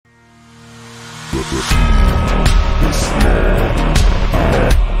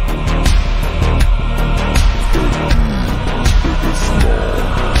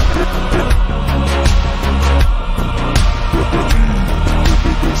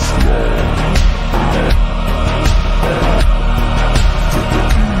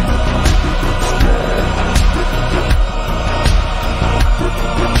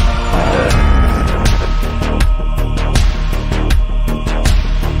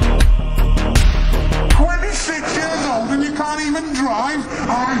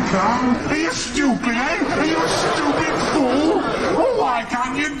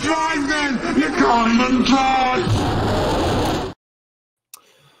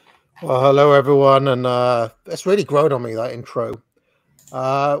Well, hello everyone, and it's really grown on me, that intro.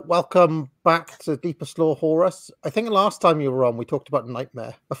 Welcome back to Deepest Lore Horus. I think last time you were on, we talked about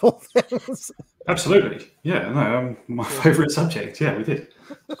Nightmare of all things. Absolutely, yeah. No, my favourite subject. Yeah, we did.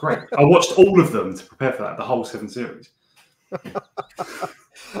 Great. I watched all of them to prepare for that, the whole 7 series.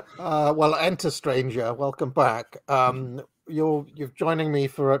 Well, enter stranger. Welcome back. You're joining me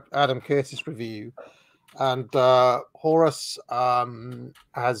for Adam Curtis review. And Horus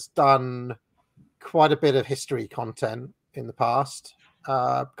has done quite a bit of history content in the past.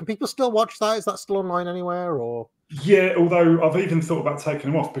 Can people still watch that? Is that still online anywhere? Or yeah, although I've even thought about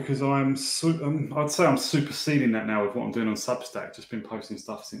taking them off because I'd say I'm superseding that now with what I'm doing on Substack. Just been posting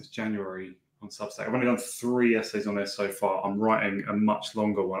stuff since January on Substack. I've only done 3 essays on there so far. I'm writing a much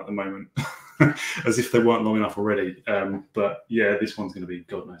longer one at the moment, as if they weren't long enough already. But yeah, this one's going to be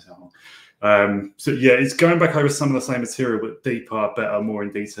God knows how long. So yeah, it's going back over some of the same material, but deeper, better, more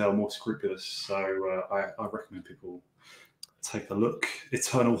in detail, more scrupulous. So I recommend people take a look.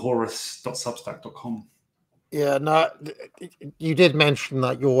 eternalhorus.substack.com. Yeah, no, you did mention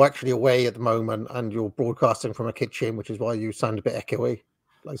that you're actually away at the moment and you're broadcasting from a kitchen, which is why you sound a bit echoey.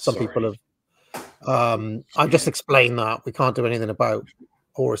 Like some people have. I've just explained that we can't do anything about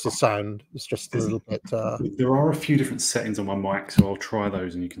Horus's sound. It's just a little bit. There are a few different settings on my mic, so I'll try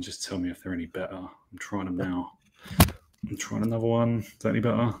those, and you can just tell me if they're any better. I'm trying them now. I'm trying another one. Is that any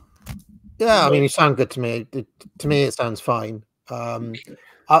better? Yeah, I mean, you sound good to me. To me, it sounds fine.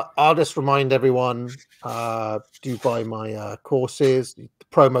 I'll just remind everyone: do buy my courses. The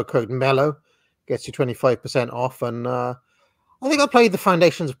promo code MELLOW gets you 25% off, and I think I played the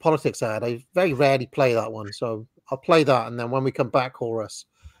Foundations of Politics ad. I very rarely play that one, so I'll play that, and then when we come back, Horus,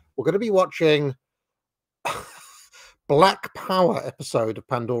 we're going to be watching Black Power episode of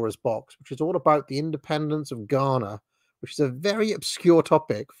Pandora's Box, which is all about the independence of Ghana, which is a very obscure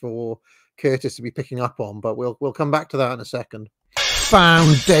topic for Curtis to be picking up on, but we'll come back to that in a second.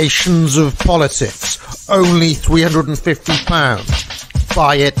 Foundations of Politics, only £350.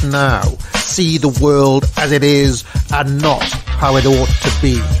 Buy it now. See the world as it is and not how it ought to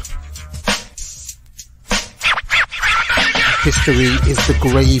be. History is the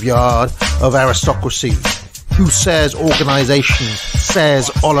graveyard of aristocracy. Who says organization?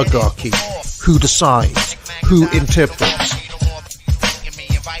 Says oligarchy. Who decides? Who interprets?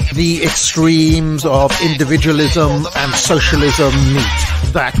 The extremes of individualism and socialism meet.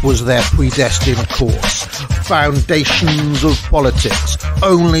 That was their predestined course. Foundations of Politics.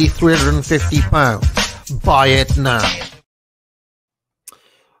 Only £350. Buy it now.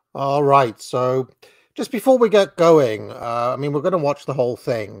 All right, so just before we get going, I mean, we're going to watch the whole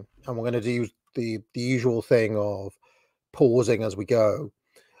thing, and we're going to do the usual thing of pausing as we go.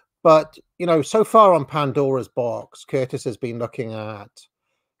 But, you know, so far on Pandora's Box, Curtis has been looking at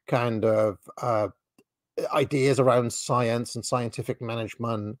kind of ideas around science and scientific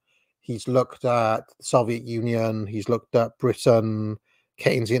management. He's looked at the Soviet Union. He's looked at Britain,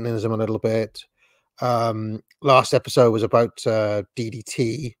 Keynesianism a little bit. Last episode was about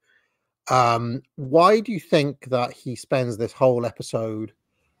DDT. Why do you think that he spends this whole episode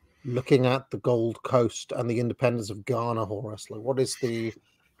looking at the Gold Coast and the independence of Ghana, Horus? Like, what is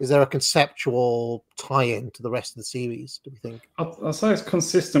there a conceptual tie-in to the rest of the series, do we think? I'll say it's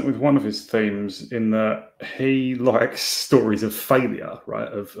consistent with one of his themes in that he likes stories of failure, right?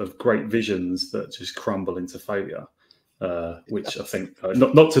 Of great visions that just crumble into failure. Which I think,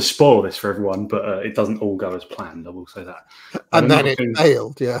 not to spoil this for everyone, but it doesn't all go as planned. I will say that. And then it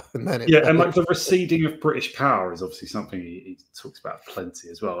failed, yeah. And then and like the receding of British power is obviously something he talks about plenty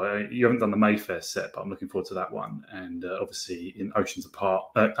as well. You haven't done the Mayfair set, but I'm looking forward to that one. And obviously in Ocean Apart,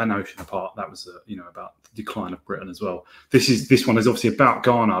 that was about the decline of Britain as well. This one is obviously about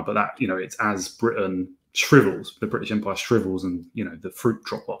Ghana, but that it's as Britain shrivels, the British Empire shrivels, and the fruit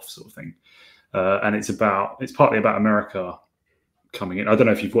drop off sort of thing. And it's partly about America coming in. I don't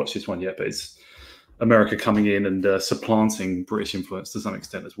know if you've watched this one yet, but it's America coming in and supplanting British influence to some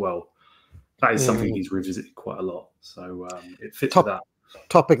extent as well. that is something he's revisited quite a lot. So it fits with that.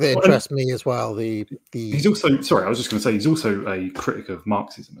 Topic that interests me as well. He's also, sorry, I was just going to say, he's also a critic of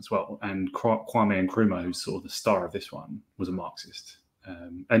Marxism as well. And Kwame Nkrumah, who's sort of the star of this one, was a Marxist.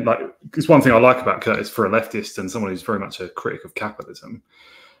 And like, it's one thing I like about Curtis for a leftist and someone who's very much a critic of capitalism.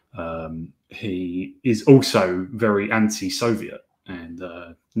 He is also very anti-Soviet and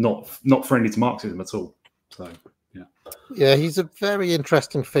not friendly to Marxism at all. So yeah, he's a very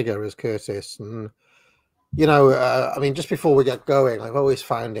interesting figure as Curtis, and you know, I mean, just before we get going, I've always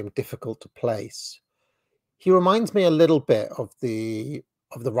found him difficult to place. He reminds me a little bit of the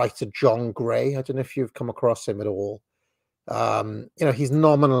writer John Gray. I don't know if you've come across him at all. You know, he's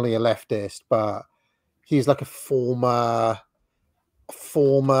nominally a leftist, but he's like a former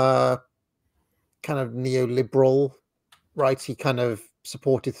kind of neoliberal, right? He kind of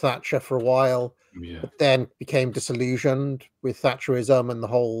supported Thatcher for a while, but then became disillusioned with Thatcherism and the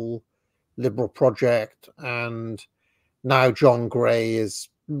whole liberal project. And now John Gray is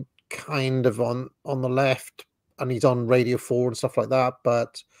kind of on the left, and he's on Radio 4 and stuff like that.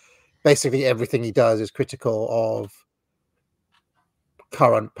 But basically everything he does is critical of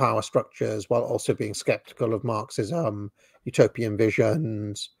current power structures while also being skeptical of Marxism, utopian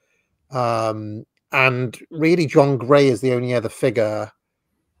visions. And really, John Gray is the only other figure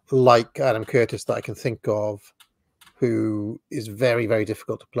like Adam Curtis that I can think of who is very, very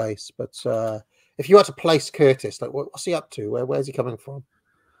difficult to place. But if you had to place Curtis, like what's he up to? Where's he coming from?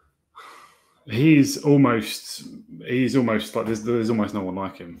 He's almost like there's almost no one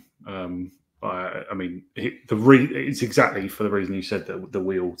like him. I mean, it's exactly for the reason you said that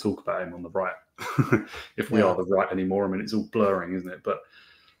we all talk about him on the right. If we are the right anymore, I mean, it's all blurring, isn't it? But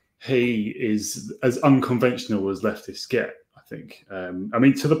he is as unconventional as leftists get, I think. I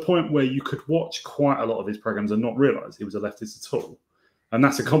mean, to the point where you could watch quite a lot of his programs and not realise he was a leftist at all. And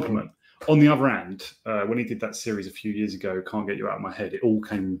that's a compliment. On the other hand, when he did that series a few years ago, Can't Get You Out of My Head, it all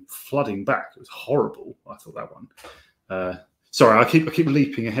came flooding back. It was horrible, I thought, that one. Sorry, I keep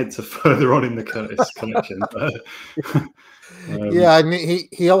leaping ahead to further on in the Curtis collection. Yeah, I mean,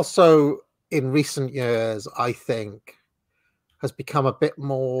 he also, in recent years, I think, has become a bit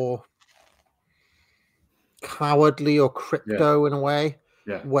more cowardly or crypto in a way,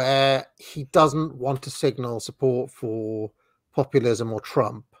 where he doesn't want to signal support for populism or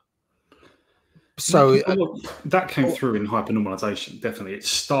Trump. So that came through in Hypernormalization. Definitely, it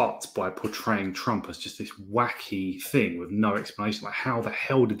starts by portraying Trump as just this wacky thing with no explanation. Like, how the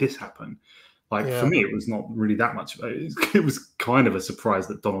hell did this happen? Like, for me, it was not really that much. It was kind of a surprise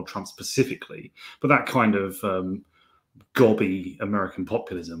that Donald Trump specifically, but that kind of gobby American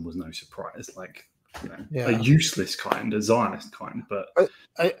populism was no surprise. Like, you know, a useless kind, a Zionist kind. But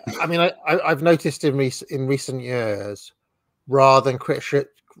I mean, I've noticed in recent years, rather than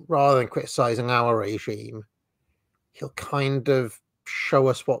criticizing our regime, he'll kind of show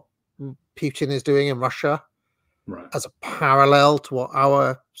us what Putin is doing in Russia, as a parallel to what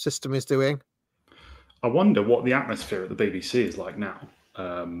our system is doing. I wonder what the atmosphere at the BBC is like now.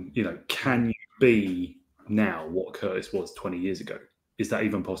 You know, can you be now what Curtis was 20 years ago? Is that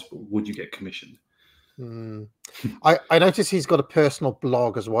even possible? Would you get commissioned? I noticed he's got a personal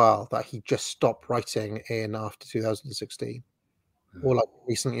blog as well that he just stopped writing in after 2016. Or like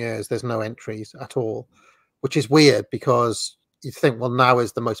recent years, there's no entries at all, which is weird because you think, well, now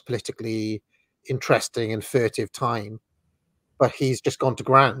is the most politically interesting and furtive time, but he's just gone to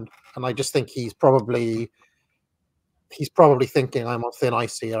ground. And I just think he's probably thinking, I'm on thin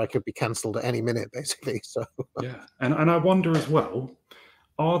ice here, I could be cancelled at any minute, basically. So yeah, and I wonder as well,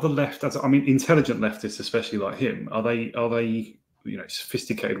 are the left, I mean, intelligent leftists, especially like him, are they you know,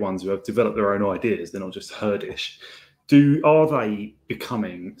 sophisticated ones who have developed their own ideas? They're not just herdish. Are they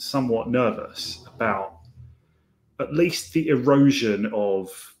becoming somewhat nervous about at least the erosion of...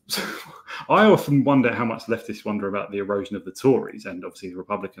 I often wonder how much leftists wonder about the erosion of the Tories and obviously the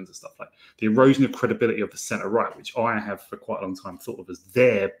Republicans and stuff, like the erosion of credibility of the centre-right, which I have for quite a long time thought of as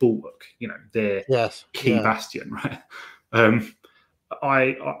their bulwark, you know, their key bastion, right?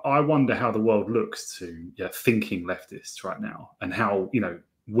 I wonder how the world looks to thinking leftists right now, and how, you know,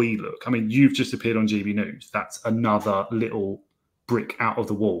 we look. I mean, you've just appeared on GB News. That's another little brick out of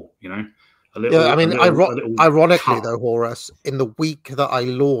the wall, you know. Ironically, though, Horace, in the week that I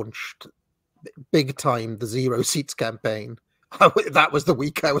launched big time the Zero Seats campaign, that was the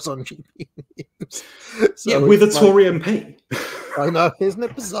week I was on GB News. So with a Tory MP. I know, isn't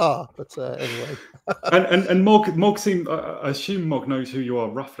it bizarre? But anyway. and Mog seemed, I assume Mog knows who you are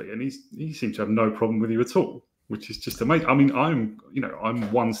roughly, and he seemed to have no problem with you at all, which is just amazing. I mean,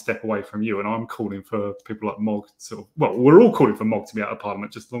 I'm one step away from you, and I'm calling for people like Mog. Well, we're all calling for Mog to be out of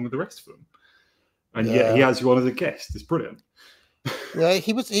Parliament, just along with the rest of them. and yet he has you on as a guest. It's brilliant. Yeah,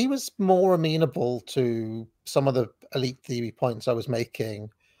 he was more amenable to some of the Elite TV points I was making.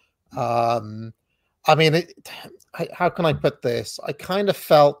 I mean, how can I put this? I kind of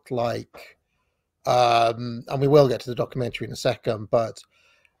felt like, and we will get to the documentary in a second, but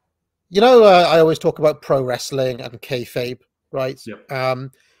I always talk about pro wrestling and kayfabe, right?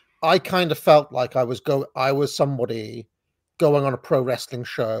 Yep. I kind of felt like I was somebody going on a pro wrestling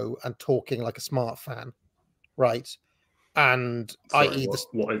show and talking like a smart fan, right? And Sorry,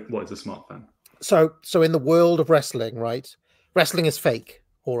 what is a smart fan? So in the world of wrestling, right? Wrestling is fake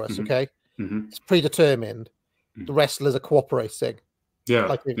for us, okay? It's predetermined. The wrestlers are cooperating. Yeah,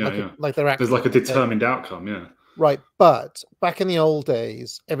 like they're acting. There's like a determined outcome, yeah. Right, but back in the old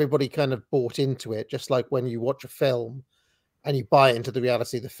days, everybody kind of bought into it, just like when you watch a film and you buy into the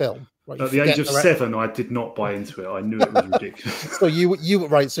reality of the film. Right? At the age of 7, I did not buy into it. I knew it was ridiculous. So you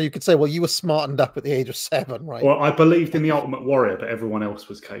right. So you could say, well, you were smartened up at the age of 7, right? Well, I believed in the Ultimate Warrior, but everyone else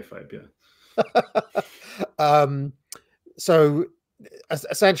was kayfabe, yeah. So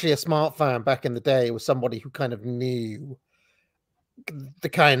essentially, a smart fan back in the day was somebody who kind of knew the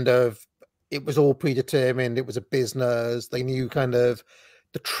kind of, it was all predetermined. It was a business. They knew kind of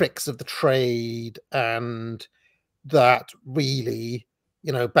the tricks of the trade, and that really,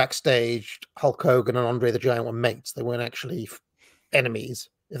 backstage, Hulk Hogan and Andre the Giant were mates. They weren't actually enemies,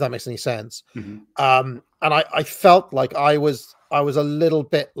 if that makes any sense. And I felt like I was a little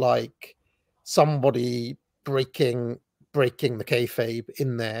bit like somebody breaking the kayfabe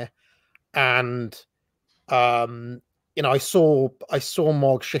in there. And I saw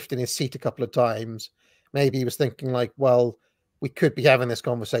Mog shifting his seat a couple of times. Maybe he was thinking like, well, we could be having this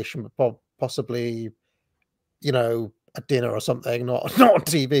conversation, but possibly, at dinner or something, not on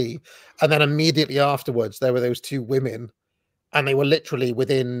TV. And then immediately afterwards, there were those two women, and they were literally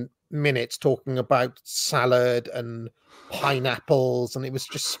within minutes talking about salad and pineapples, and it was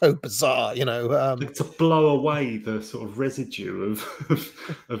just so bizarre, to blow away the sort of residue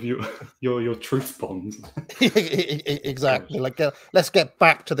of your truth bombs. Exactly. Like, let's get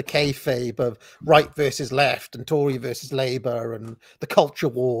back to the kayfabe of right versus left and Tory versus Labour and the culture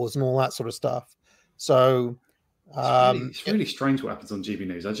wars and all that sort of stuff. So it's really strange what happens on GB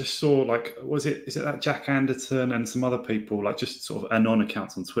News. I just saw, is it that Jack Anderton and some other people, just sort of anon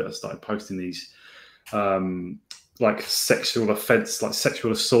accounts on Twitter started posting these sexual offence,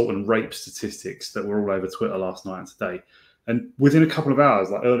 sexual assault and rape statistics that were all over Twitter last night and today. And within a couple of hours,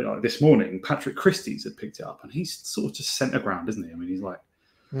 early this morning, Patrick Christie's had picked it up, and he's sort of just centre ground, isn't he? I mean, he's like,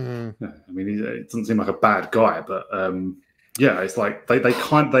 it doesn't seem like a bad guy, but it's like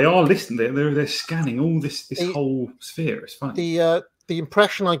they are listening. They're scanning all this whole sphere. It's funny. The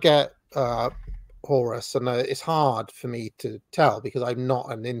impression I get, Horace, and it's hard for me to tell because I'm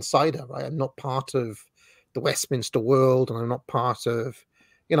not an insider, right? I'm not part of the Westminster world, and I'm not part of,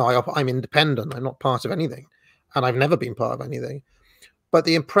 I'm independent. I'm not part of anything, and I've never been part of anything. But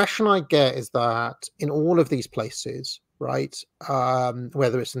the impression I get is that in all of these places, right,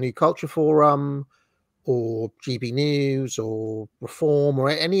 whether it's the New Culture Forum or GB News or Reform or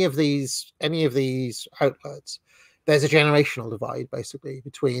any of these outlets, there's a generational divide basically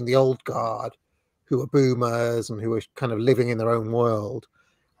between the old guard, who are boomers and who are kind of living in their own world,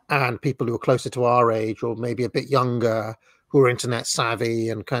 and people who are closer to our age or maybe a bit younger, who are internet savvy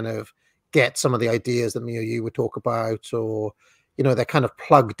and kind of get some of the ideas that me or you would talk about, or, they're kind of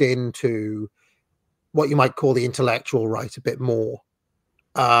plugged into what you might call the intellectual right a bit more.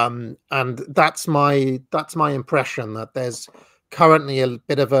 And that's my impression, that there's currently a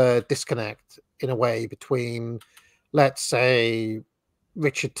bit of a disconnect in a way between, let's say,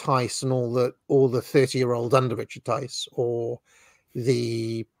 Richard Tice and all the 30-year-old under Richard Tice, or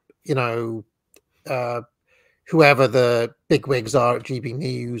the whoever the bigwigs are at GB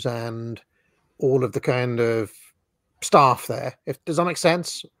News and all of the kind of staff there. Does that make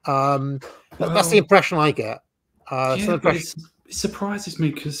sense? That's the impression I get. It surprises me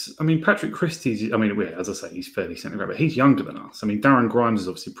because, Patrick Christie's, as I say, he's fairly centre, but he's younger than us. Darren Grimes is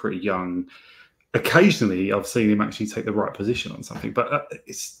obviously pretty young. Occasionally, I've seen him actually take the right position on something, but I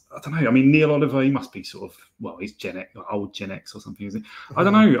don't know. Neil Oliver, he must be sort of, he's Gen X, old Gen X or something, isn't he? I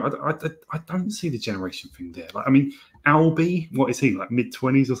don't know. I don't see the generation thing there. Albie, what is he,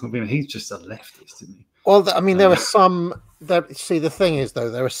 mid-20s or something? He's just a leftist, isn't he? Well, there are some. See, the thing is, though,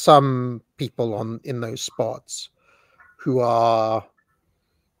 there are some people in those spots who are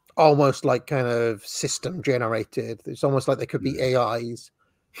almost like kind of system generated. It's almost like they could be AIs.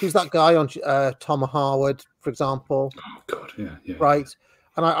 Who's that guy on Tom Harwood, for example? Oh God, yeah. Right,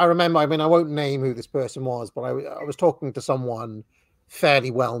 and I remember. I won't name who this person was, but I was talking to someone fairly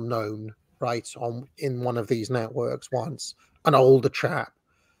well known right, in one of these networks once, an older chap,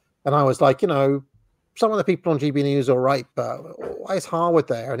 and I was like, you know, some of the people on GB News are right, but why is Harwood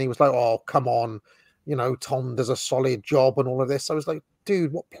there? And he was like, oh, come on, you know, Tom does a solid job and all of this. I was like,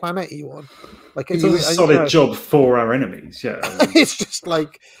 dude, what planet are you on? Like, It's a solid job for our enemies. Yeah, it's just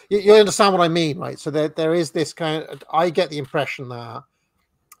like you understand what I mean, right? So there is this kind of, I get the impression that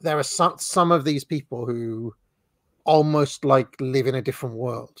there are some of these people who almost like live in a different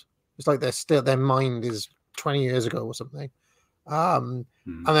world. It's like their mind is 20 years ago or something. And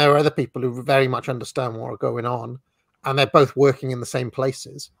there are other people who very much understand what are going on, and they're both working in the same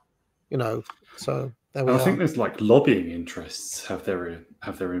places, you know. So there we are. I think there's like lobbying interests have their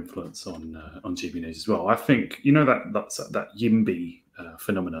influence on GB News as well. I think, you know, that YIMBY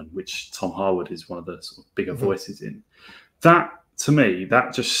phenomenon, which Tom Harwood is one of the sort of bigger voices in. That, to me,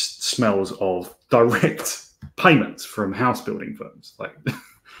 that just smells of direct payments from house building firms, like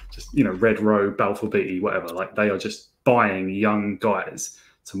just, you know, Red Row, Balfour Beatty, whatever. Like, they are just buying young guys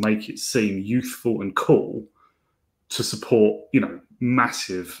to make it seem youthful and cool to support, you know,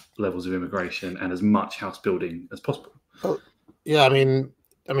 massive levels of immigration and as much house building as possible. Oh, yeah, I mean,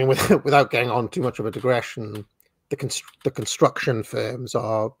 without getting on too much of a digression, the construction firms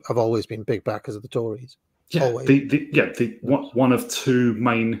have always been big backers of the Tories. Yeah, one of two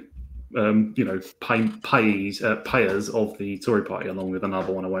main, you know, payers of the Tory party, along with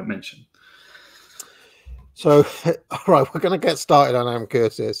another one I won't mention. So, all right, we're going to get started on Adam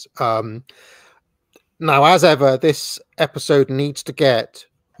Curtis. Now, as ever, this episode needs to get,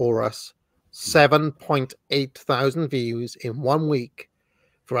 for us, 7.8 thousand views in 1 week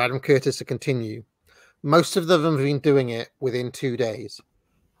for Adam Curtis to continue. Most of them have been doing it within 2 days.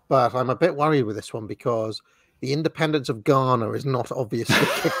 But I'm a bit worried with this one because the independence of Ghana is not obviously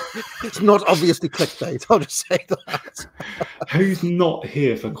it's not obviously clickbait. I'll just say that. Who's not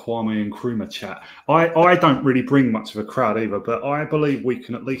here for Kwame Nkrumah chat? I don't really bring much of a crowd either, but I believe we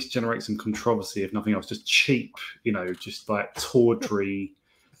can at least generate some controversy, if nothing else, just cheap, you know, just like tawdry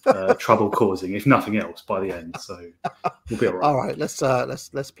trouble causing, if nothing else, by the end. So we'll be all right. All right, let's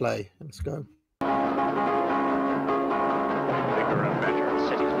play. Let's go. Bigger and better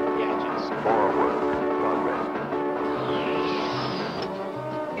citizen gadgets. Forward progress.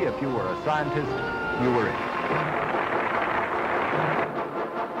 If you were a scientist, you were it.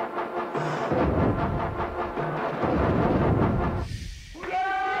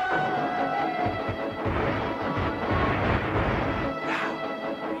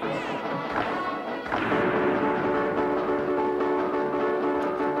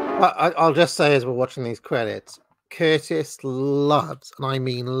 I'll just say, as we're watching these credits, Curtis loves, and I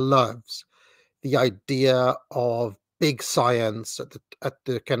mean loves, the idea of big science at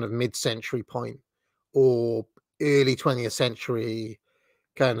the kind of mid-century point or early 20th century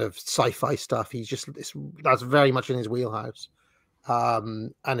kind of sci-fi stuff. That's very much in his wheelhouse,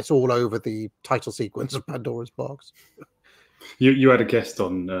 and it's all over the title sequence of Pandora's Box. You had a guest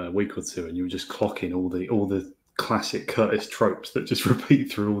on a week or two, and you were just clocking all the classic Curtis tropes that just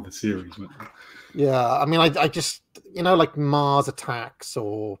repeat through all the series. Yeah, I mean, I just, you know, like Mars Attacks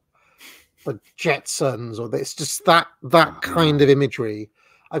or the Jetsons, or it's just that kind of imagery.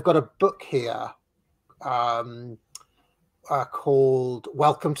 I've got a book here called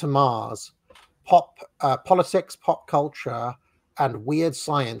Welcome to Mars, Politics, Pop Culture, and Weird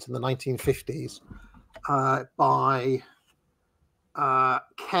Science in the 1950s by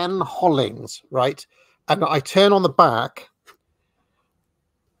Ken Hollings, right? And I turn on the back.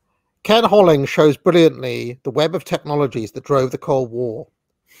 Ken Hollings shows brilliantly the web of technologies that drove the Cold War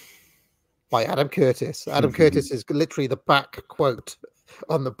by Adam Curtis. Adam Curtis is literally the back quote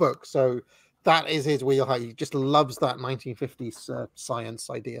on the book. So that is his wheelhouse. He just loves that 1950s science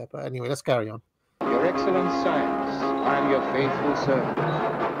idea. But anyway, let's carry on. Your excellent science, I am your faithful servant.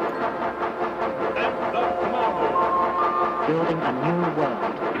 And the tomorrow. Building a new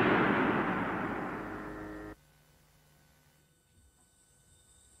world.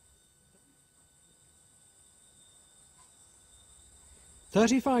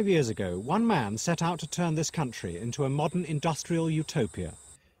 35 years ago, one man set out to turn this country into a modern industrial utopia.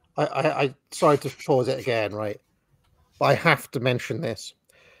 I sorry to pause it again, right? But I have to mention this.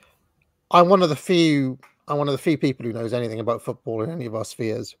 I'm one of the few people who knows anything about football in any of our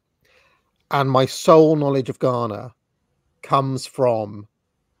spheres. And my sole knowledge of Ghana comes from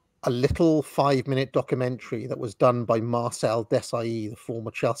a little 5-minute documentary that was done by Marcel Desailly, the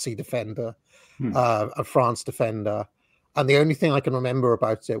former Chelsea defender, a France defender. And the only thing I can remember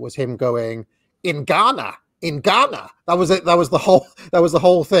about it was him going, in Ghana. That was it. That was the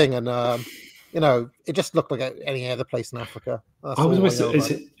whole thing. And it just looked like any other place in Africa. That's I was all always, know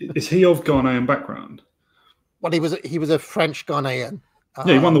about it. is he of Ghanaian background? Well, he was a French Ghanaian.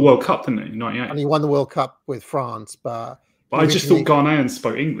 Yeah, he won the World Cup, didn't he? and 98. he won the World Cup with France. But I just thought Ghanaians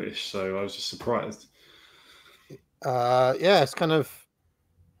spoke English, so I was just surprised. Yeah, it's kind of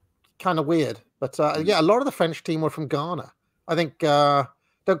weird. But yeah, a lot of the French team were from Ghana. I think,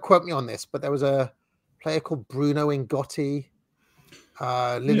 don't quote me on this, but there was a player called Bruno Ngotti,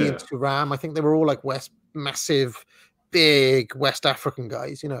 Lilian Thuram. I think they were all like massive, big West African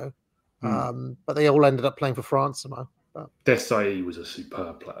guys, but they all ended up playing for France somehow. Desailly was a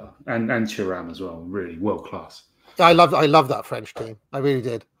superb player, and Thuram as well, really world class. I love that French team. I really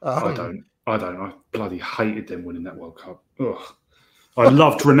did. I don't. I bloody hated them winning that World Cup. Ugh. I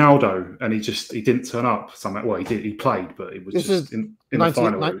loved Ronaldo, and he didn't turn up. Somehow, well, he did. He played, but it was just in the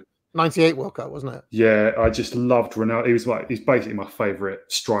final. 98 World Cup, wasn't it? Yeah, I just loved Ronaldo. He's basically my favourite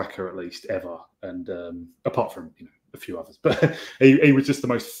striker, at least ever, and apart from a few others, but he was just the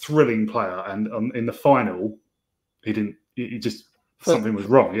most thrilling player. And in the final, he didn't. He just something was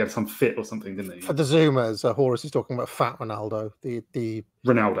wrong. He had some fit or something, didn't he? For the Zoomers, Horace is talking about Fat Ronaldo, the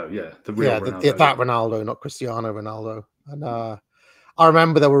Ronaldo, yeah, the real Ronaldo. That Ronaldo, not Cristiano Ronaldo. And I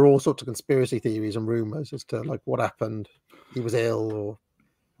remember there were all sorts of conspiracy theories and rumors as to like what happened. He was ill, or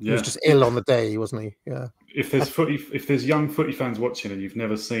he was just ill on the day, wasn't he? Yeah. If there's young footy fans watching and you've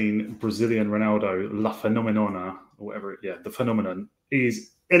never seen Brazilian Ronaldo, La Phenomenona, or whatever, the phenomenon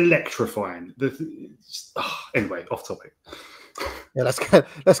is electrifying. Anyway, off topic. Yeah, let's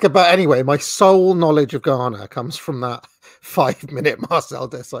get back. Anyway, my sole knowledge of Ghana comes from that 5-minute Marcel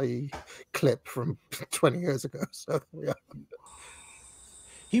Desailly clip from 20 years ago. So yeah.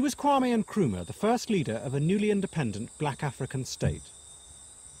 He was Kwame Nkrumah, the first leader of a newly independent black African state.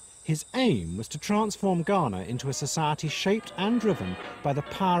 His aim was to transform Ghana into a society shaped and driven by the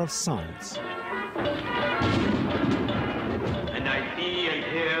power of science. And I see and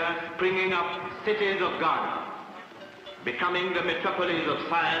hear springing up cities of Ghana, becoming the metropolis of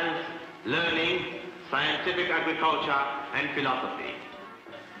science, learning, scientific agriculture, and philosophy.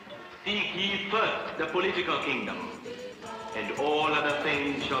 Seek ye first the political kingdom, and all other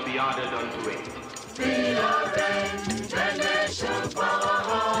things shall be added unto it. We are the nation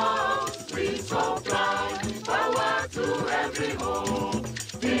powerhouse. We supply power to every home.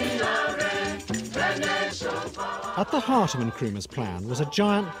 We are the nation powerhouse. At the heart of Nkrumah's plan was a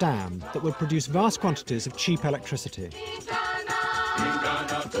giant dam that would produce vast quantities of cheap electricity.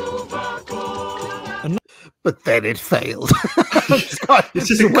 But then it failed. It's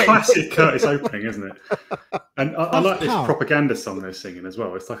just a classic Curtis opening, isn't it? And I like this propaganda song they're singing as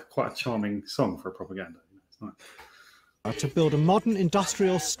well. It's like quite a charming song for a propaganda. It's nice. To build a modern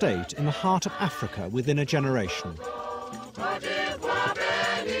industrial state in the heart of Africa within a generation.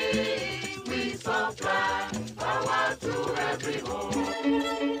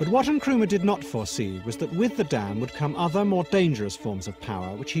 But what Nkrumah did not foresee was that with the dam would come other, more dangerous forms of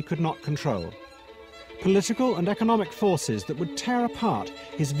power which he could not control. Political and economic forces that would tear apart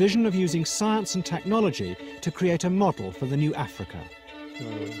his vision of using science and technology to create a model for the new Africa.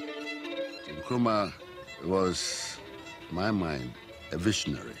 Nkrumah was, in my mind, a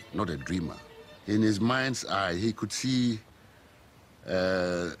visionary, not a dreamer. In his mind's eye, he could see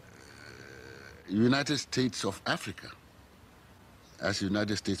United States of Africa as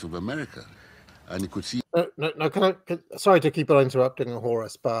United States of America, and he could see. No, sorry to keep on interrupting,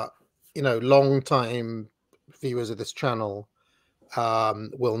 Horace, but long-time viewers of this channel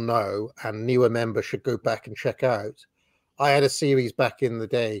will know, and newer members should go back and check out. I had a series back in the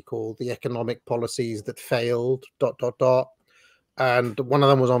day called "The Economic Policies That Failed." ... And one of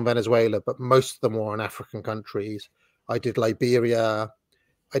them was on Venezuela, but most of them were on African countries. I did Liberia,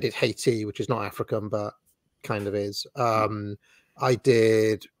 I did Haiti, which is not African but kind of is. I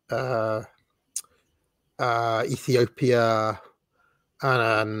did Ethiopia,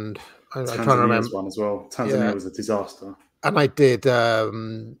 and I'm trying to remember one as well. Tanzania was a disaster, and I did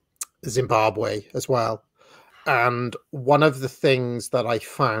Zimbabwe as well. And one of the things that I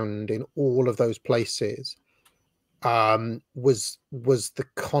found in all of those places was the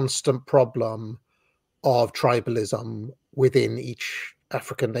constant problem of tribalism within each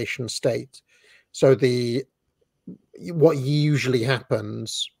African nation state. So what usually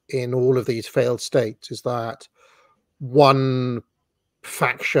happens in all of these failed states is that one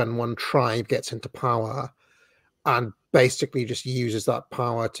faction, one tribe gets into power and basically just uses that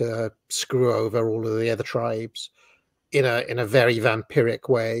power to screw over all of the other tribes in a very vampiric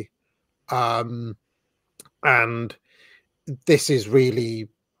way. And this is really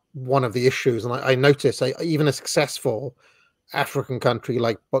one of the issues. And I noticed even a successful African country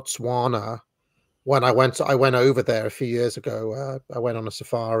like Botswana when I went over there a few years ago. I went on a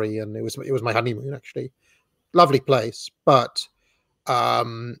safari, and it was my honeymoon, actually. Lovely place, but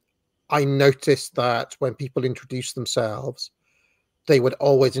I noticed that when people introduce themselves, they would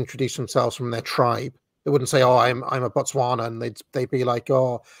always introduce themselves from their tribe. They wouldn't say, "Oh, I'm a Botswana," and they'd be like,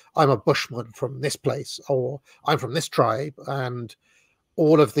 "Oh, I'm a Bushman from this place," or "I'm from this tribe," and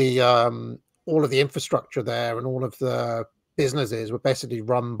all of the infrastructure there and all of the businesses were basically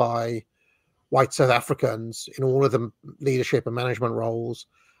run by white South Africans in all of the leadership and management roles,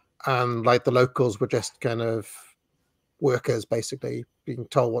 and like the locals were just kind of workers, basically being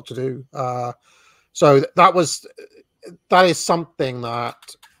told what to do. So that is something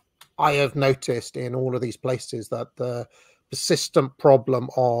that I have noticed in all of these places, that the persistent problem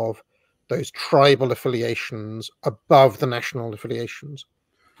of those tribal affiliations above the national affiliations.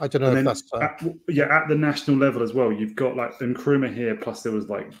 I don't know if that's at the national level as well. You've got like Nkrumah here, plus there was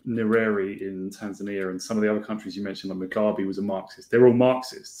like Nyerere in Tanzania, and some of the other countries you mentioned, like Mugabe was a Marxist. They're all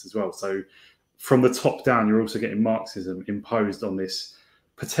Marxists as well. So from the top down, you're also getting Marxism imposed on this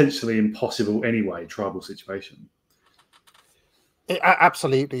potentially impossible anyway tribal situation.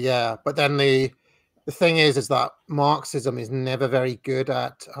 Absolutely, yeah. But then the thing is that Marxism is never very good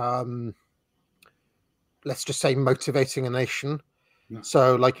at, let's just say, motivating a nation. No.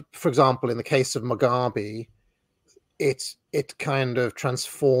 So, like, for example, in the case of Mugabe, it kind of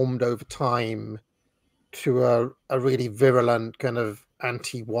transformed over time to a really virulent kind of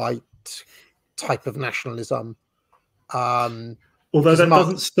anti-white type of nationalism. Although that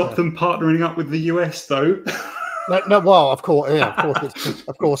doesn't stop them partnering up with the US, though. No, well, of course, yeah,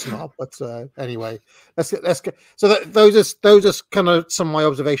 of course not. But anyway, let's get. So those are kind of some of my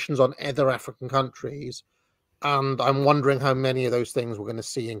observations on other African countries, and I'm wondering how many of those things we're going to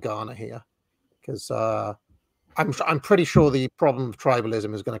see in Ghana here, because I'm pretty sure the problem of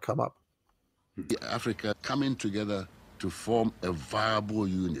tribalism is going to come up. Africa coming together to form a viable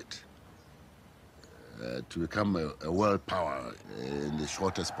unit to become a world power in the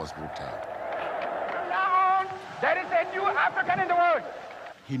shortest possible time. There is a new African in the world.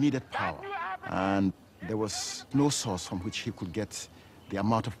 He needed power, and there was no source from which he could get the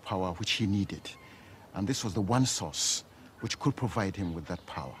amount of power which he needed. And this was the one source which could provide him with that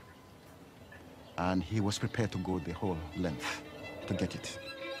power. And he was prepared to go the whole length to get it.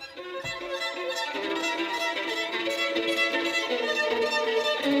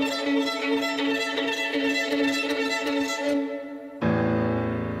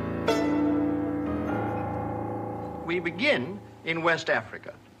 We begin in West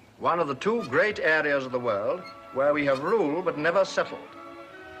Africa, one of the two great areas of the world where we have ruled but never settled.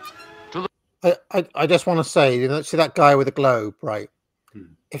 I just want to say, you know, see that guy with the globe, right?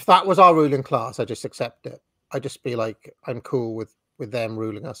 If that was our ruling class, I just accept it. I'd just be like, I'm cool with them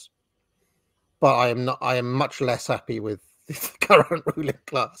ruling us. But I am not. I am much less happy with the current ruling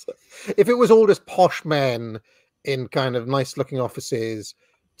class. If it was all just posh men in kind of nice-looking offices,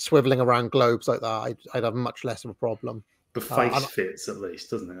 swiveling around globes like that, I'd have much less of a problem. The face fits, at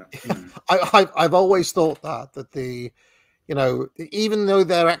least, doesn't it? I've always thought that the, you know, even though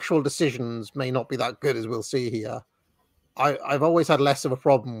their actual decisions may not be that good, as we'll see here, I've always had less of a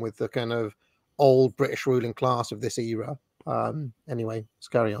problem with the kind of old British ruling class of this era. Anyway, let's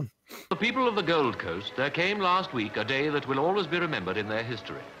carry on. The people of the Gold Coast, there came last week a day that will always be remembered in their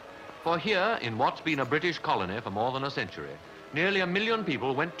history. For here, in what's been a British colony for more than a century, nearly 1 million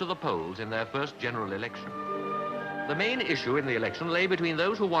people went to the polls in their first general election. The main issue in the election lay between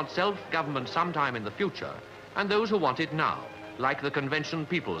those who want self-government sometime in the future and those who want it now, like the Convention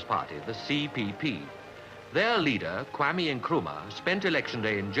People's Party, the CPP. Their leader, Kwame Nkrumah, spent election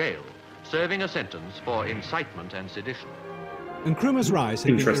day in jail, serving a sentence for incitement and sedition. Nkrumah's rise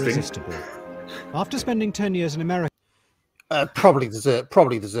had been irresistible. After spending 10 years in America... Probably deserved.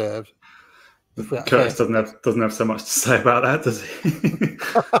 Curtis doesn't have so much to say about that, does he?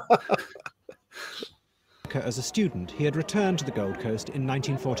 As a student, he had returned to the Gold Coast in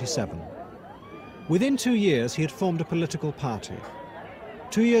 1947. Within 2 years, he had formed a political party.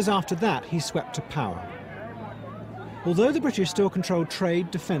 2 years after that, he swept to power. Although the British still controlled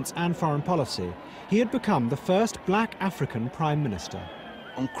trade, defence and foreign policy, he had become the first black African Prime Minister.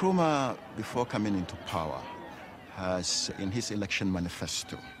 Nkrumah, before coming into power, has, in his election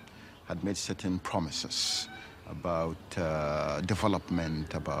manifesto, had made certain promises about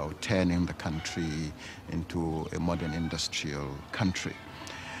development, about turning the country into a modern industrial country.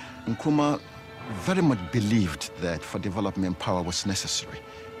 Nkrumah very much believed that for development, power was necessary,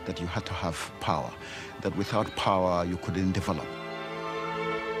 that you had to have power, that without power, you couldn't develop.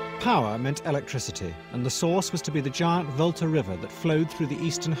 Power meant electricity, and the source was to be the giant Volta River that flowed through the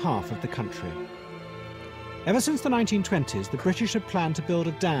eastern half of the country. Ever since the 1920s, the British had planned to build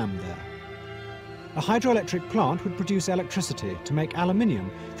a dam there. A hydroelectric plant would produce electricity to make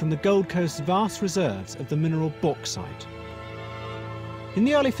aluminium from the Gold Coast's vast reserves of the mineral bauxite. In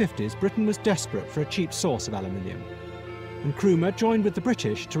the early 50s, Britain was desperate for a cheap source of aluminium, and Nkrumah joined with the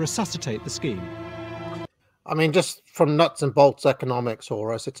British to resuscitate the scheme. I mean, just from nuts and bolts economics,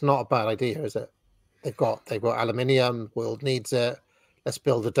 Horus, it's not a bad idea, is it? They've got aluminium, the world needs it. Let's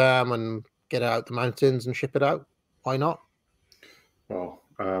build a dam and get it out the mountains and ship it out. Why not? Well,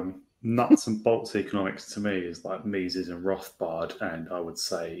 nuts and bolts economics to me is like Mises and Rothbard, and I would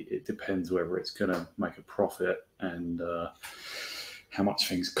say it depends whether it's going to make a profit and how much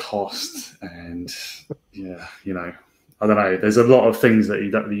things cost, and yeah, you know, I don't know. There's a lot of things that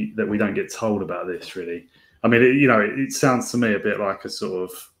we don't get told about this, really. I mean, it sounds to me a bit like a sort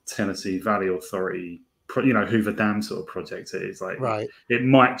of Tennessee Valley Authority, Hoover Dam sort of project. It is like, right. It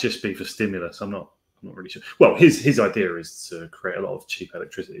might just be for stimulus. I'm not really sure. Well, his idea is to create a lot of cheap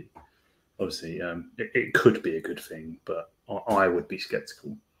electricity. Obviously, it could be a good thing, but I would be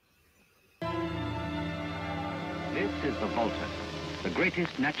skeptical. This is the Volta, the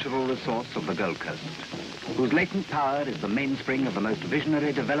greatest natural resource of the Gold Coast, whose latent power is the mainspring of the most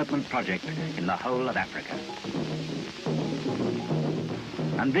visionary development project in the whole of Africa.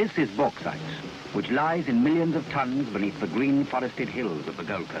 And this is bauxite, which lies in millions of tons beneath the green forested hills of the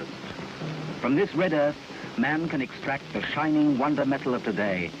Gold Coast. From this red earth, man can extract the shining wonder metal of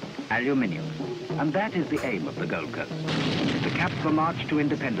today, aluminium. And that is the aim of the Gold Coast, to cap the march to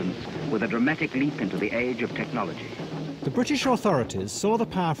independence with a dramatic leap into the age of technology. The British authorities saw the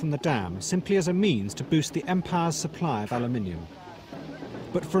power from the dam simply as a means to boost the empire's supply of aluminium.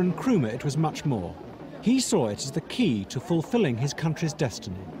 But for Nkrumah it was much more. He saw it as the key to fulfilling his country's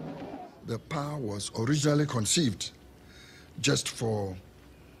destiny. The power was originally conceived just for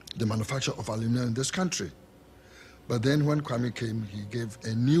the manufacture of aluminium in this country. But then when Kwame came, he gave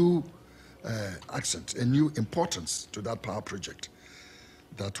a new accent, a new importance to that power project.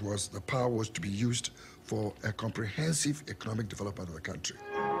 That was, the power was to be used for a comprehensive economic development of the country.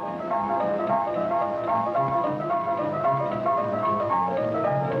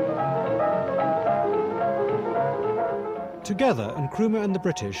 Together, Nkrumah and the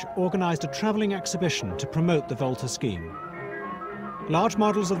British organised a travelling exhibition to promote the Volta scheme. Large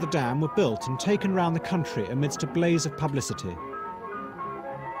models of the dam were built and taken round the country amidst a blaze of publicity.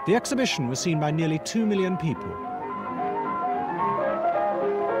 The exhibition was seen by nearly 2 million people.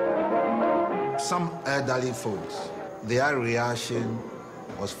 Some elderly folks, their reaction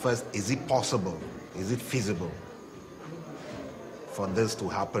was first, is it possible, is it feasible for this to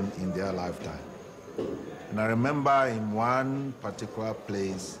happen in their lifetime? And I remember in one particular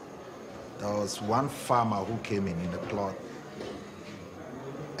place, there was one farmer who came in the cloth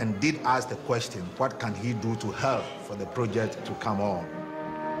and did ask the question, what can he do to help for the project to come on?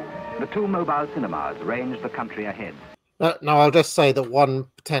 The two mobile cinemas ranged the country ahead. Now, I'll just say that one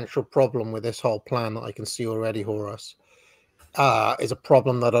potential problem with this whole plan that I can see already, Horus, is a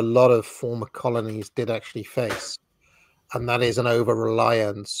problem that a lot of former colonies did actually face, and that is an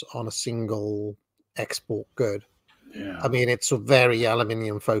over-reliance on a single export good. Yeah. I mean, it's very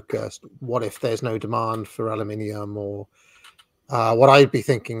aluminium focused. What if there's no demand for aluminium? Or what I'd be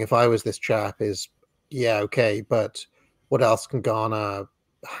thinking if I was this chap is, yeah, okay, but what else can Ghana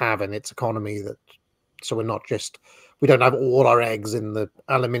have in its economy that, so we don't have all our eggs in the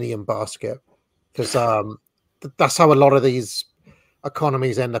aluminium basket? Because that's how a lot of these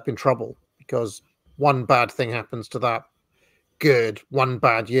economies end up in trouble, because one bad thing happens to that good one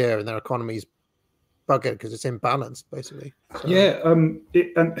bad year and their economy's buggered because it's imbalanced, basically. So. Yeah,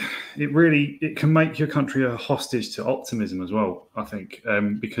 it can make your country a hostage to optimism as well, I think,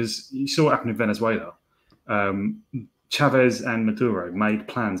 because you saw what happened in Venezuela. Chavez and Maduro made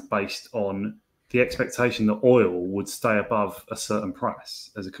plans based on the expectation that oil would stay above a certain price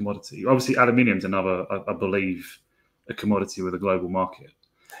as a commodity. Obviously, aluminium's another, I believe, a commodity with a global market.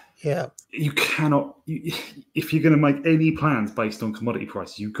 Yeah, you cannot. If you're going to make any plans based on commodity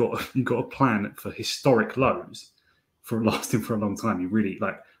prices, you've got to plan for historic lows for lasting for a long time. You really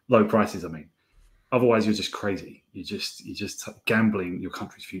like low prices. I mean, otherwise you're just crazy. You're just gambling your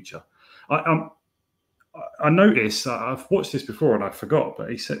country's future. I noticed. I've watched this before and I forgot,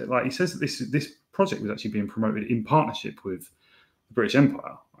 but he says that this project was actually being promoted in partnership with the British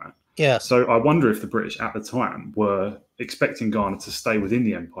Empire. Right? Yeah. So I wonder if the British at the time were expecting Ghana to stay within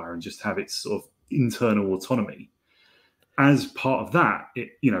the empire and just have its sort of internal autonomy. As part of that,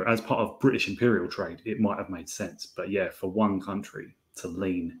 as part of British imperial trade, it might have made sense. But yeah, for one country to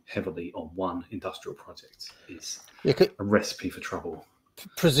lean heavily on one industrial project is a recipe for trouble.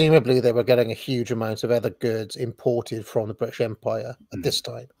 presumably they were getting a huge amount of other goods imported from the British Empire at this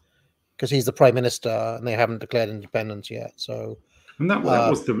time, because he's the Prime Minister and they haven't declared independence yet. So, and that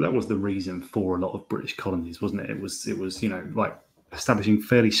was the reason for a lot of British colonies, wasn't it? It was like establishing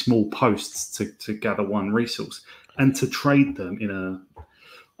fairly small posts to gather one resource and to trade them in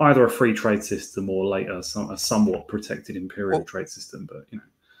either a free trade system or later a somewhat protected imperial trade system. But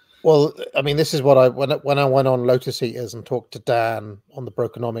well, I mean, this is what when I went on Lotus Eaters and talked to Dan on the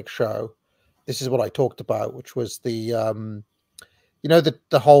Brokenomics show, this is what I talked about, which was the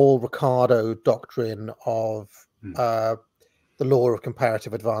the whole Ricardo doctrine of the law of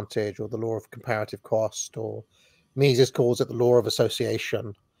comparative advantage or the law of comparative cost, or Mises calls it the law of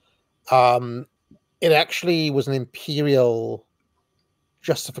association. It actually was an imperial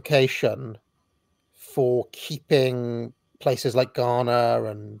justification for keeping places like Ghana,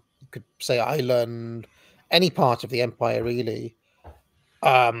 and you could say Ireland, any part of the empire really,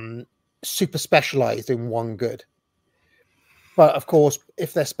 super specialized in one good. But of course,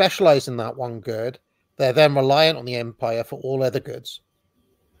 if they're specialized in that one good, they're then reliant on the empire for all other goods,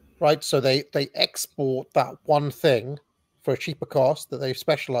 right? So they export that one thing for a cheaper cost that they've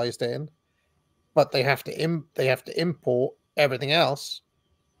specialized in, but they have to import everything else.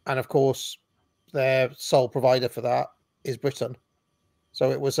 And of course, their sole provider for that is Britain.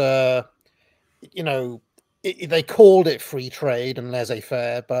 So it was they called it free trade and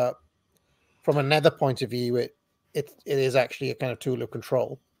laissez-faire, but from another point of view, it is actually a kind of tool of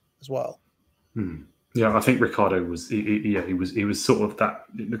control as well. Yeah, I think Ricardo was he was sort of that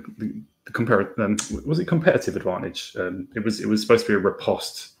the was it competitive advantage? It was supposed to be a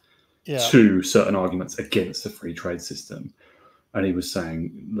riposte to certain arguments against the free trade system, and he was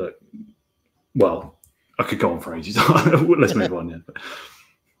saying, look, well, I could go on for ages. Let's move on. Yeah.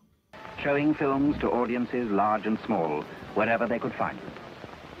 Showing films to audiences large and small, wherever they could find them.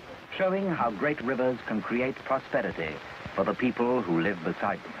 Showing how great rivers can create prosperity for the people who live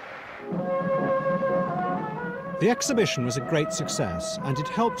beside them. The exhibition was a great success, and it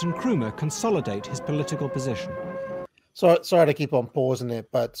helped Nkrumah consolidate his political position. So sorry to keep on pausing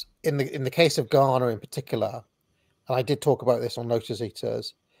it, but in the case of Ghana in particular, and I did talk about this on Lotus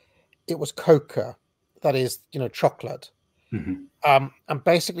Eaters, it was coca, that is, chocolate. And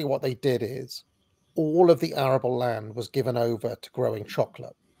basically what they did is all of the arable land was given over to growing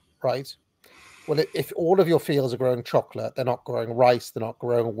chocolate, right? Well, if all of your fields are growing chocolate, they're not growing rice, they're not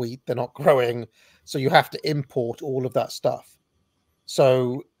growing wheat, they're not growing, so you have to import all of that stuff.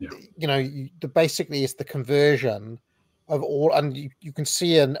 So, basically it's the conversion of all, and you can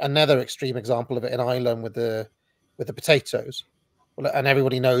see another extreme example of it in Ireland with the potatoes. Well, and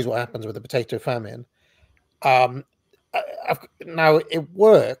everybody knows what happens with the potato famine. Now, it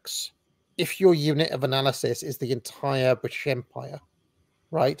works if your unit of analysis is the entire British Empire,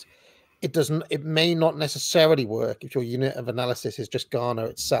 right? It may not necessarily work if your unit of analysis is just Ghana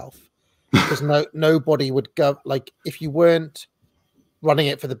itself, because nobody would go, like, if you weren't running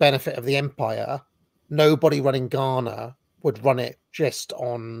it for the benefit of the empire, nobody running Ghana would run it just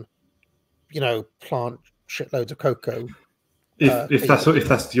on, plant shitloads of cocoa.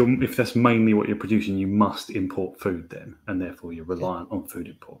 If that's mainly what you're producing, you must import food then, and therefore you're reliant on food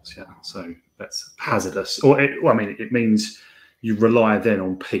imports. Yeah, so that's hazardous. It means you rely then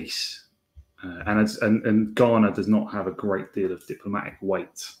on peace, and Ghana does not have a great deal of diplomatic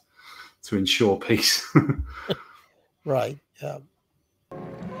weight to ensure peace. Right. Yeah.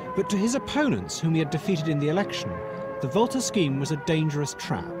 But to his opponents, whom he had defeated in the election, the Volta scheme was a dangerous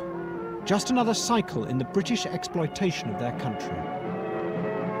trap. Just another cycle in the British exploitation of their country.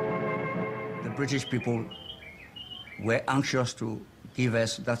 The British people were anxious to give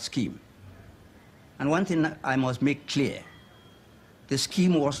us that scheme. And one thing I must make clear, the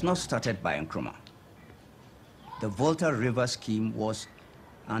scheme was not started by Nkrumah. The Volta River scheme was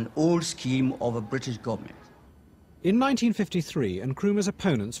an old scheme of a British government. In 1953, Nkrumah's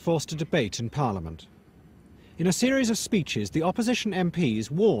opponents forced a debate in Parliament. In a series of speeches, the opposition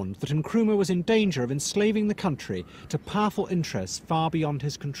MPs warned that Nkrumah was in danger of enslaving the country to powerful interests far beyond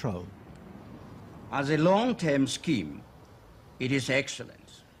his control. As a long-term scheme, it is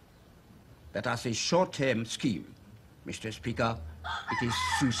excellent. But as a short-term scheme, Mr. Speaker, it is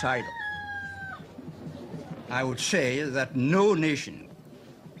suicidal. I would say that no nation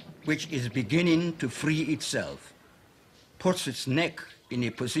which is beginning to free itself puts its neck in a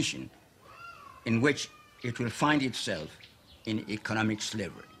position in which it will find itself in economic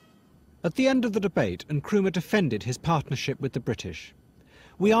slavery. At the end of the debate, Nkrumah defended his partnership with the British.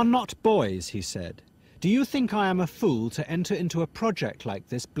 "We are not boys," he said. "Do you think I am a fool to enter into a project like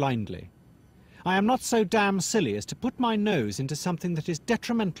this blindly? I am not so damn silly as to put my nose into something that is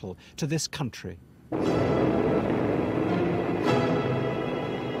detrimental to this country.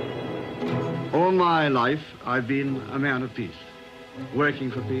 All my life, I've been a man of peace,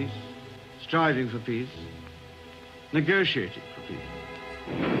 working for peace, striving for peace, negotiating for peace.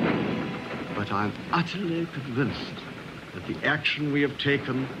 But I'm utterly convinced that the action we have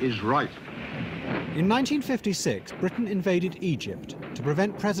taken is right. In 1956, Britain invaded Egypt to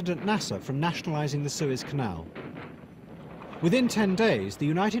prevent President Nasser from nationalizing the Suez Canal. Within 10 days, the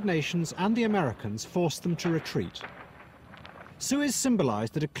United Nations and the Americans forced them to retreat. Suez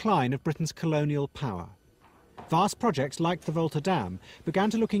symbolized the decline of Britain's colonial power. Vast projects like the Volta Dam began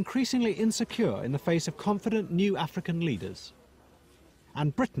to look increasingly insecure in the face of confident new African leaders.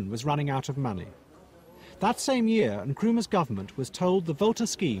 And Britain was running out of money. That same year, Nkrumah's government was told the Volta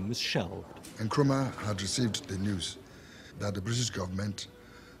scheme was shelved. Nkrumah had received the news that the British government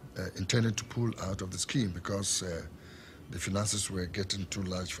intended to pull out of the scheme because the finances were getting too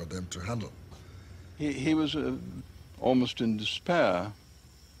large for them to handle. He was almost in despair.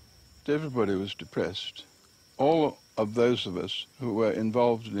 Everybody was depressed. All of those of us who were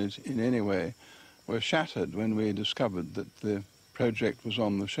involved in it in any way were shattered when we discovered that the project was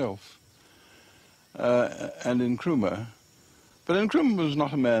on the shelf. And Nkrumah, but Nkrumah was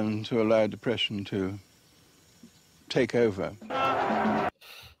not a man to allow depression to take over.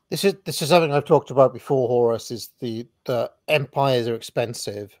 This is something I've talked about before, Horace, is the empires are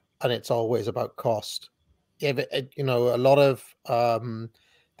expensive and it's always about cost. Yeah, but, you know, a lot of the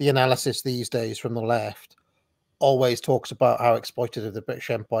analysis these days from the left always talks about how exploitative the British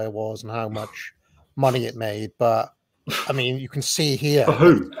Empire was and how much money it made. But, I mean, you can see here,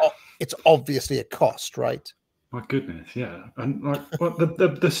 it's obviously a cost, right? My goodness, yeah. And like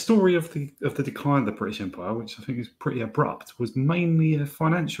the story of the decline of the British Empire, which I think is pretty abrupt, was mainly a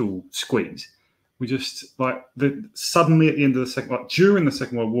financial squeeze. We just suddenly at the end of during the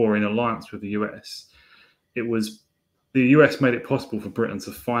Second World War, in alliance with the US, it was the US made it possible for Britain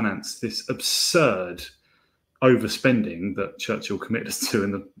to finance this absurd overspending that Churchill committed us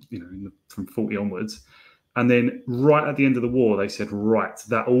to from 40 onwards. And then right at the end of the war, they said, right,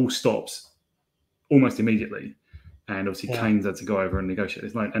 that all stops almost immediately. And obviously Keynes had to go over and negotiate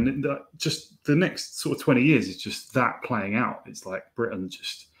this loan. And just the next sort of 20 years is just that playing out. It's like Britain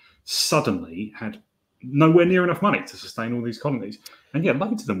just suddenly had nowhere near enough money to sustain all these colonies. And yeah,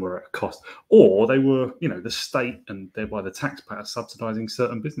 loads of them were at a cost. Or they were, the state and thereby the taxpayer subsidizing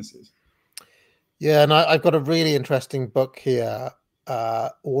certain businesses. Yeah, and I've got a really interesting book here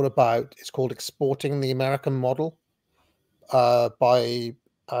all about, it's called Exporting the American Model by,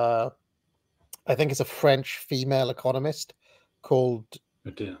 I think it's a French female economist called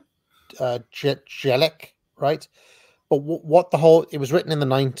Jellic, right? But it was written in the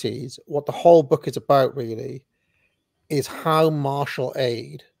 90s. What the whole book is about really is how Marshall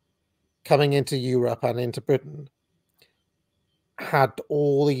aid coming into Europe and into Britain had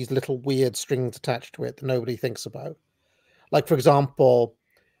all these little weird strings attached to it that nobody thinks about. Like, for example,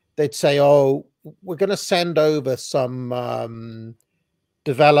 they'd say, oh, we're going to send over some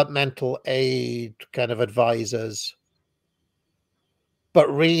developmental aid kind of advisors.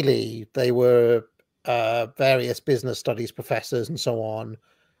 But really, they were various business studies professors and so on,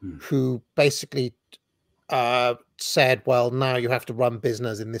 who basically said, well, now you have to run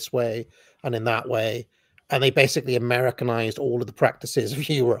business in this way and in that way. And they basically Americanized all of the practices of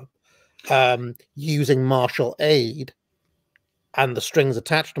Europe using Marshall aid and the strings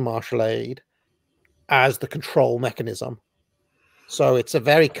attached to Marshall aid as the control mechanism. So it's a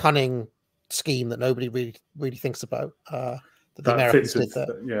very cunning scheme that nobody really thinks about. That fits with,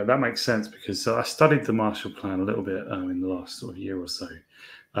 yeah, that makes sense, because I studied the Marshall Plan a little bit in the last sort of year or so.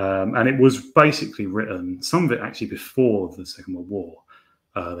 And it was basically written, some of it actually before the Second World War.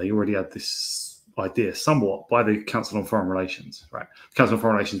 They already had this idea somewhat by the Council on Foreign Relations, right? The Council on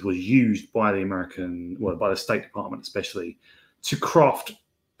Foreign Relations was used by the by the State Department especially, to craft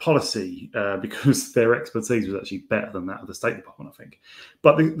policy because their expertise was actually better than that of the State Department, I think.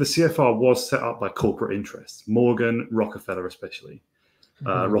 But the CFR was set up by corporate interests, Morgan, Rockefeller especially.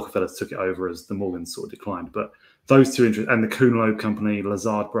 Rockefeller took it over as the Morgans sort of declined. But those two interests, and the Kuhn Loeb Company,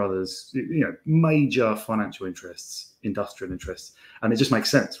 Lazard Brothers, major financial interests, industrial interests. And it just makes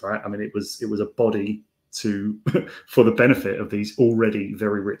sense, right? I mean, it was a body for the benefit of these already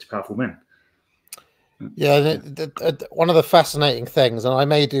very rich, powerful men. Yeah, one of the fascinating things, and I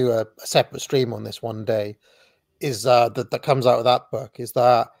may do a separate stream on this one day, is that comes out of that book, is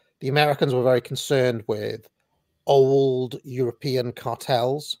that the Americans were very concerned with old European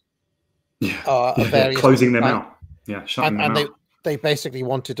cartels, closing them out, shutting them out. they basically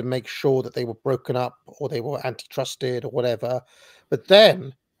wanted to make sure that they were broken up or they were antitrusted or whatever. But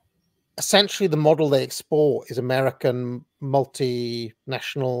then, essentially, the model they export is American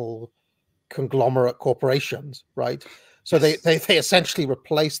multinational conglomerate corporations, right? So they essentially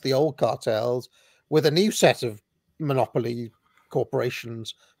replace the old cartels with a new set of monopoly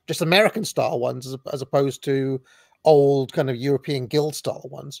corporations, just American style ones, as opposed to old kind of European guild style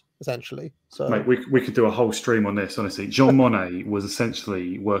ones, essentially. So, mate, we could do a whole stream on this. Honestly, Jean Monnet was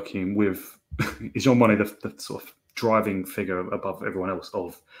essentially working with Jean Monnet, the sort of driving figure above everyone else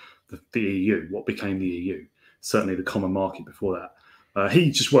of the EU, what became the EU, certainly the common market before that.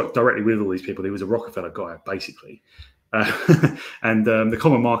 He just worked directly with all these people. He was a Rockefeller guy, basically. And the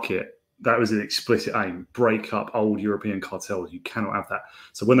common market, that was an explicit aim: break up old European cartels. You cannot have that.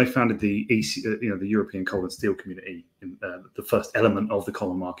 So when they founded the the European Coal and Steel Community, the first element of the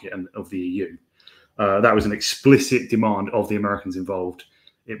common market and of the EU, that was an explicit demand of the Americans involved.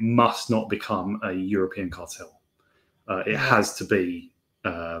 It must not become a European cartel. It has to be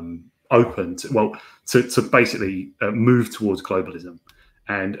open to basically move towards globalism.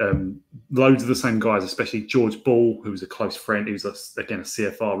 And loads of the same guys, especially George Ball, who was a close friend. He was, again, a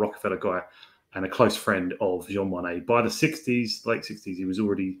CFR Rockefeller guy and a close friend of Jean Monnet. By the 60s, late 60s, he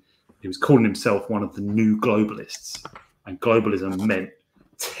was calling himself one of the new globalists. And globalism meant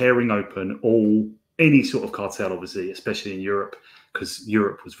tearing open any sort of cartel, obviously, especially in Europe, because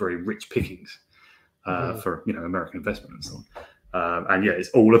Europe was very rich pickings for American investment and so on. And yeah,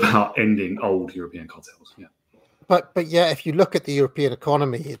 it's all about ending old European cartels. Yeah. But yeah, if you look at the European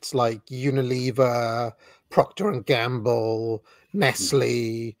economy, it's like Unilever, Procter and Gamble,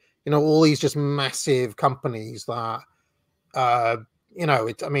 Nestle, all these just massive companies that, I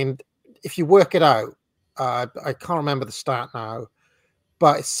mean, if you work it out, I can't remember the stat now,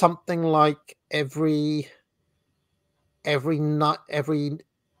 but it's something like every out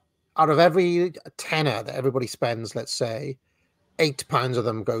of every tenner that everybody spends, let's say, £8 of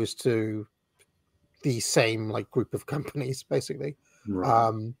them goes to the same group of companies, basically.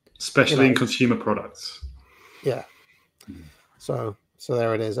 Right. Especially in consumer products. Yeah. So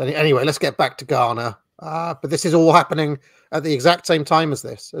there it is. Anyway, let's get back to Ghana. But this is all happening at the exact same time as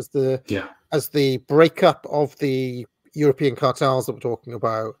this, as the breakup of the European cartels that we're talking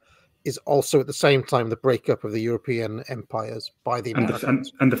about is also at the same time the breakup of the European empires by the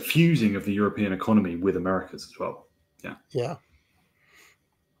Americans. And the fusing of the European economy with America's as well. Yeah. Yeah.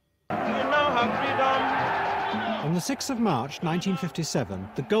 On the 6th of March 1957,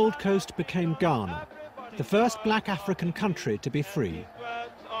 the Gold Coast became Ghana, the first black African country to be free.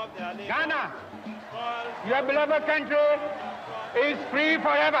 Ghana, your beloved country, is free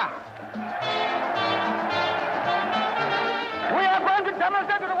forever. We are going to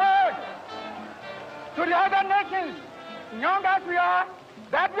demonstrate to the world, to the other nations, young as we are,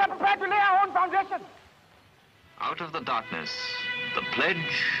 that we are prepared to lay our own foundation. Out of the darkness, the pledge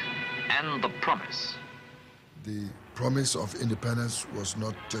and the promise. The promise of independence was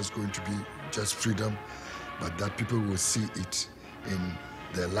not just going to be just freedom, but that people will see it in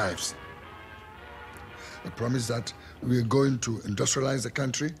their lives. A promise that we're going to industrialize the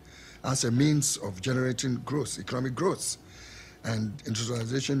country as a means of generating growth, economic growth. And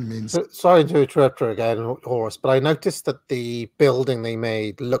industrialization means... Sorry to interrupt you again, Horace, but I noticed that the building they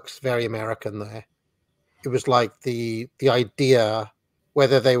made looks very American there. It was like the idea,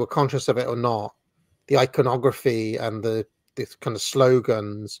 whether they were conscious of it or not, the iconography and the kind of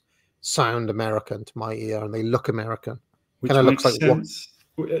slogans sound American to my ear, and they look American. Which kind of looks like sense.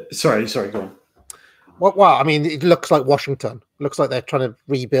 Sorry, go on. Well, I mean, it looks like Washington. It looks like they're trying to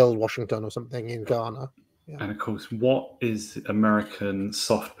rebuild Washington or something in Ghana. Yeah. And of course, what is American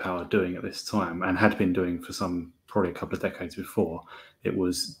soft power doing at this time, and had been doing for probably a couple of decades before? It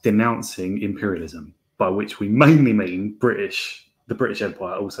was denouncing imperialism, by which we mainly mean the British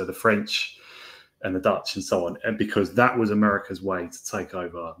Empire, also the French and the Dutch and so on, and because that was America's way to take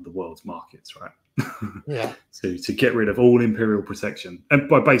over the world's markets, right? Yeah. to get rid of all imperial protection, and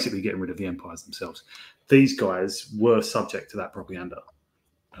by basically getting rid of the empires themselves. These guys were subject to that propaganda,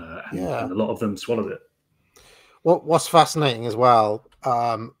 and a lot of them swallowed it. What's fascinating as well,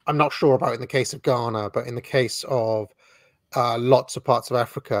 I'm not sure about in the case of Ghana, but in the case of lots of parts of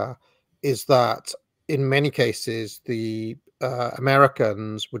Africa, is that in many cases the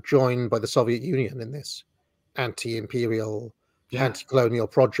Americans were joined by the Soviet Union in this anti-imperial, anti-colonial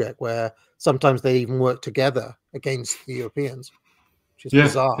project, where sometimes they even work together against the Europeans, which is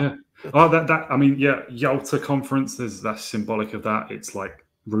bizarre. Yeah. Oh, I mean, Yalta Conference, that's symbolic of that. It's like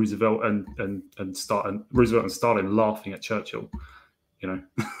Roosevelt and Stalin laughing at Churchill,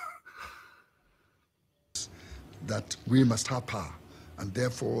 that we must have power. And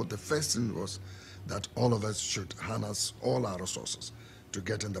therefore, the first thing was that all of us should harness all our resources to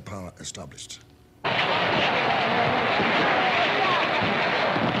getting the power established.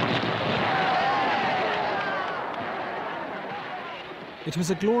 It was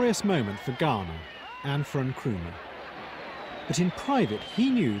a glorious moment for Ghana and for Nkrumah. But in private, he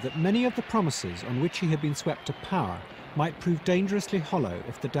knew that many of the promises on which he had been swept to power might prove dangerously hollow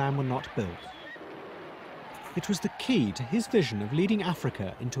if the dam were not built. It was the key to his vision of leading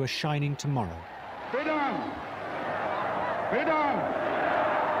Africa into a shining tomorrow. Freedom! Freedom!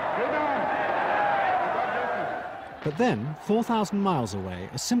 Freedom! But then, 4,000 miles away,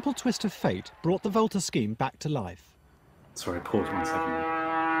 a simple twist of fate brought the Volta scheme back to life. Sorry, pause 1 second.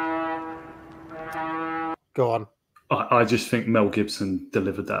 Go on. I just think Mel Gibson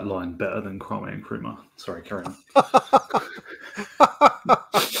delivered that line better than Kwame Nkrumah. Sorry, carry on.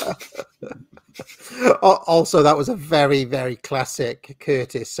 Also, that was a very, very classic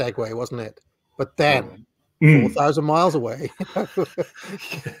Curtis segue, wasn't it? But then, 4,000 miles away.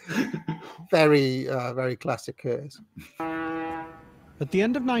 Very, very classic Curtis. At the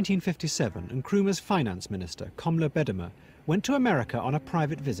end of 1957, Nkrumah's finance minister, Komla Bedema, went to America on a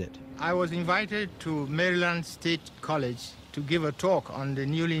private visit. I was invited to Maryland State College to give a talk on the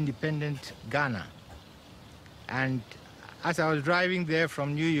newly independent Ghana. And as I was driving there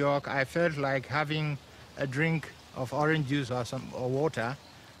from New York, I felt like having a drink of orange juice or water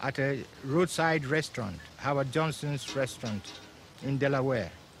at a roadside restaurant, Howard Johnson's restaurant in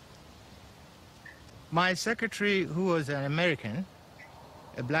Delaware. My secretary, who was an American,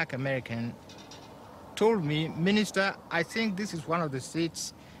 a black American, told me, Minister, I think this is one of the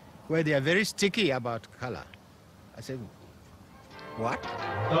states where they are very sticky about color. I said, what?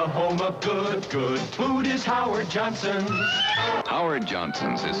 The home of good food is Howard Johnson's. Howard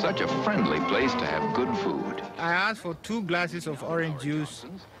Johnson's is such a friendly place to have good food. I asked for 2 glasses of orange juice.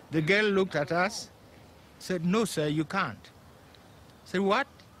 The girl looked at us, said, no, sir, you can't. I said, what?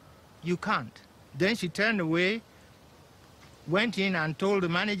 You can't. Then she turned away, went in and told the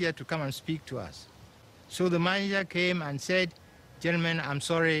manager to come and speak to us. So the manager came and said, gentlemen, I'm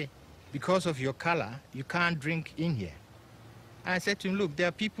sorry, because of your color, you can't drink in here. I said to him, look, there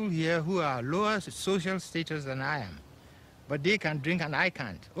are people here who are lower social status than I am, but they can drink and I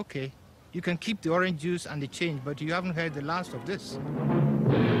can't. Okay, you can keep the orange juice and the change, but you haven't heard the last of this.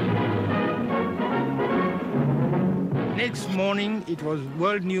 Next morning, it was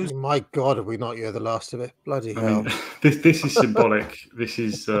world news. My God, have we not heard the last of it? Bloody hell. mean, this is symbolic. This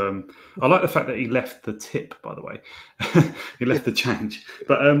is. I like the fact that he left the tip, by the way. He left the change.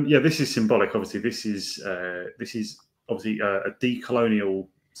 But yeah, this is symbolic. Obviously, this is obviously a decolonial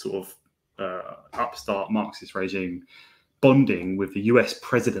sort of upstart Marxist regime bonding with the US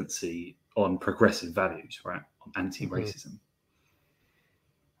presidency on progressive values, right? On anti-racism.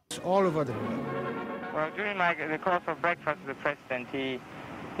 All over the world. Well, during the course of breakfast with the president, he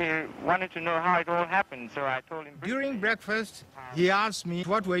wanted to know how it all happened, so I told him... During breakfast, he asked me,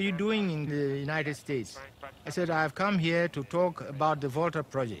 what were you doing in the United States? I said, I've come here to talk about the Volta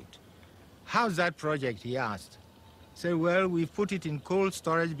project. How's that project, he asked. I said, well, we've put it in cold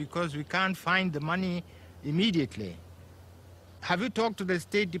storage because we can't find the money immediately. Have you talked to the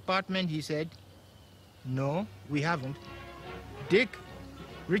State Department, he said. No, we haven't. Dick,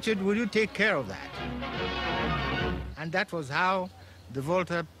 Richard, will you take care of that? And that was how the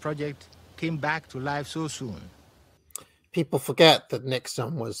Volta project came back to life so soon. People forget that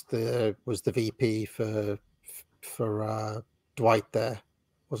Nixon was the VP for Dwight there,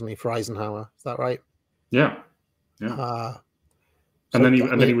 wasn't he? For Eisenhower, is that right? Yeah, yeah. And then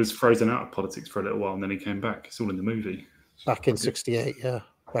he was frozen out of politics for a little while, and then he came back. It's all in the movie. Back in '68, yeah.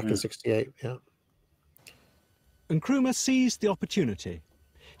 In '68, yeah. Nkrumah seized the opportunity.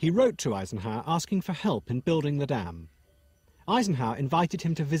 He wrote to Eisenhower asking for help in building the dam. Eisenhower invited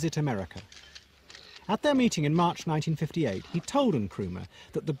him to visit America. At their meeting in March 1958, he told Nkrumah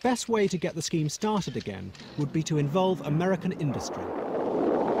that the best way to get the scheme started again would be to involve American industry.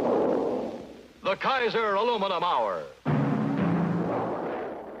 The Kaiser Aluminum Hour.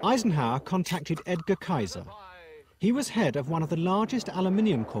 Eisenhower contacted Edgar Kaiser. He was head of one of the largest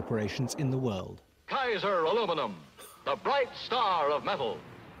aluminium corporations in the world. Kaiser Aluminum, the bright star of metal.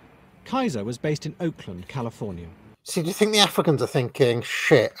 Kaiser was based in Oakland, California. See, do you think the Africans are thinking,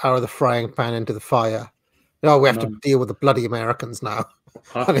 shit, out of the frying pan into the fire? No, we have to deal with the bloody Americans now.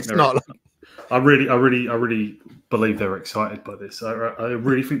 And it's not like... I really believe they're excited by this. I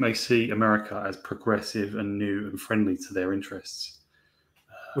really think they see America as progressive and new and friendly to their interests.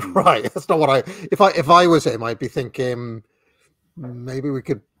 Right. That's not what if I was him, I'd be thinking maybe we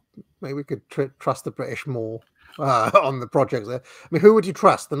could trust the British more. on the projects there. I mean, who would you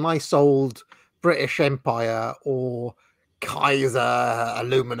trust? The nice old British Empire or Kaiser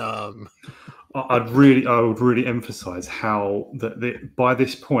Aluminum? I would really emphasize how that by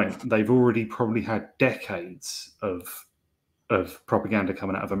this point they've already probably had decades of propaganda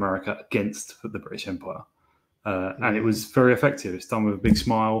coming out of America against the British Empire, and it was very effective. It's done with a big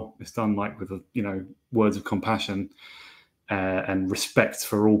smile. It's done like with words of compassion and respect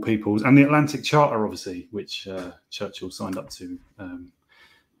for all peoples, and the Atlantic Charter, obviously, which Churchill signed up to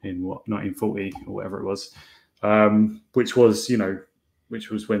in 1940 or whatever it was, which was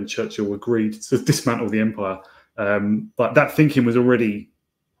when Churchill agreed to dismantle the empire. But that thinking was already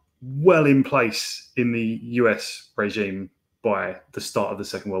well in place in the US regime by the start of the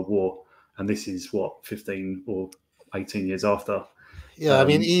Second World War. And this is, 15 or 18 years after. Yeah, I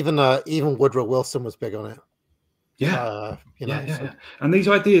mean, even Woodrow Wilson was big on it. Yeah. Yeah. And these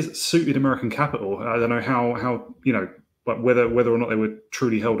ideas suited American capital. I don't know how but whether or not they were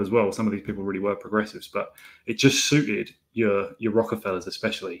truly held as well. Some of these people really were progressives, but it just suited your Rockefellers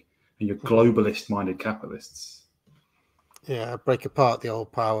especially and your globalist-minded capitalists. Yeah, break apart the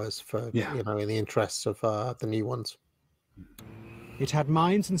old powers for in the interests of the new ones. It had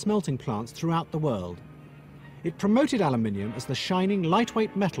mines and smelting plants throughout the world. It promoted aluminium as the shining,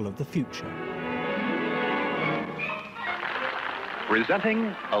 lightweight metal of the future.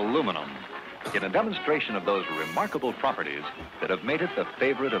 Presenting aluminum, in a demonstration of those remarkable properties that have made it the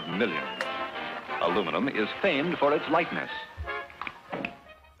favorite of millions. Aluminum is famed for its lightness.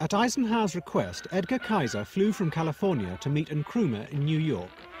 At Eisenhower's request, Edgar Kaiser flew from California to meet Nkrumah in New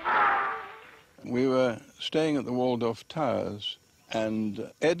York. We were staying at the Waldorf Towers, and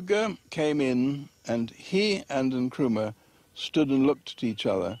Edgar came in, and he and Nkrumah stood and looked at each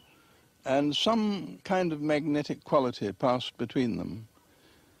other, and some kind of magnetic quality passed between them.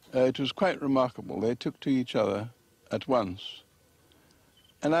 It was quite remarkable. They took to each other at once.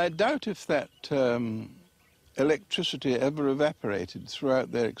 And I doubt if that electricity ever evaporated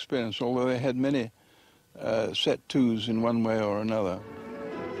throughout their experience, although they had many set twos in one way or another.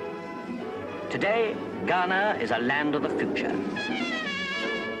 Today, Ghana is a land of the future.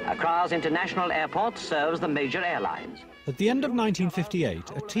 Accra's International Airport serves the major airlines. At the end of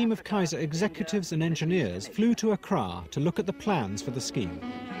 1958, a team of Kaiser executives and engineers flew to Accra to look at the plans for the scheme.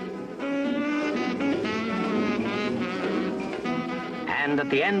 And at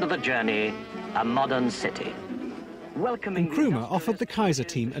the end of the journey, a modern city. Nkrumah offered the Kaiser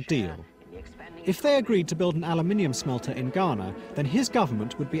team a deal. If they agreed to build an aluminium smelter in Ghana, then his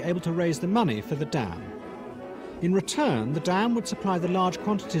government would be able to raise the money for the dam. In return, the dam would supply the large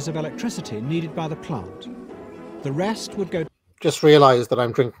quantities of electricity needed by the plant. The rest would go... Just realised that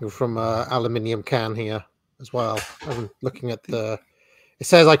I'm drinking from an aluminium can here as well. I'm looking at the... It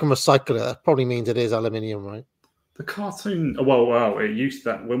says I can recycle it. That probably means it is aluminium, right? The cartoon, well, it used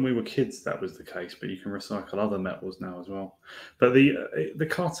that when we were kids. That was the case, but you can recycle other metals now as well. But the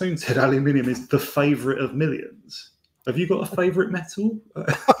cartoon said aluminium is the favourite of millions. Have you got a favourite metal?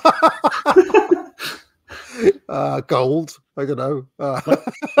 Gold. I don't know.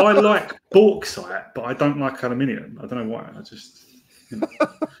 I like bauxite, but I don't like aluminium. I don't know why. I just, it's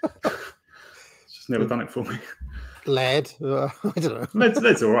just never done it for me. Lead. I don't know.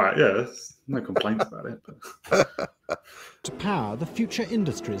 Lead's all right. Yeah, there's no complaints about it. But... to power the future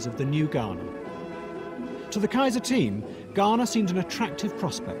industries of the new Ghana. To the Kaiser team, Ghana seemed an attractive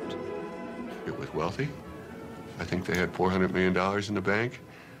prospect. It was wealthy. I think they had $400 million in the bank.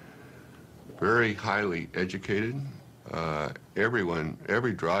 Very highly educated.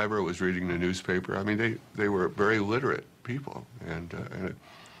 Every driver was reading the newspaper. I mean, they were very literate people, and it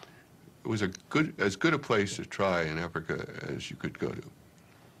was as good a place to try in Africa as you could go to.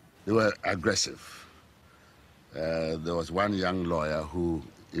 They were aggressive. There was one young lawyer who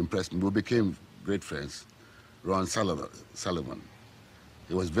impressed me, who became great friends, Ron Sullivan.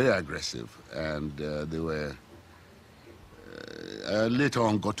 He was very aggressive, and they were later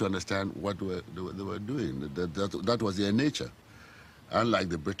on got to understand what they were doing. That was their nature. Unlike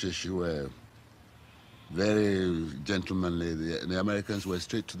the British, who were very gentlemanly, the Americans were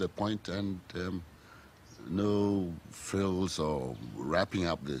straight to the point and no frills or wrapping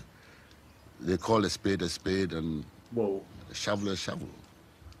up. They call a spade and a shovel a shovel.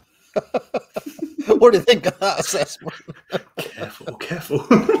 What do you think of that assessment? Careful.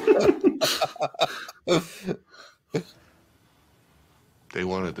 They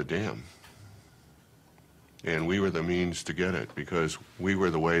wanted the dam. And we were the means to get it because we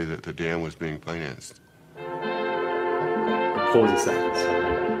were the way that the dam was being financed. 40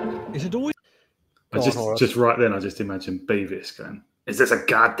 seconds. It had always... Just right then, I just imagined Beavis going, "Is this a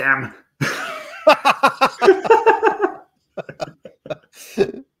goddamn?"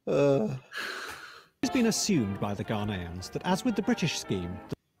 It's been assumed by the Ghanaians that, as with the British scheme,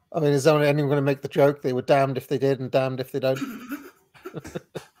 I mean, is anyone going to make the joke? They were damned if they did and damned if they don't.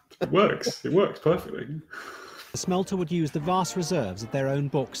 It works. It works perfectly. the smelter would use the vast reserves of their own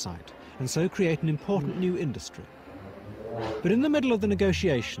bauxite and so create an important new industry. But in the middle of the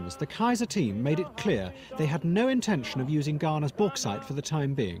negotiations, the Kaiser team made it clear they had no intention of using Ghana's bauxite for the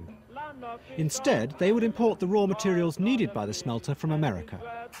time being. Instead, they would import the raw materials needed by the smelter from America.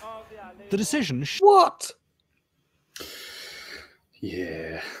 The decision... What?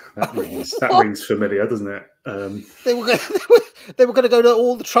 Yeah, that rings familiar, doesn't it? They were going to go to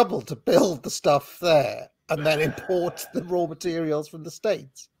all the trouble to build the stuff there and then import the raw materials from the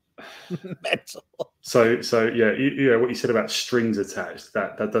States. Mental. So yeah, what you said about strings attached,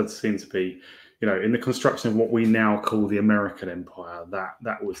 that does seem to be, in the construction of what we now call the American empire,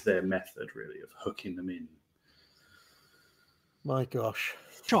 that was their method, really, of hooking them in. My gosh.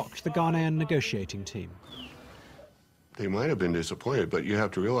 Shocked the Ghanaian negotiating team. They might have been disappointed, but you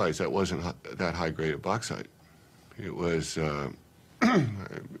have to realize that wasn't that high grade of bauxite. It was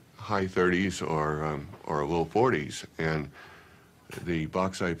high 30s or low 40s, and the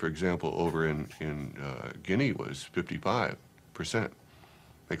bauxite, for example, over in Guinea was 55%.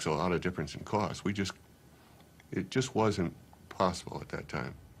 Makes a lot of difference in cost. It just wasn't possible at that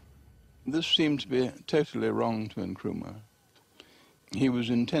time. This seemed to be totally wrong to Nkrumah. He was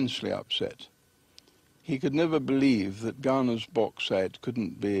intensely upset. He could never believe that Ghana's bauxite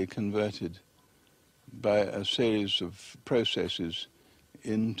couldn't be converted by a series of processes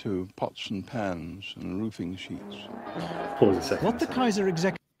into pots and pans and roofing sheets. Pause a second. What the Kaiser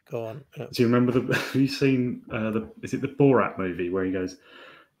executive... Go on. Yeah. Do you remember have you seen is it the Borat movie where he goes,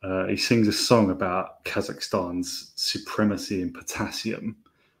 he sings a song about Kazakhstan's supremacy in potassium.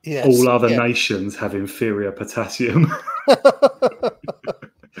 Yes, all other nations have inferior potassium.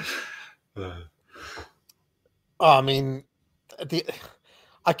 I mean,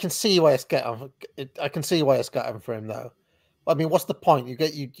 I can see why it's getting. I can see why it's getting for him, though. I mean, what's the point?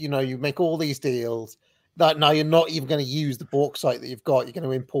 You make all these deals. Now you're not even going to use the bauxite that you've got. You're going to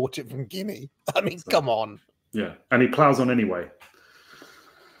import it from Guinea. I mean, come on. Yeah, and he plows on anyway.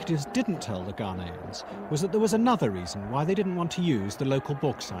 What it didn't tell the Ghanaians was that there was another reason why they didn't want to use the local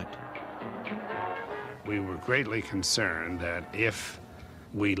bauxite. We were greatly concerned that if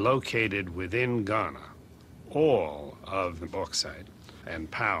we located within Ghana all of the bauxite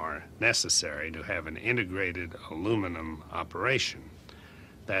and power necessary to have an integrated aluminum operation,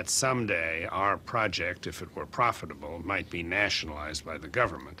 that someday our project, if it were profitable, might be nationalized by the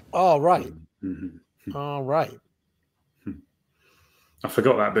government. All right. Mm-hmm. All right. I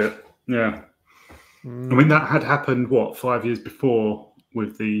forgot that bit. Yeah. I mean, that had happened, 5 years before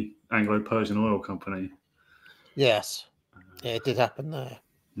with the Anglo-Persian Oil Company? Yes. Yeah, it did happen there.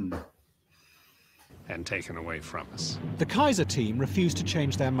 And taken away from us. The Kaiser team refused to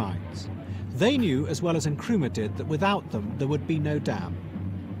change their minds. They knew, as well as Nkrumah did, that without them there would be no dam.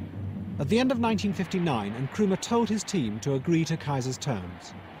 At the end of 1959, Nkrumah told his team to agree to Kaiser's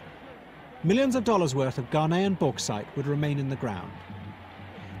terms. Millions of dollars worth of Ghanaian bauxite would remain in the ground.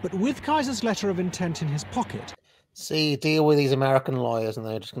 But with Kaiser's letter of intent in his pocket... See, deal with these American lawyers and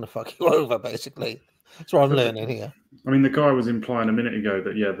they're just going to fuck you over, basically. That's what I'm learning here. I mean, the guy was implying a minute ago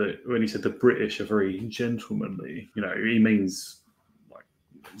that, when he said the British are very gentlemanly, he means, like,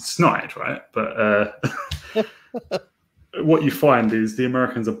 snide, right? But what you find is the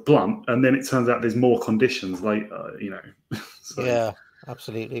Americans are blunt, and then it turns out there's more conditions later, So. Yeah,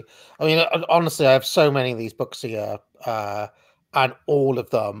 absolutely. I mean, honestly, I have so many of these books here, and all of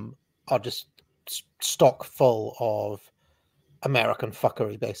them are just stock full of American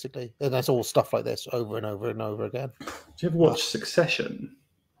fuckery, basically, and that's all stuff like this over and over and over again. Do you ever watch Succession?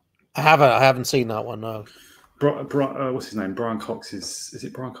 I haven't seen that one. No. What's his name? Brian Cox is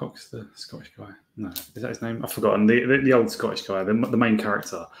it Brian Cox, the Scottish guy? No, is that his name? I've forgotten. The old Scottish guy, the main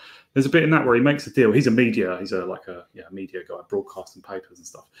character. There's a bit in that where he makes a deal. He's a media guy, broadcasting papers and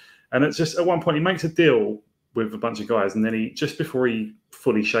stuff. And it's just at one point he makes a deal with a bunch of guys, and then just before he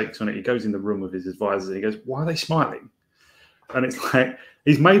fully shakes on it, he goes in the room with his advisors and he goes, "Why are they smiling?" And it's like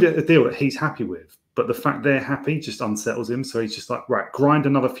he's made a deal that he's happy with, but the fact they're happy just unsettles him. So he's just like, right, grind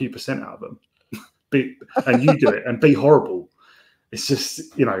another few percent out of them, and you do it and be horrible. It's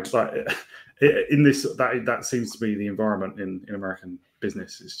just like in this that seems to be the environment in American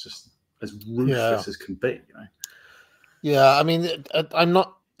business. It's just as ruthless as can be. Yeah, I mean, I'm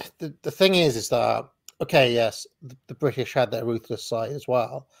not. The thing is that okay, yes, the British had their ruthless side as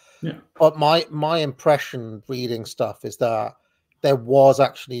well. Yeah. But my impression reading stuff is that there was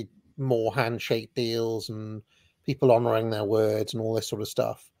actually more handshake deals and people honoring their words and all this sort of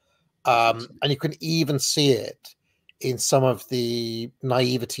stuff. And you can even see it in some of the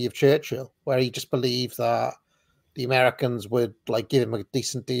naivety of Churchill, where he just believed that the Americans would like give him a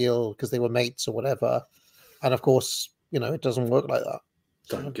decent deal because they were mates or whatever. And of course, you know, it doesn't work like that.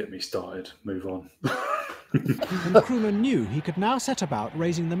 Don't get me started. Move on. Nkrumah knew he could now set about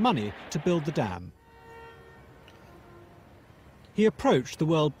raising the money to build the dam. He approached the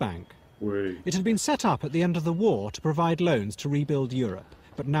World Bank. It had been set up at the end of the war to provide loans to rebuild Europe,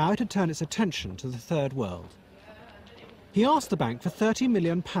 but now it had turned its attention to the Third World. He asked the bank for £30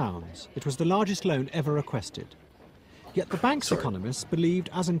 million. It was the largest loan ever requested. Yet the bank's economists believed,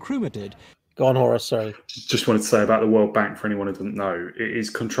 as Nkrumah did... Go on, Horace, sorry. Just wanted to say about the World Bank, for anyone who doesn't know, it is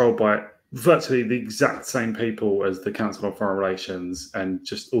controlled by virtually the exact same people as the Council on Foreign Relations and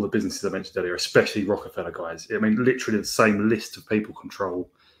just all the businesses I mentioned earlier, especially Rockefeller guys. I mean, literally the same list of people control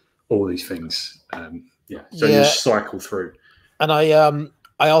all these things. You just cycle through. And I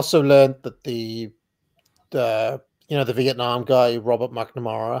also learned that the Vietnam guy, Robert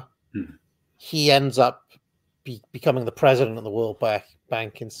McNamara, he ends up becoming the president of the World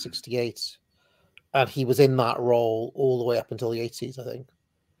Bank in '68, and he was in that role all the way up until the '80s, I think.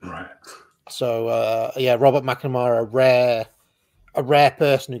 Right. So Robert McNamara, a rare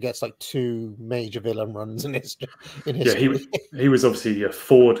person who gets like 2 major villain runs in history. He was obviously a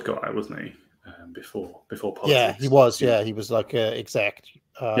Ford guy, wasn't he? Before politics. Yeah, he was. Yeah, he was like a exec.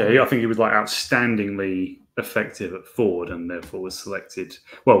 I think he was like outstandingly effective at Ford, and therefore was selected.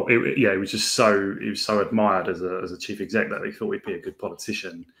 Well, he was so admired as a chief exec that they thought he'd be a good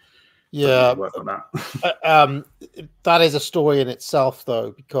politician. Yeah, work on that. That is a story in itself,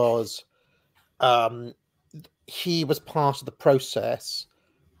 though, because he was part of the process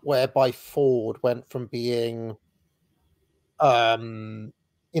whereby Ford went from being, the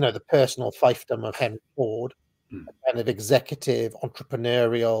personal fiefdom of Henry Ford, a kind of executive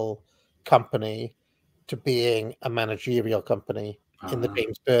entrepreneurial company, to being a managerial company in the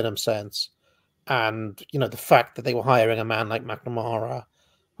James Burnham sense. And, the fact that they were hiring a man like McNamara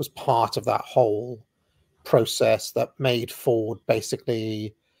was part of that whole process that made Ford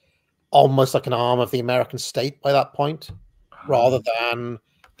basically almost like an arm of the American state by that point, rather than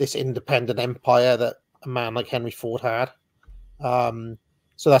this independent empire that a man like Henry Ford had.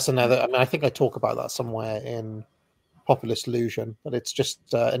 So that's another, I think I talk about that somewhere in Populist Illusion, but it's just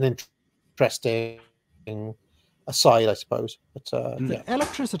an interesting aside, I suppose. But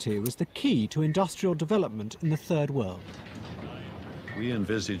Electricity was the key to industrial development in the Third World. We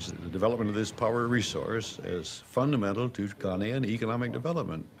envisage the development of this power resource as fundamental to Ghanaian economic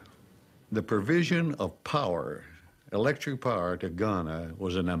development. The provision of power, electric power to Ghana,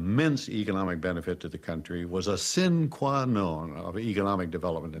 was an immense economic benefit to the country, was a sine qua non of economic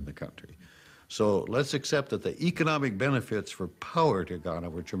development in the country. So let's accept that the economic benefits for power to Ghana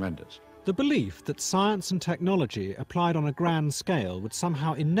were tremendous. The belief that science and technology applied on a grand scale would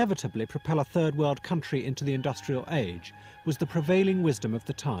somehow inevitably propel a third world country into the industrial age was the prevailing wisdom of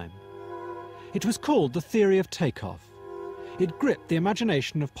the time. It was called the theory of takeoff. It gripped the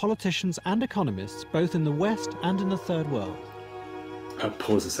imagination of politicians and economists both in the West and in the Third World.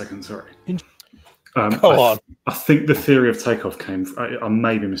 Pause a second, sorry. Go on. I think the theory of takeoff came, I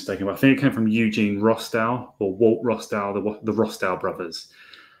may be mistaken, but I think it came from Eugene Rostow or Walt Rostow, the Rostow brothers.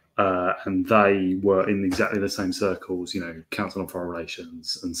 And they were in exactly the same circles, Council on Foreign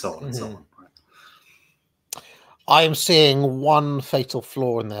Relations and so on and so on. Right? I am seeing one fatal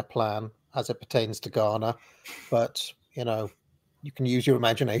flaw in their plan as it pertains to Ghana, but, you can use your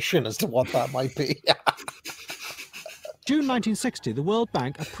imagination as to what that might be. June 1960, the World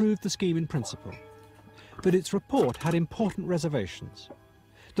Bank approved the scheme in principle, but its report had important reservations.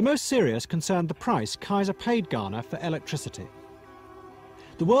 The most serious concerned the price Kaiser paid Ghana for electricity.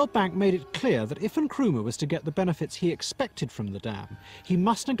 The World Bank made it clear that if Nkrumah was to get the benefits he expected from the dam, he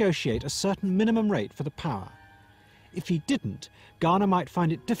must negotiate a certain minimum rate for the power. If he didn't, Ghana might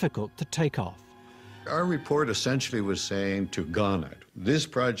find it difficult to take off. Our report essentially was saying to Ghana, this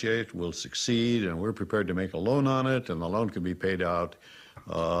project will succeed and we're prepared to make a loan on it, and the loan can be paid out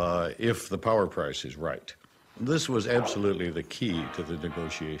if the power price is right. This was absolutely the key to the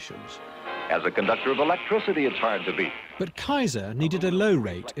negotiations. As a conductor of electricity, it's hard to beat. But Kaiser needed a low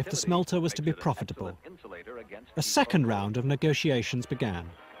rate if the smelter was to be profitable. A second round of negotiations began.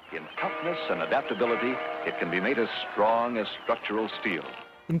 In toughness and adaptability, it can be made as strong as structural steel.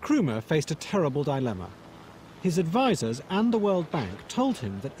 Nkrumah faced a terrible dilemma. His advisors and the World Bank told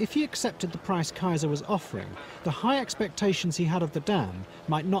him that if he accepted the price Kaiser was offering, the high expectations he had of the dam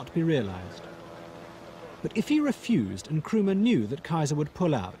might not be realized. But if he refused, Nkrumah knew that Kaiser would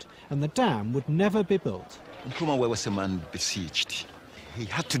pull out and the dam would never be built. Nkrumah was a man besieged. He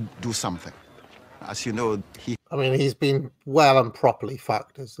had to do something. As you know, he's been well and properly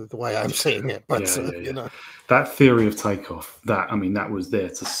fucked, is the way I'm seeing it. But you know, that theory of takeoff, that was there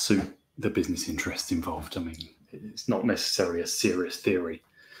to suit the business interests involved. I mean, it's not necessarily a serious theory,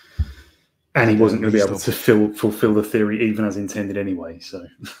 and he wasn't going to be able to fulfill the theory even as intended anyway. So,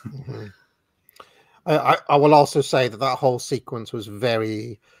 I will also say that whole sequence was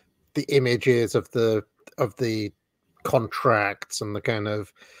the images of the contracts and the kind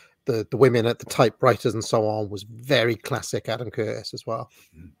of the women at the typewriters and so on was very classic Adam Curtis as well.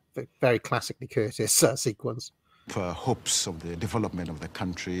 Very classically Curtis sequence. Hopes of the development of the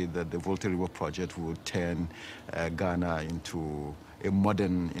country, that the Volta River project would turn Ghana into a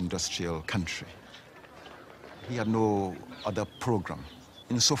modern industrial country. He had no other program.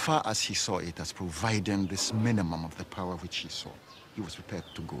 Insofar as he saw it as providing this minimum of the power which he saw, he was prepared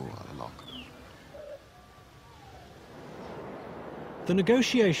to go along. The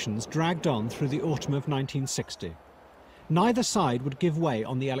negotiations dragged on through the autumn of 1960. Neither side would give way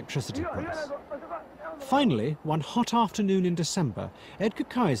on the electricity price. Finally, one hot afternoon in December, Edgar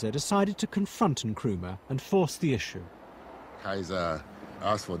Kaiser decided to confront Nkrumah and force the issue. Kaiser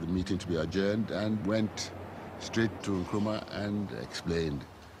asked for the meeting to be adjourned and went straight to Nkrumah and explained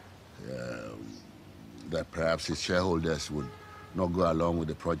that perhaps his shareholders would not go along with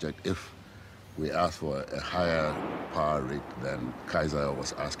the project if we asked for a higher power rate than Kaiser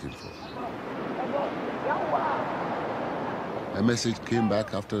was asking for. A message came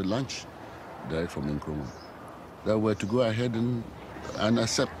back after lunch, direct from Nkrumah, that we're to go ahead and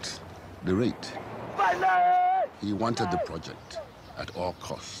accept the rate. He wanted the project at all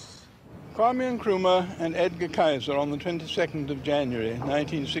costs. Kwame Nkrumah and Edgar Kaiser on the 22nd of January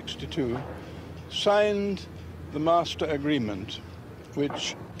 1962 signed the master agreement,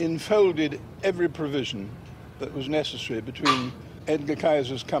 which enfolded every provision that was necessary between Edgar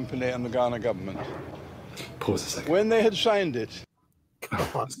Kaiser's company and the Ghana government. Pause a second. When they had signed it...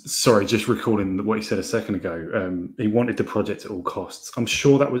 Sorry, just recalling what he said a second ago. He wanted the project at all costs. I'm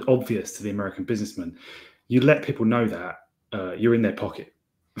sure that was obvious to the American businessman. You let people know that, you're in their pocket.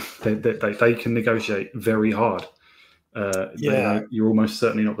 They can negotiate very hard. You're almost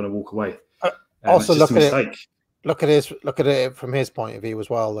certainly not going to walk away. Also, look at it from his point of view as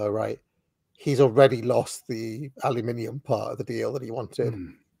well, though, right? He's already lost the aluminium part of the deal that he wanted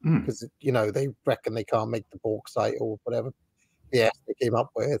because they reckon they can't make the bauxite or whatever they came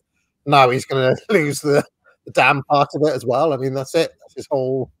up with. Now he's going to lose the damn part of it as well. I mean, that's it. That's his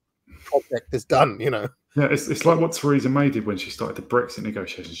whole project is done. Yeah, it's like what Theresa May did when she started the Brexit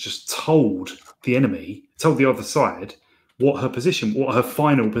negotiations. Just told the other side what her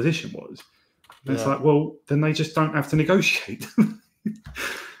final position was. And it's like, well, then they just don't have to negotiate.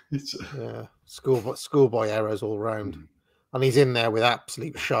 Schoolboy errors all round. And he's in there with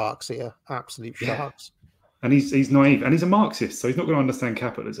absolute sharks here. Absolute sharks. And he's naive. And he's a Marxist, so he's not going to understand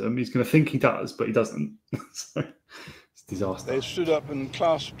capitalism. He's going to think he does, but he doesn't. So it's disaster. They stood up and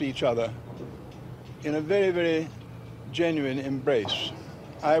clasped each other in a very, very genuine embrace.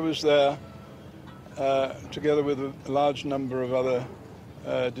 I was there together with a large number of other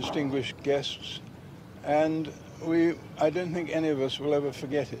distinguished guests, and I don't think any of us will ever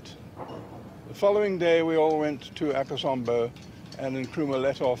forget it. The following day we all went to Akosombo, and Nkrumah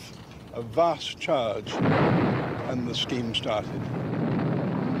let off a vast charge, and the scheme started.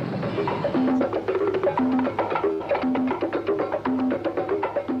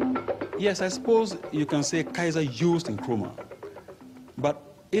 Yes, I suppose you can say Kaiser used Nkrumah, but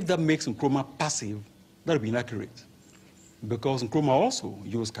if that makes Nkrumah passive, that would be inaccurate, because Nkrumah also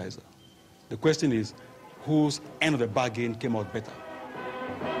used Kaiser. The question is, whose end of the bargain came out better?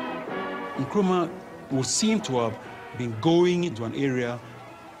 Nkrumah would seem to have been going into an area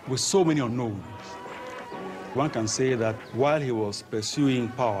with so many unknowns. One can say that while he was pursuing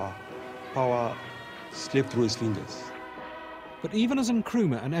power slipped through his fingers. But even as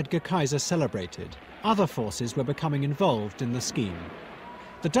Nkrumah and Edgar Kaiser celebrated, other forces were becoming involved in the scheme.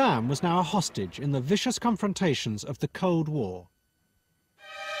 The dam was now a hostage in the vicious confrontations of the Cold War.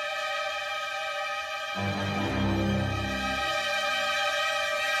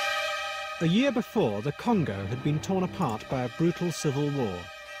 A year before, the Congo had been torn apart by a brutal civil war.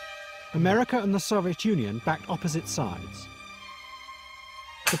 America and the Soviet Union backed opposite sides.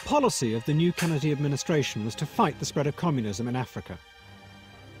 The policy of the new Kennedy administration was to fight the spread of communism in Africa.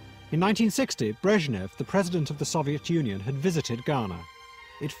 In 1960, Brezhnev, the president of the Soviet Union, had visited Ghana.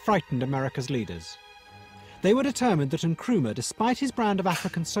 It frightened America's leaders. They were determined that Nkrumah, despite his brand of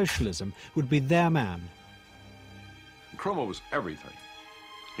African socialism, would be their man. Nkrumah was everything.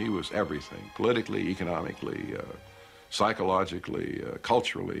 He was everything, politically, economically, psychologically,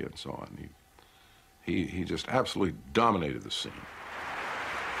 culturally, and so on. He just absolutely dominated the scene.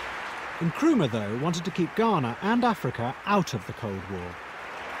 Nkrumah, though, wanted to keep Ghana and Africa out of the Cold War.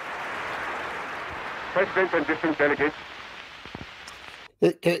 President and distinct delegates.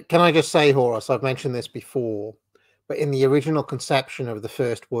 Can I just say, Horace, I've mentioned this before, but in the original conception of the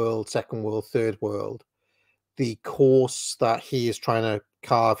First World, Second World, Third World, the course that he is trying to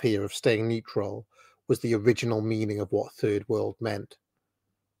carve here of staying neutral was the original meaning of what Third World meant.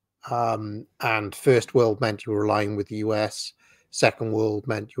 And First World meant you were aligning with the US. Second World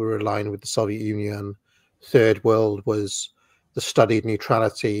meant you were aligning with the Soviet Union. Third World was the studied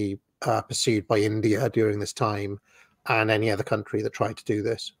neutrality pursued by India during this time, and any other country that tried to do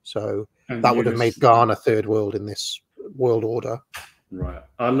this. So that would have made Ghana Third World in this world order. Right.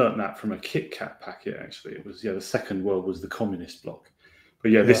 I learnt that from a Kit Kat packet, actually. It was, the Second World was the communist bloc.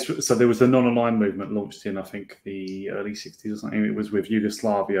 But so there was the non-aligned movement launched in, I think, the early 60s or something. It was with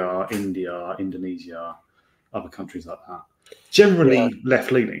Yugoslavia, India, Indonesia, other countries like that. Generally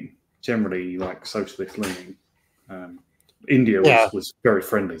left-leaning, generally like socialist-leaning. India was very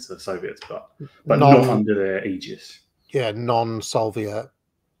friendly to the Soviets, but not under their aegis. Yeah, non-Soviet,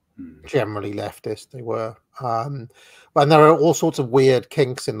 generally leftist they were. And there are all sorts of weird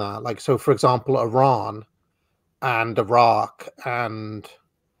kinks in that. Like, so for example, Iran and Iraq and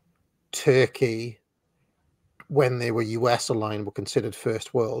Turkey, when they were US aligned, were considered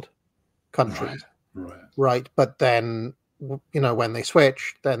first world countries. Right. But then, when they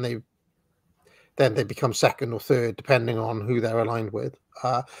switch, then they become second or third, depending on who they're aligned with.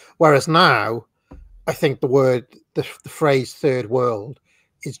 Whereas now, I think the phrase third world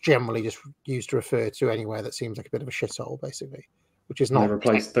is generally just used to refer to anywhere that seems like a bit of a shithole, basically, which is not. They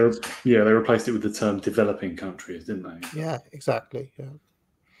replaced it with the term developing countries, didn't they? Yeah, exactly. Yeah.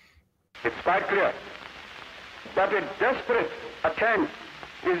 It's quite clear that a desperate attempt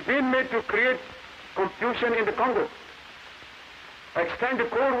is being made to create confusion in the Congo, extend the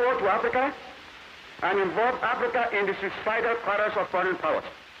Cold War to Africa, and involve Africa in the suicidal quarrels of foreign powers.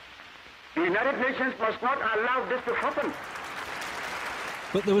 The United Nations must not allow this to happen.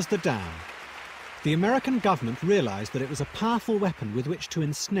 But there was the dam. The American government realized that it was a powerful weapon with which to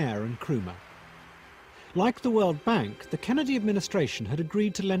ensnare Nkrumah. Like the World Bank, the Kennedy administration had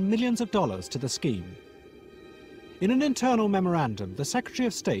agreed to lend millions of dollars to the scheme. In an internal memorandum, the Secretary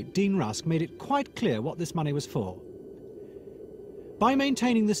of State, Dean Rusk, made it quite clear what this money was for. By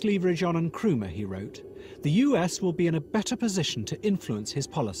maintaining this leverage on Nkrumah, he wrote, the US will be in a better position to influence his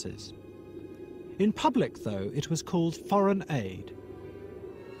policies. In public, though, it was called foreign aid.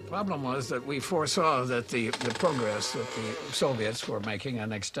 The problem was that we foresaw that the progress that the Soviets were making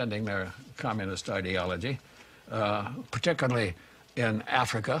in extending their communist ideology, particularly in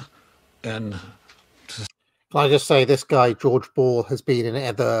Africa, and can I just say, this guy, George Ball, has been in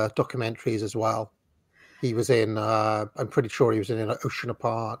other documentaries as well. He was in, I'm pretty sure he was in Ocean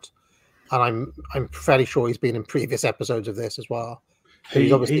Apart. And I'm fairly sure he's been in previous episodes of this as well. He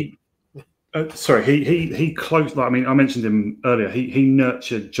closed, I mentioned him earlier. He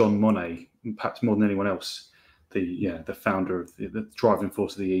nurtured John Monnet, perhaps more than anyone else, the founder of the driving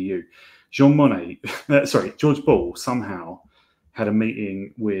force of the EU. George Ball somehow had a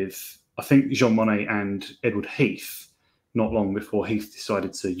meeting with, I think, Jean Monnet and Edward Heath, not long before Heath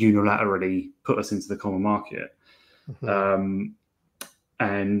decided to unilaterally put us into the common market.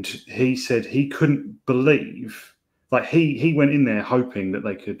 And he said he couldn't believe, he went in there hoping that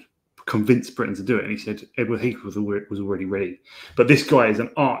they could convince Britain to do it. And he said Edward Heath was already ready. But this guy is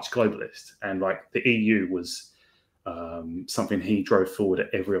an arch globalist, and the EU was something he drove forward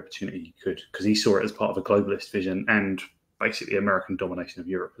at every opportunity he could, because he saw it as part of a globalist vision and basically American domination of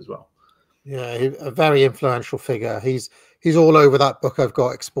Europe as well. Yeah, a very influential figure. He's all over that book I've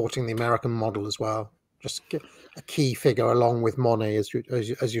got, Exporting the American Model, as well. Just a key figure along with Monnet,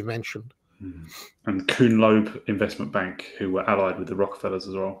 as you mentioned. And Kuhn Loeb Investment Bank, who were allied with the Rockefellers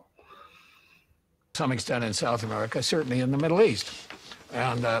as well. To some extent in South America, certainly in the Middle East.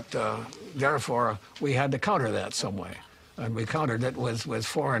 And that, therefore, we had to counter that some way. And we countered it with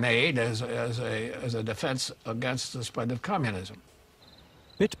foreign aid as a defense against the spread of communism.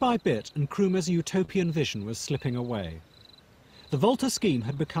 Bit by bit, Nkrumah's utopian vision was slipping away. The Volta scheme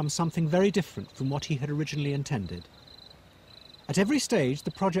had become something very different from what he had originally intended. At every stage,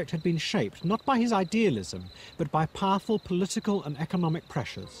 the project had been shaped not by his idealism, but by powerful political and economic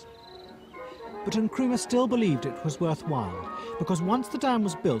pressures. But Nkrumah still believed it was worthwhile, because once the dam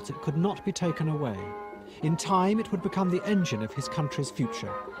was built, it could not be taken away. In time, it would become the engine of his country's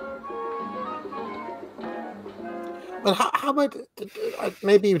future. Well, how much?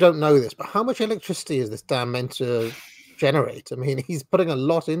 Maybe you don't know this, but how much electricity is this dam meant to generate? I mean, he's putting a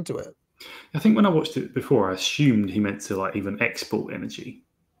lot into it. I think when I watched it before, I assumed he meant to like even export energy.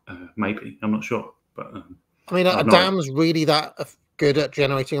 Maybe I'm not sure, but I mean, are dams really that good at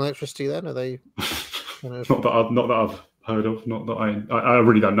generating electricity? Then are they? Not that I've heard of. Not that I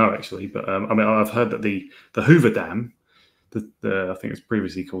really don't know actually. But I mean, I've heard that the Hoover Dam, I think it's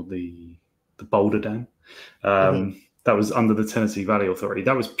previously called the Boulder Dam. That was under the Tennessee Valley Authority.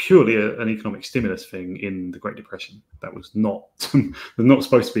 That was purely an economic stimulus thing in the Great Depression. That was not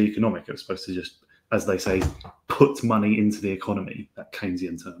supposed to be economic. It was supposed to just, as they say, put money into the economy. That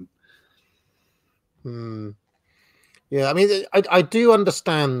Keynesian term. Yeah, I mean, I do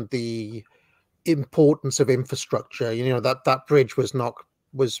understand the importance of infrastructure. You know, that bridge was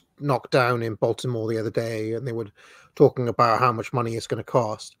knocked down in Baltimore the other day, and they were talking about how much money it's going to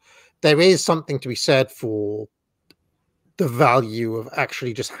cost. There is something to be said for the value of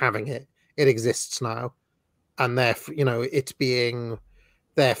actually just having it. It exists now, and therefore, you know, it's being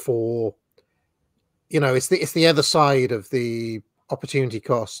therefore, you know, it's the other side of the opportunity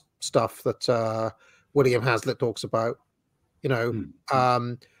cost stuff that William Hazlitt talks about. You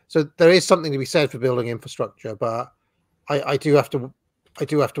know, so there is something to be said for building infrastructure, but I do have to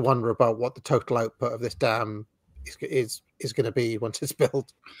wonder about what the total output of this dam is going to be once it's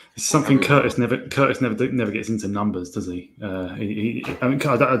built. It's something Curtis never gets into numbers, does he? I mean,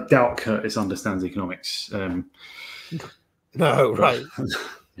 I doubt Curtis understands economics. No, right?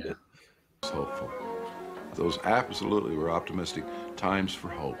 Yeah, it's hopeful. Those absolutely were optimistic times for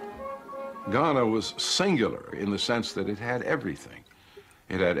hope. Ghana was singular in the sense that it had everything.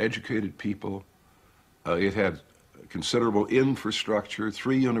 It had educated people. It had considerable infrastructure,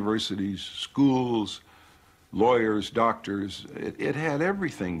 3 universities, schools, lawyers, doctors. It had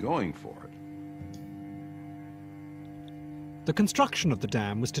everything going for it. The construction of the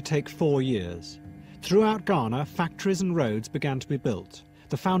dam was to take 4 years. Throughout Ghana, factories and roads began to be built,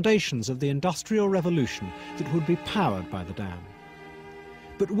 the foundations of the industrial revolution that would be powered by the dam.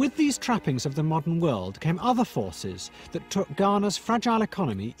 But with these trappings of the modern world came other forces that took Ghana's fragile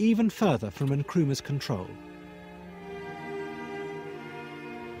economy even further from Nkrumah's control.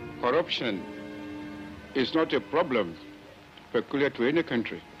 Corruption is not a problem peculiar to any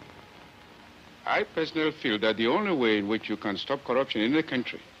country. I personally feel that the only way in which you can stop corruption in a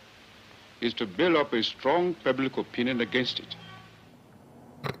country is to build up a strong public opinion against it.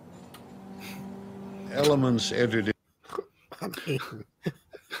 Elements entered in. I mean,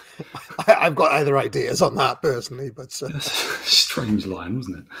 I've got other ideas on that personally, but strange line,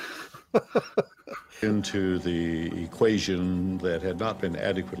 wasn't it? Into the equation that had not been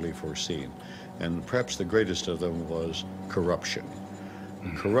adequately foreseen. And perhaps the greatest of them was corruption.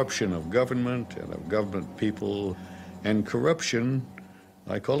 Corruption of government and of government people, and corruption,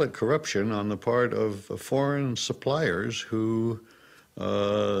 I call it corruption, on the part of foreign suppliers who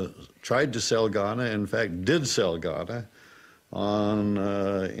tried to sell Ghana, in fact did sell Ghana, on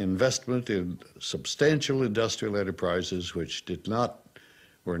investment in substantial industrial enterprises which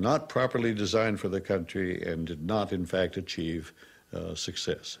were not properly designed for the country and did not in fact achieve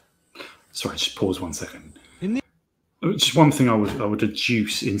success. Sorry, just pause 1 second. Just one thing I would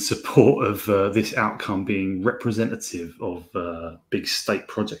adduce in support of this outcome being representative of big state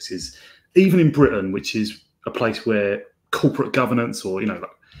projects is, even in Britain, which is a place where corporate governance or like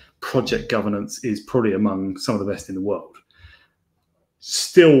project governance is probably among some of the best in the world.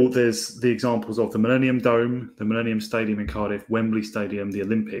 Still, there's the examples of the Millennium Dome, the Millennium Stadium in Cardiff, Wembley Stadium, the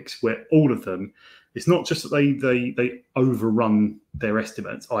Olympics, where all of them, it's not just that they overrun their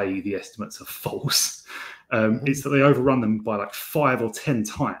estimates, i.e. the estimates are false. It's that they overrun them by like 5 or 10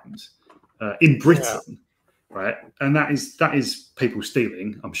 times in Britain, right? And that is people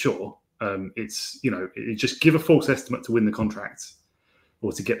stealing, I'm sure. It's, it just give a false estimate to win the contract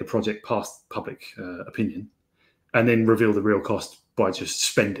or to get the project past public opinion, and then reveal the real cost by just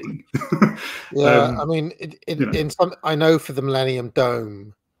spending. I mean, in some, I know for the Millennium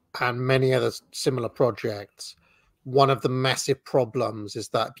Dome and many other similar projects, one of the massive problems is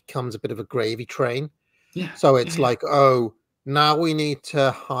that it becomes a bit of a gravy train. Yeah. So it's like, oh, now we need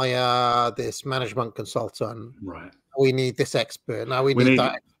to hire this management consultant. Right. We need this expert. Now we need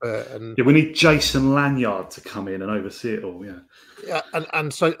that expert. And we need Jason Lanyard to come in and oversee it all. Yeah. Yeah,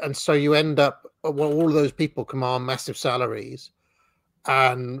 and so you end up, all of those people command massive salaries,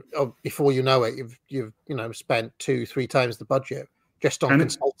 and before you know it, you've spent 2-3 times the budget just on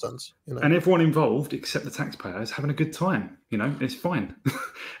consultants. And everyone involved, except the taxpayer, is having a good time. It's fine,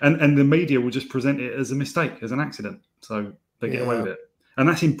 and the media will just present it as a mistake, as an accident, so they get away with it. And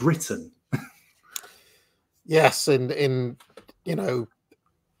that's in Britain. Yes, in you know,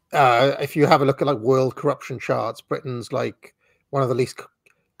 if you have a look at like world corruption charts, Britain's like one of the least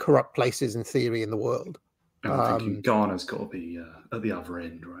corrupt places in theory in the world. And I'm thinking Ghana's got to be at the other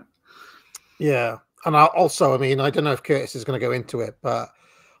end, right? Yeah, and I mean, I don't know if Curtis is going to go into it, but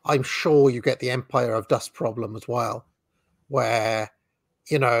I'm sure you get the Empire of Dust problem as well, where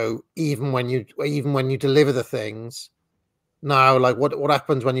even when you deliver the things, now like what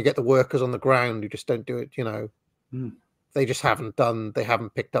happens when you get the workers on the ground? You just don't do it. They just they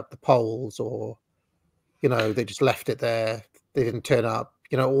haven't picked up the poles, or they just left it there. They didn't turn up.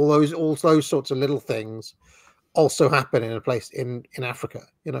 All those sorts of little things also happen in a place in Africa.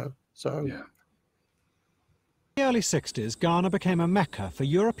 So yeah. In the early 60s, Ghana became a mecca for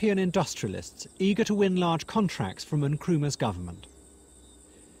European industrialists eager to win large contracts from Nkrumah's government.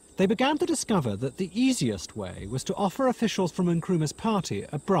 They began to discover that the easiest way was to offer officials from Nkrumah's party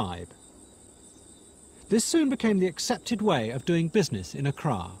a bribe. This soon became the accepted way of doing business in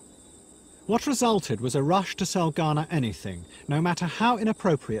Accra. What resulted was a rush to sell Ghana anything, no matter how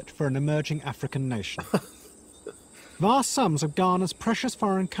inappropriate for an emerging African nation. Vast sums of Ghana's precious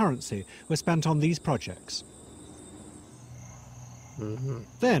foreign currency were spent on these projects.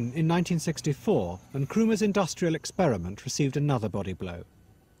 Then, in 1964, Nkrumah's industrial experiment received another body blow.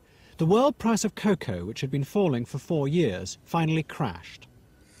 The world price of cocoa, which had been falling for 4 years, finally crashed.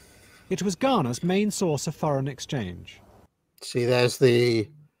 It was Ghana's main source of foreign exchange. See, there's the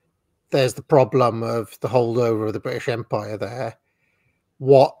problem of the holdover of the British Empire there.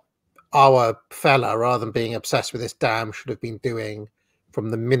 What our fella, rather than being obsessed with this dam, should have been doing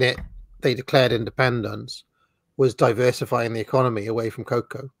from the minute they declared independence was diversifying the economy away from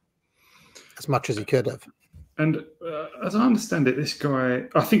cocoa as much as he could have. And as I understand it, this guy,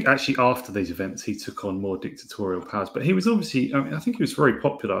 I think actually after these events, he took on more dictatorial powers. But he was obviously, I think he was very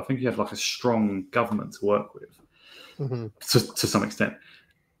popular. I think he had like a strong government to work with to some extent.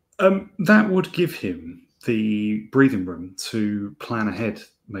 That would give him the breathing room to plan ahead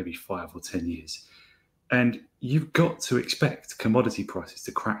maybe 5 or 10 years. And you've got to expect commodity prices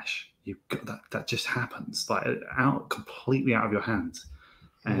to crash. You've got that just happens, like completely out of your hands.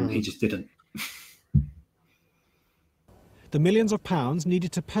 And he just didn't. The millions of pounds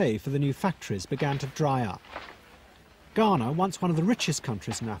needed to pay for the new factories began to dry up. Ghana, once one of the richest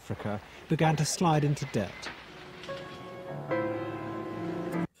countries in Africa, began to slide into debt.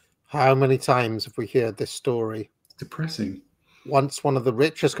 How many times have we heard this story? Depressing. Once one of the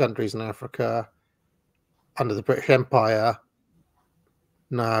richest countries in Africa, under the British Empire,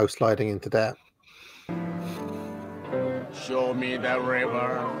 now sliding into debt. Show me the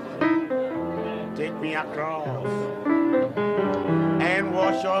river, take me across, and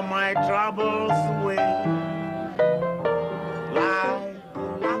wash all my troubles away.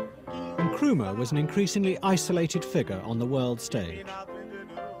 Nkrumah was an increasingly isolated figure on the world stage.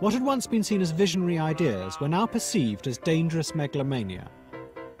 What had once been seen as visionary ideas were now perceived as dangerous megalomania.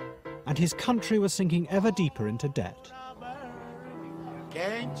 And his country was sinking ever deeper into debt.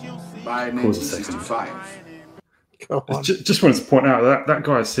 By 1965. Just wanted to point out that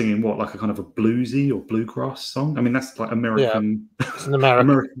guy is singing what, like a kind of a bluesy or bluegrass song? I mean, that's like American,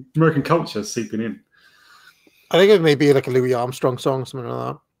 American culture seeping in. I think it may be like a Louis Armstrong song, something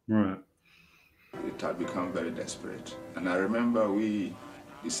like that. Right. It had become very desperate. And I remember we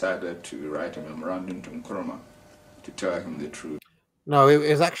decided to write a memorandum to Nkrumah to tell him the truth. No, it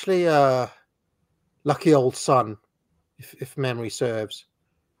was actually Lucky Old Sun, if memory serves.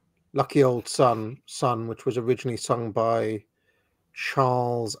 Lucky Old Sun, which was originally sung by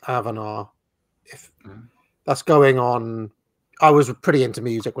Charles Avenard. That's going on. I was pretty into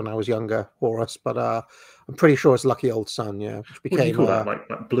music when I was younger, Horace, but I'm pretty sure it's Lucky Old Sun, yeah. Which became, what do you call that?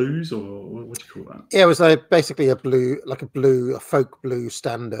 Like blues, or what do you call that? Yeah, it was basically a folk blues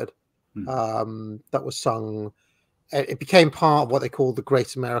standard that was sung. It became part of what they called the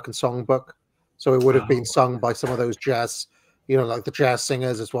Great American Songbook. So it would have been sung by some of those jazz, like the jazz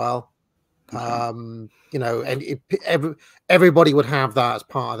singers as well. And everybody would have that as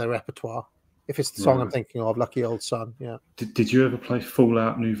part of their repertoire. If it's the song I'm thinking of, Lucky Old Sun, yeah. Did you ever play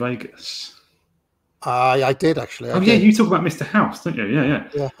Fallout New Vegas? I did, actually. Yeah, you talk about Mr. House, don't you? Yeah.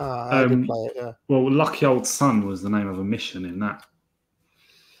 Yeah, I did play it, yeah. Well, Lucky Old Sun was the name of a mission in that.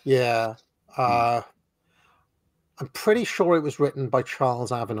 Yeah. I'm pretty sure it was written by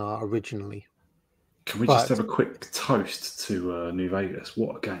Charles Avenard originally. Can we just have a quick toast to New Vegas?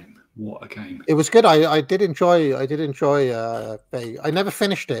 What a game! What a game! It was good. I did enjoy. I never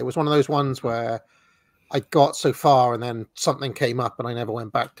finished it. It was one of those ones where I got so far and then something came up and I never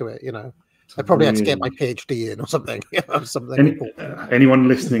went back to it. I probably had to get my PhD in or something. Anyone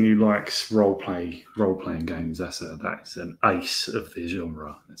listening who likes role-playing games, that's an ace of the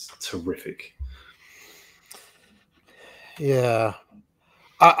genre. It's terrific. Yeah,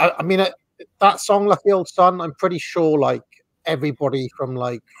 I mean that song, "Lucky Old Sun." I'm pretty sure like everybody from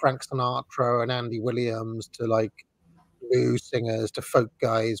like Frank Sinatra and Andy Williams to like blues singers to folk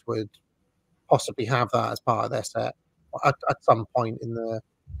guys would possibly have that as part of their set at some point in the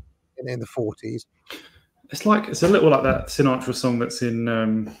 40s. It's a little like that Sinatra song that's in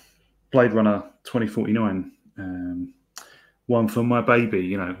Blade Runner 2049. One for my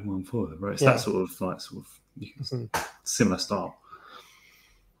baby, one for them. Right? It's that sort of similar style.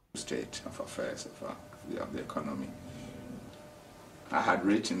 State of affairs of the economy. I had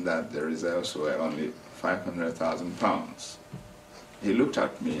written that the reserves were only £500,000. He looked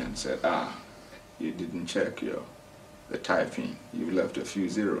at me and said, you didn't check the typing. You left a few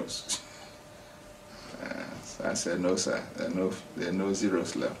zeros. So I said, no, sir, there are no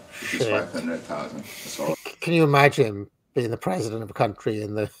zeros left. It is 500,000. That's all. Can you imagine being the president of a country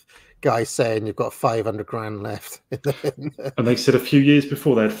and the guy saying you've got 500 grand left? And they said a few years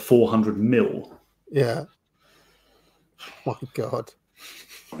before they had 400 mil. Yeah. My God.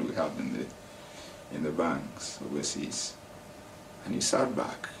 We have in the banks overseas. And he sat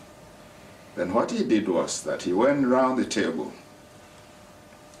back. Then what he did was that he went around the table.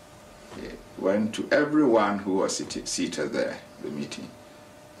 He went to everyone who was seated there, the meeting,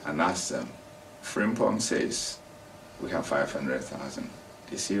 and asked them, Frimpong says we have 500,000.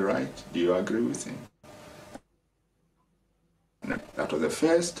 Is he right? Do you agree with him? That was the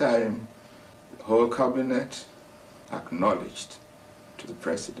first time the whole cabinet acknowledged to the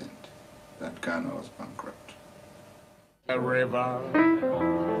president that Ghana was bankrupt. A river,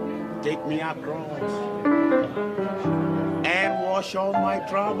 take me across and wash all my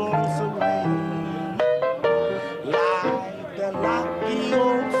troubles away. Like the lucky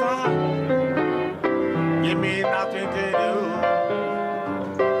old sun, give me nothing to do.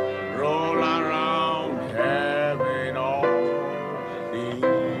 Roll around heaven all day.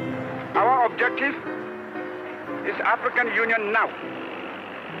 Our objective is African Union now.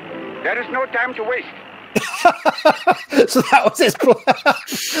 There is no time to waste. So that was his plan.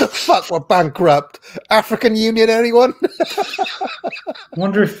 Fuck, we're bankrupt. African Union, anyone? I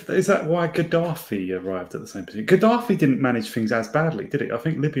wonder is that why Gaddafi arrived at the same position? Gaddafi didn't manage things as badly, did it? I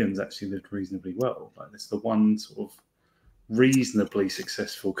think Libyans actually lived reasonably well. Like, it's the one sort of reasonably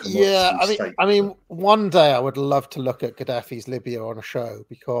successful commodity state. I mean, one day I would love to look at Gaddafi's Libya on a show,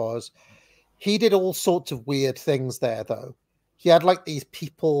 because he did all sorts of weird things there, though. He had like these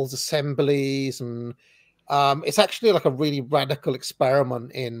people's assemblies, and it's actually like a really radical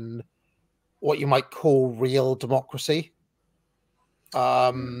experiment in what you might call real democracy,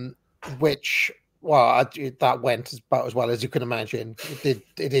 which, well, that went about as well as you can imagine. It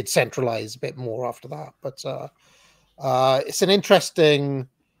did centralize a bit more after that, but it's an interesting,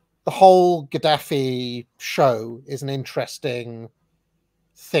 the whole Gaddafi show is an interesting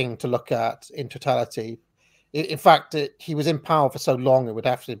thing to look at in totality. In fact, he was in power for so long, it would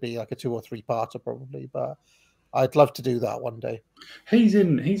have to be like a 2 or 3 parter probably, but I'd love to do that one day. He's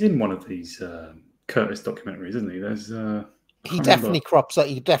in one of these Curtis documentaries, isn't he? There's he definitely crops up.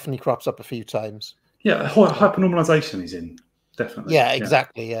 He definitely crops up a few times. Yeah, hypernormalization he's in, definitely. Yeah,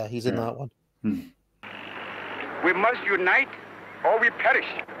 exactly. Yeah, he's in that one. We must unite or we perish.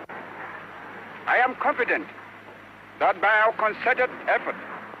 I am confident that by our concerted effort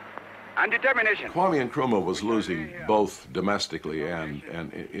and determination. Kwame Nkrumah was losing both domestically and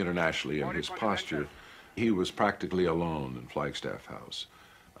internationally in his posture. He was practically alone in Flagstaff House.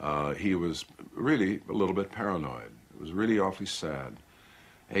 He was really a little bit paranoid. It was really awfully sad.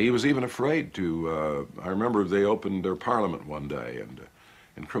 He was even afraid to, I remember they opened their parliament one day, and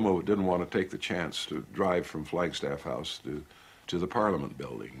Nkrumah didn't want to take the chance to drive from Flagstaff House to the parliament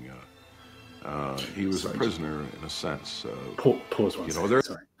building. He was a prisoner in a sense. Pause one second,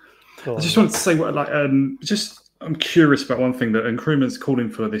 sorry. I just wanted to say, I'm curious about one thing, that Nkrumah's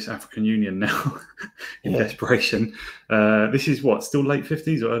calling for this African Union now in desperation. This is what, still late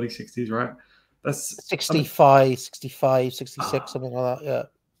 50s or early 60s, right? That's 65, 66, something like that, yeah.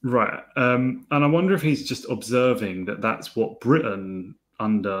 Right. And I wonder if he's just observing that that's what Britain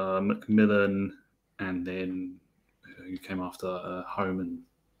under Macmillan, and then who came after Home and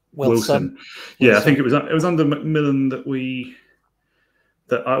Wilson. Yeah, I think it was under Macmillan that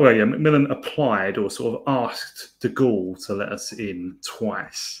Macmillan applied, or sort of asked de Gaulle to let us in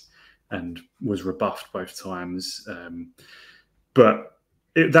twice, and was rebuffed both times. But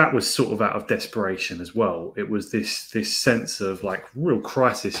that was sort of out of desperation as well. It was this sense of like real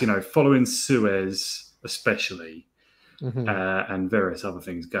crisis, following Suez especially, and various other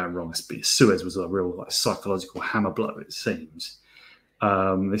things going wrong. Suez was a real like psychological hammer blow, it seems.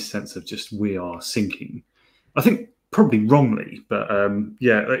 This sense of just we are sinking. I think probably wrongly, but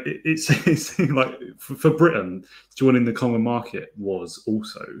it's like for Britain, joining the common market was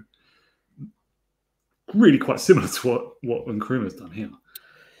also really quite similar to what Nkrumah's done here.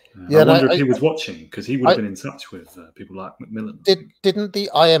 I wonder if he was watching, because he would have been in touch with people like Macmillan. Didn't the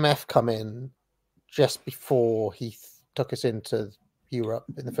IMF come in just before he took us into Europe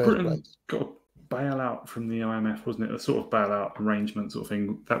in the first Britain place? Got a bailout from the IMF, wasn't it? A sort of bailout arrangement sort of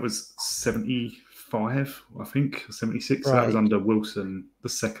thing. That was 75, I think, 76. Right. That was under Wilson, the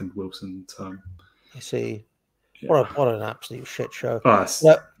second Wilson term. I see. Yeah. What an absolute shit show. Oh, it's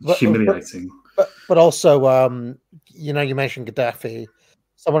humiliating. But also, you mentioned Gaddafi.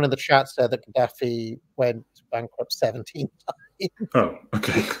 Someone in the chat said that Gaddafi went bankrupt 17 times. Oh,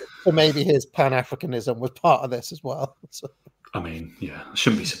 okay. So maybe his Pan-Africanism was part of this as well. So. I mean, yeah, I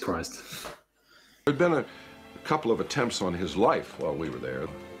shouldn't be surprised. There had been a couple of attempts on his life while we were there.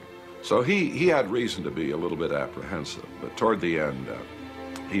 So he had reason to be a little bit apprehensive. But toward the end,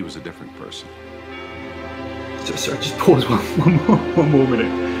 he was a different person. Sorry, just pause one more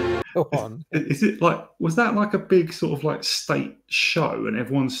minute. Go on. Is it was that like a big sort of like state show and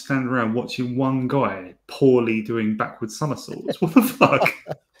everyone's standing around watching one guy poorly doing backward somersaults? What the fuck?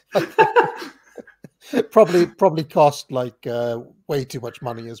 probably cost like way too much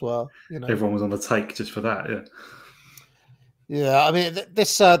money as well. Everyone was on the take just for that. Yeah. Yeah, I mean, the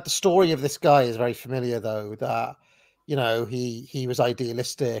story of this guy is very familiar, though. That he was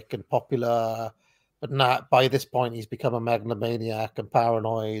idealistic and popular. But not by this point, he's become a megalomaniac and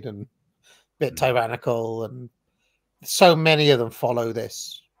paranoid and a bit tyrannical, and so many of them follow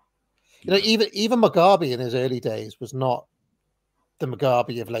this. Even Mugabe in his early days was not the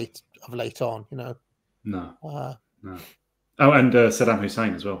Mugabe of late on. No. No. Oh, and Saddam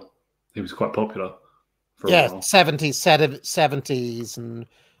Hussein as well. He was quite popular. For a while. 70s and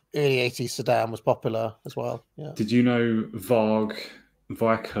early 80s. Saddam was popular as well. Yeah. Did you know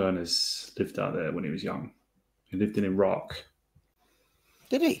Vikernes lived out there when he was young? He lived in Iraq.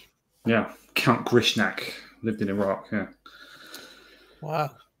 Did he? Yeah. Count Grishnak lived in Iraq, yeah. Wow.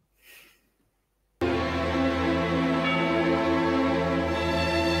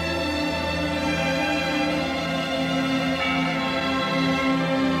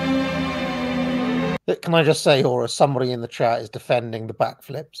 Can I just say, Horace, somebody in the chat is defending the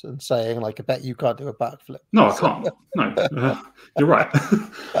backflips and saying, like, I bet you can't do a backflip. No, I can't. No, you're right.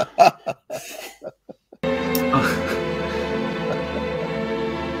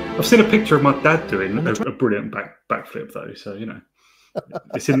 I've seen a picture of my dad doing a brilliant backflip, though. So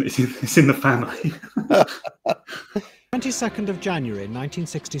it's in the family. 22nd of January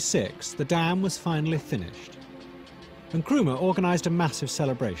 1966, the dam was finally finished. Nkrumah organised a massive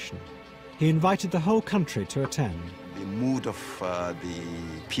celebration. He invited the whole country to attend. The mood of the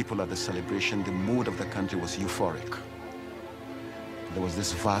people at the celebration, the mood of the country was euphoric. There was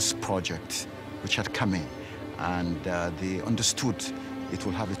this vast project which had come in, and they understood it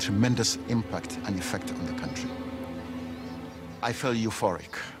will have a tremendous impact and effect on the country. I felt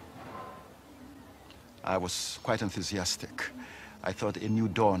euphoric. I was quite enthusiastic. I thought a new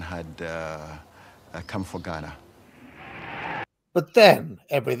dawn had come for Ghana. But then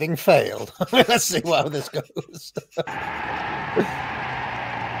everything failed. Let's see how this goes. But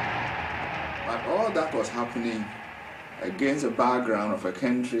all that was happening against the background of a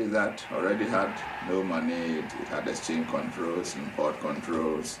country that already had no money, it had exchange controls, import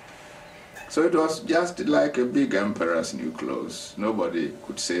controls. So it was just like a big emperor's new clothes. Nobody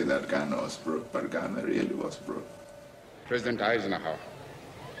could say that Ghana was broke, but Ghana really was broke. President Eisenhower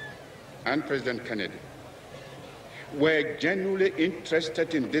and President Kennedy were genuinely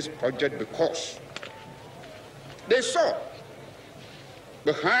interested in this project because they saw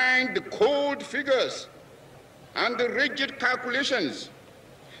behind the cold figures and the rigid calculations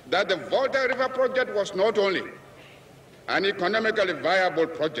that the Volta River project was not only an economically viable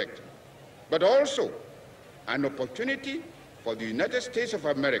project, but also an opportunity for the United States of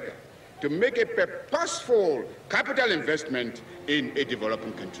America to make a purposeful capital investment in a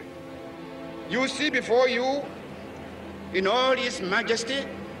developing country. You see before you, in all its majesty,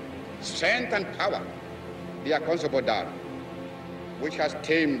 strength, and power, the Akonsobo Dam, which has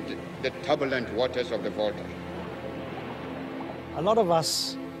tamed the turbulent waters of the Volta. A lot of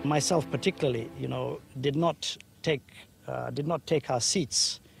us, myself particularly, did not take our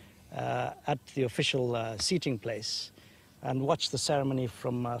seats at the official seating place and watched the ceremony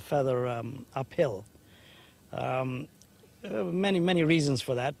from further uphill. Many reasons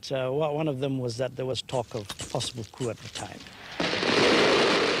for that. One of them was that there was talk of possible coup at the time.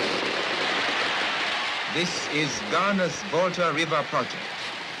 This is Ghana's Volta River project.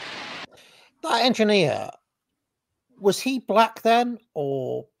 That engineer, was he black then,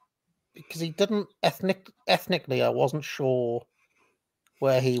 or because he didn't ethnically? I wasn't sure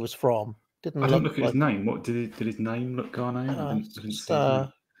where he was from. I didn't look at his name. What did his name look Ghanaian? I didn't see his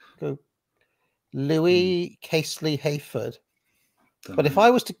name. Go Louis Casely Hayford. But if I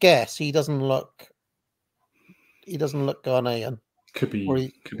was to guess, he doesn't look Ghanaian. Could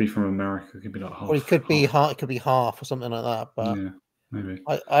be from America. Could be like half. Or he could be half. It could be half or something like that. But yeah, maybe.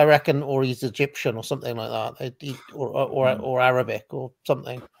 I reckon, or he's Egyptian or something like that, or Arabic or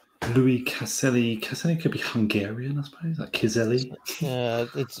something. Louis Casely could be Hungarian, I suppose. Like Kizeli. Yeah,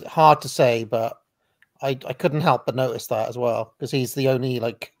 it's hard to say, but I couldn't help but notice that as well, because he's the only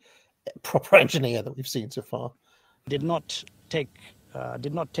like proper engineer that we've seen so far. Did not take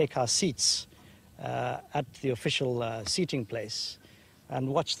our seats at the official seating place, and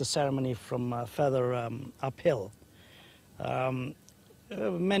watched the ceremony from further uphill.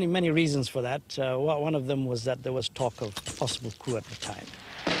 Many reasons for that. One of them was that there was talk of possible coup at the time.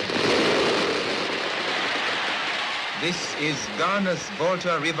 This is Ghana's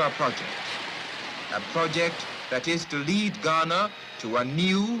Volta River project, a project that is to lead Ghana to a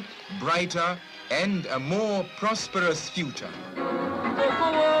new, brighter, and a more prosperous future.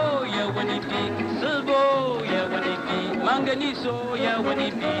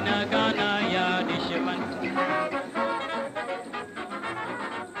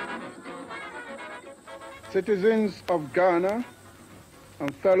 Citizens of Ghana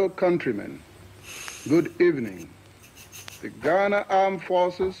and fellow countrymen, good evening. The Ghana Armed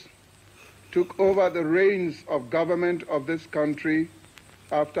Forces took over the reins of government of this country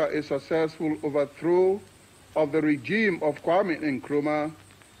after a successful overthrow of the regime of Kwame Nkrumah.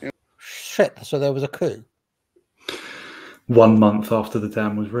 Shit, so there was a coup. 1 month after the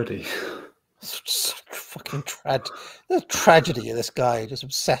dam was ready. Such fucking the tragedy of this guy, just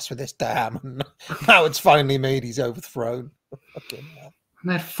obsessed with this dam, and now it's finally made, he's overthrown. Fucking hell.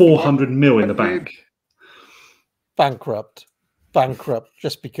 And they had 400 mil in the bank. Bankrupt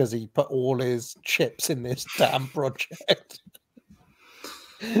just because he put all his chips in this damn project.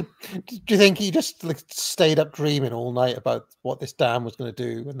 Do you think he just stayed up dreaming all night about what this dam was going to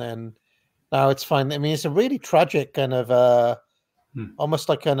do, and then now it's fine? I mean, it's a really tragic kind of almost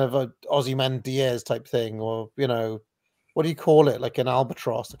like kind of a Ozymandias type thing, or what do you call it, like an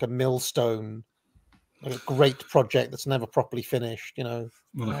albatross, like a millstone, like a great project that's never properly finished, Well,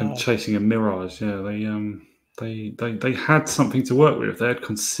 like chasing a mirage. Yeah, they had something to work with. They had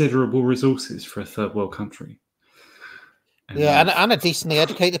considerable resources for a third world country. And a decently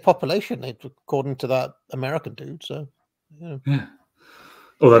educated population, according to that American dude. So, yeah.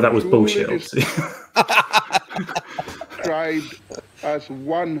 Although that was bullshit, obviously. Described as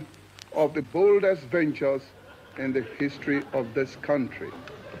one of the boldest ventures in the history of this country.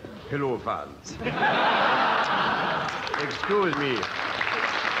 Hello, fans. Excuse me.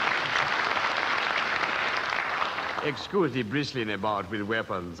 Excuse the bristling about with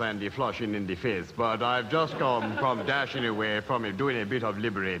weapons and the flushing in the face, but I've just come from dashing away from doing a bit of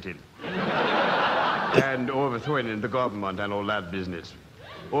liberating and overthrowing the government and all that business.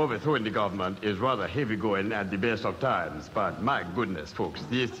 Overthrowing the government is rather heavy going at the best of times, but my goodness, folks,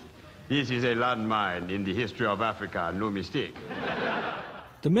 this is a landmine in the history of Africa, no mistake.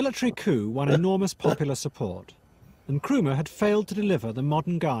 The military coup won enormous popular support, and Nkrumah had failed to deliver the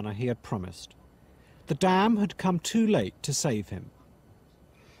modern Ghana he had promised. The dam had come too late to save him.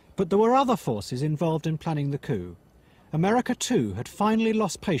 But there were other forces involved in planning the coup. America, too, had finally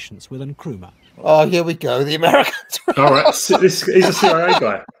lost patience with Nkrumah. Oh, here we go, the Americans. All right, he's a CIA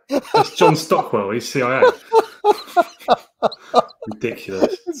guy. It's John Stockwell, he's CIA.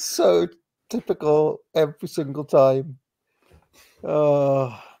 Ridiculous. It's so typical every single time.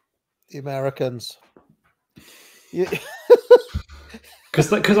 Oh, the Americans.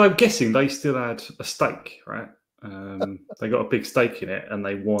 Because I'm guessing they still had a stake, right? They got a big stake in it, and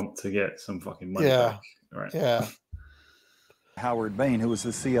they want to get some fucking money back, right? Yeah. Howard Bain, who was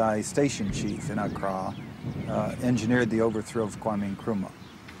the CIA station chief in Accra, engineered the overthrow of Kwame Nkrumah.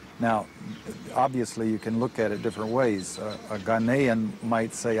 Now, obviously, you can look at it different ways. A Ghanaian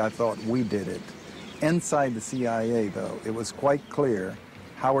might say, I thought we did it. Inside the CIA, though, it was quite clear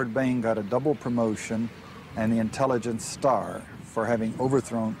Howard Bain got a double promotion and the Intelligence Star for having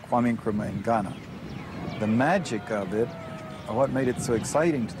overthrown Kwame Nkrumah in Ghana. The magic of it, what made it so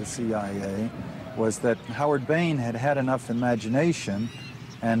exciting to the CIA, was that Howard Bain had had enough imagination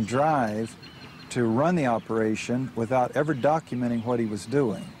and drive to run the operation without ever documenting what he was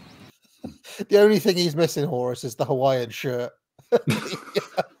doing. The only thing he's missing, Horace, is the Hawaiian shirt.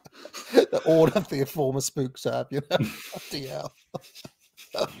 That all of the former spooks have, you know. DL.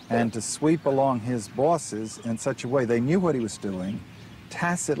 And to sweep along his bosses in such a way, they knew what he was doing,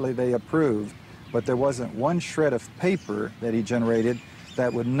 tacitly they approved, but there wasn't one shred of paper that he generated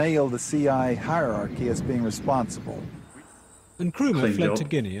that would nail the CIA hierarchy as being responsible. And Nkrumah Clean fled job. to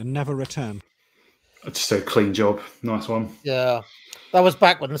Guinea and never returned. Just a clean job. Nice one. Yeah, that was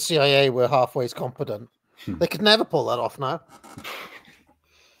back when the CIA were halfway competent. They could never pull that off now.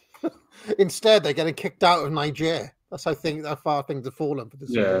 Instead, they're getting kicked out of Niger. That's how far things have fallen for the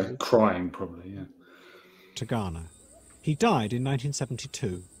CIA. Yeah, crying probably, yeah. To Ghana. He died in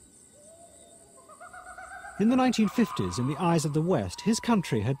 1972. In the 1950s, in the eyes of the West, his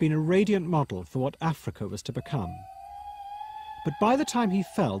country had been a radiant model for what Africa was to become. But by the time he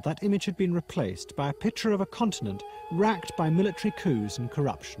fell, that image had been replaced by a picture of a continent racked by military coups and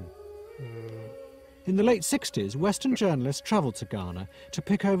corruption. In the late 60s, Western journalists travelled to Ghana to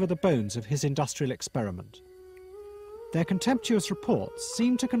pick over the bones of his industrial experiment. Their contemptuous reports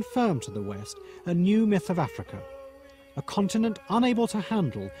seemed to confirm to the West a new myth of Africa, a continent unable to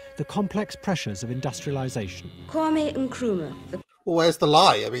handle the complex pressures of industrialization. Kwame Nkrumah. Well, where's the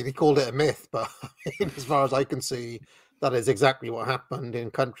lie? I mean, he called it a myth, but as far as I can see, that is exactly what happened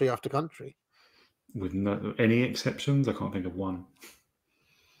in country after country. With no, any exceptions? I can't think of one.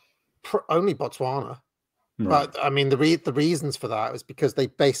 Only Botswana. Right. But, I mean, the reasons for that was because they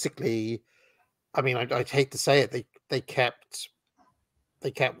basically, I mean, I'd hate to say it, they kept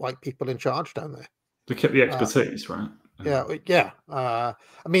white people in charge down there. They kept the expertise, right? Yeah. I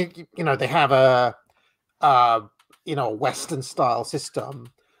mean, you know, they have a Western style system,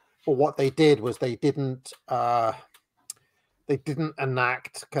 but what they did was they didn't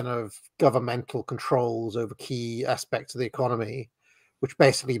enact kind of governmental controls over key aspects of the economy, which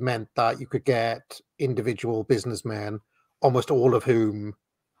basically meant that you could get individual businessmen, almost all of whom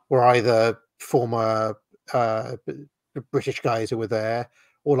were either former British guys who were there,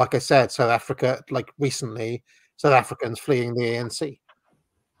 or, like I said, South Africa, like recently, South Africans fleeing the ANC.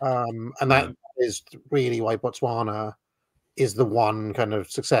 And that is really why Botswana is the one kind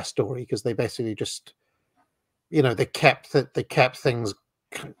of success story, because they basically just, you know, they kept things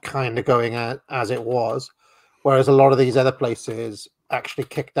kind of going as it was, whereas a lot of these other places actually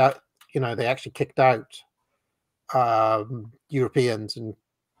kicked out, you know, they actually kicked out Europeans and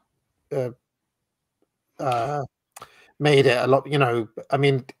made it a lot, you know, I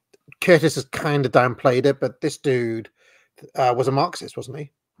mean, Curtis has kind of downplayed it, but this dude was a Marxist, wasn't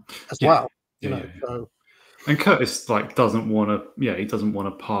he? As well. You know, so. And Curtis doesn't want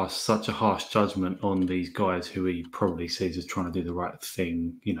to pass such a harsh judgment on these guys who he probably sees as trying to do the right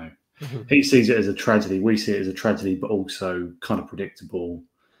thing. You know, he sees it as a tragedy. We see it as a tragedy, but also kind of predictable.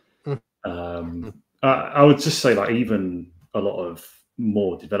 I would just say, like, even a lot of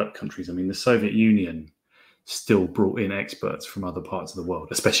more developed countries. I mean, the Soviet Union still brought in experts from other parts of the world,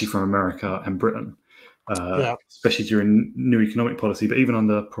 especially from America and Britain, especially during new economic policy, but even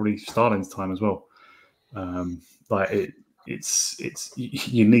under probably Stalin's time as well. It's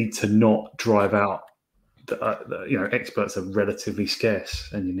you need to not drive out. You know, experts are relatively scarce,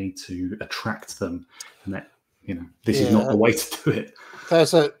 and you need to attract them. And that, you know, this is not the way to do it.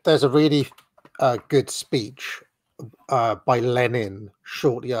 There's a really good speech by Lenin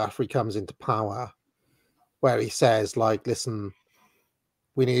shortly after he comes into power, where he says, like, listen,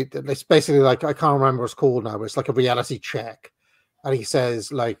 it's basically like, I can't remember what it's called now, but it's like a reality check. And he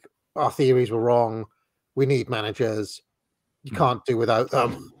says, like, our theories were wrong. We need managers. You can't do without them.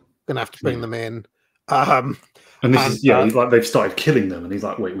 We're going to have to bring them in. And this is, like, they've started killing them. And he's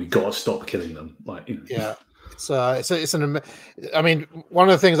like, wait, we got to stop killing them. Like, you know. Yeah. I mean, one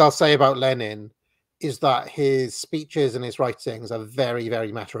of the things I'll say about Lenin is that his speeches and his writings are very,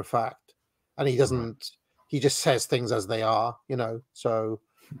 very matter of fact. And he just says things as they are, you know. So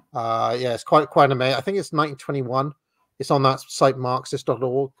it's quite amazing. I think it's 1921. It's on that site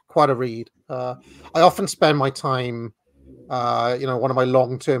Marxist.org. Quite a read. I often spend my time, you know, one of my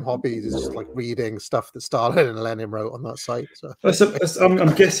long-term hobbies is just like reading stuff that Stalin and Lenin wrote on that site. So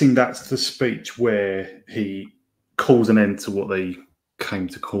I'm guessing that's the speech where he calls an end to what they came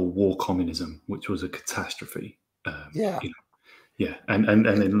to call war communism, which was a catastrophe. You know. Yeah, and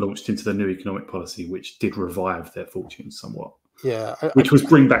then launched into the new economic policy, which did revive their fortunes somewhat. Yeah. Which was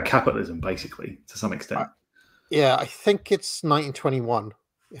bring back capitalism, basically, to some extent. I think it's 1921,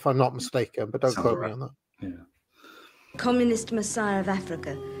 if I'm not mistaken, but don't quote me on that. Communist Messiah of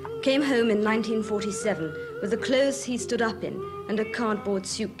Africa, came home in 1947 with the clothes he stood up in and a cardboard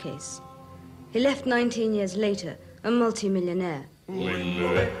suitcase. He left 19 years later, a multi-millionaire. So He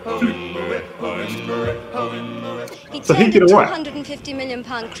he turned did a all right. £250 million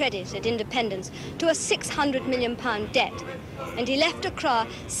credit at independence to a £600 million debt. And he left Accra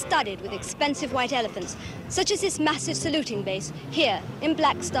studded with expensive white elephants, such as this massive saluting base here in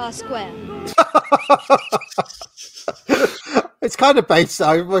Black Star Square. It's kind of based.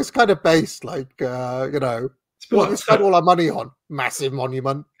 It's kind of based, like what we spent all our money on. Massive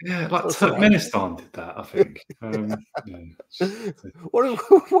monument. Yeah, like Turkmenistan did that, I think.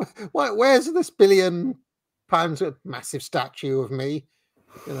 Where's this £1 billion massive statue of me?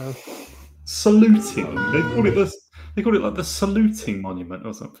 Saluting. They call it like the saluting monument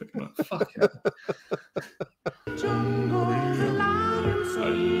or something. Like, fuck it.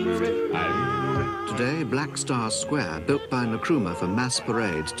 Today, Black Star Square, built by Nkrumah for mass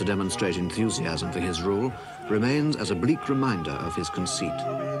parades to demonstrate enthusiasm for his rule, remains as a bleak reminder of his conceit.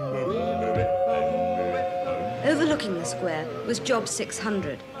 Overlooking the square was Job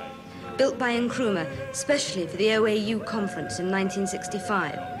 600, built by Nkrumah specially for the OAU conference in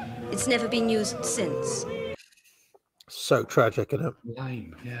 1965. It's never been used since. So tragic, isn't it?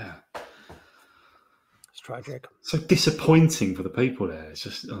 Lame, yeah. It's tragic. So disappointing for the people there. It's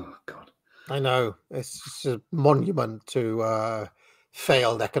just, oh, God. I know. It's just a monument to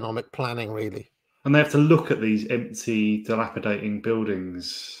failed economic planning, really. And they have to look at these empty, dilapidating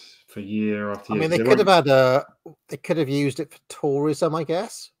buildings for year after year. I mean, they could have used it for tourism, I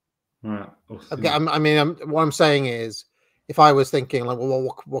guess. Right. What I'm saying is, if I was thinking, like,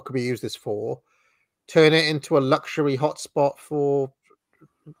 well, what could we use this for? Turn it into a luxury hotspot for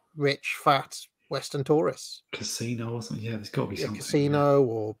rich, fat Western tourists. Casino or something. Yeah, there's got to be something. Casino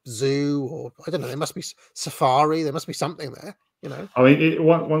or zoo or, I don't know, there must be safari. There must be something there, I mean,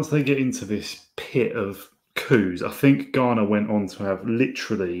 once they get into this pit of coups, I think Ghana went on to have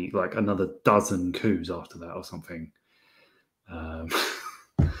literally like another dozen coups after that or something.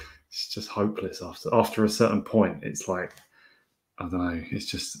 It's just hopeless after a certain point. It's like, I don't know. It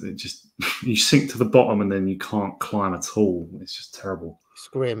just you sink to the bottom and then you can't climb at all. It's just terrible. It's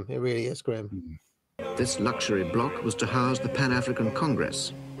grim. It really is grim. This luxury block was to house the Pan-African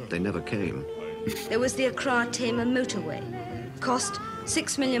Congress. They never came. There was the Accra-Tema motorway. Cost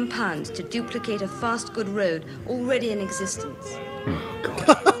 £6 million to duplicate a fast good road already in existence. Oh,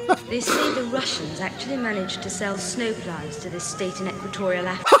 God. They say the Russians actually managed to sell snowplows to this state in Equatorial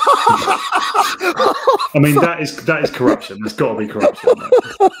Africa. I mean, that is corruption. There's got to be corruption.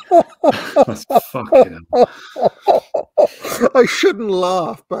 That's fucking hell. I shouldn't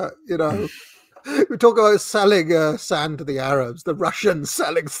laugh, but we talk about selling sand to the Arabs. The Russians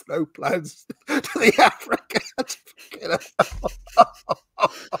selling snowplows to the Africans.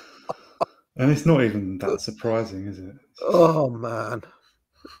 And it's not even that surprising, is it? Oh man.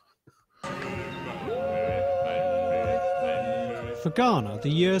 For Ghana, the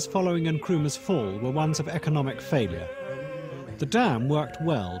years following Nkrumah's fall were ones of economic failure. The dam worked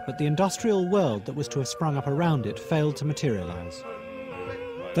well, but the industrial world that was to have sprung up around it failed to materialise.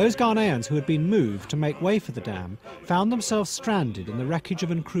 Those Ghanaians who had been moved to make way for the dam found themselves stranded in the wreckage of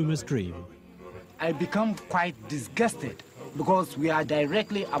Nkrumah's dream. I become quite disgusted because we are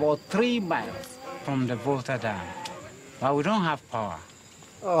directly about 3 miles from the Volta Dam. But we don't have power.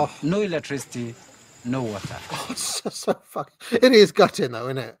 Oh. No electricity, no water. Oh, it's so fucking... It is gutting, though,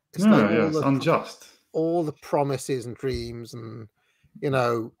 isn't it? It's it's unjust. All the promises and dreams, and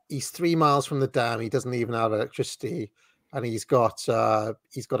he's 3 miles from the dam. He doesn't even have electricity, and he's got a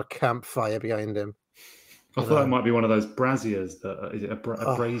campfire behind him. I thought it might be one of those braziers that is it a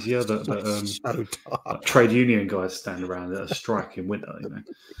brazier that trade union guys stand around at a strike in winter.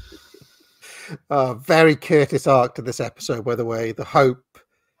 Very Curtis Ark to this episode, by the way. The hope,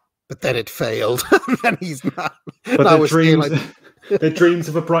 but then it failed, and then he's not. But their dreams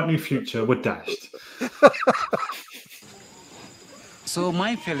of a bright new future were dashed. So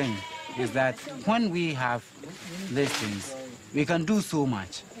my feeling is that when we have these things, we can do so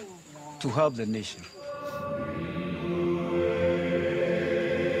much to help the nation.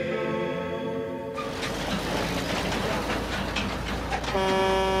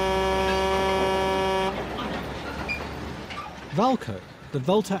 Valco, the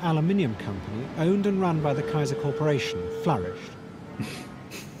Volta Aluminium Company, owned and run by the Kaiser Corporation, flourished.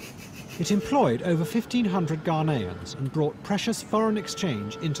 It employed over 1,500 Ghanaians and brought precious foreign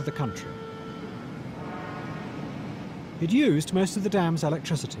exchange into the country. It used most of the dam's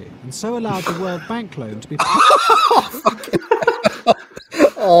electricity and so allowed the World Bank loan to be...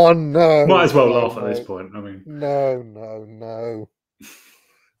 Oh, no. Might as well laugh at this point. I mean... No.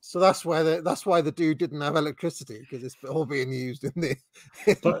 So that's why the dude didn't have electricity, because it's all being used in the.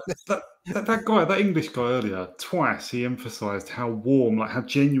 But that guy, that English guy earlier, twice he emphasised how warm, like how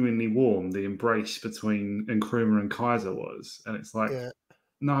genuinely warm the embrace between Nkrumah and Kaiser was, and it's like,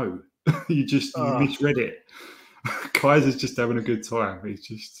 no, you misread it. Kaiser's just having a good time.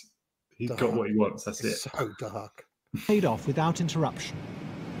 He's got what he wants. That's it. So dark. Paid off without interruption.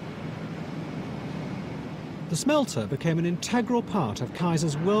 The smelter became an integral part of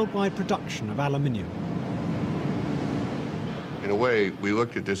Kaiser's worldwide production of aluminium. In a way, we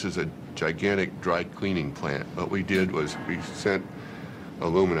looked at this as a gigantic dry cleaning plant. What we did was we sent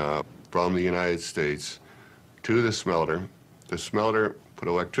alumina from the United States to the smelter. The smelter put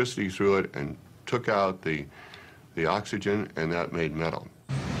electricity through it and took out the oxygen, and that made metal.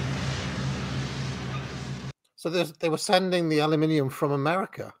 So they were sending the aluminium from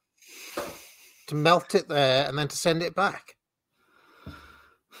America to melt it there and then to send it back.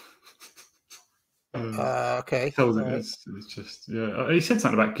 Okay. It's just, yeah. He said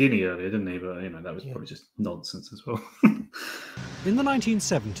something about Guinea earlier, didn't he? But that was probably just nonsense as well. In the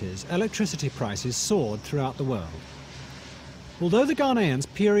 1970s, electricity prices soared throughout the world. Although the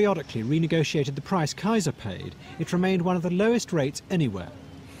Ghanaians periodically renegotiated the price Kaiser paid, it remained one of the lowest rates anywhere.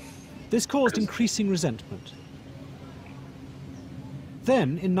 This caused increasing resentment.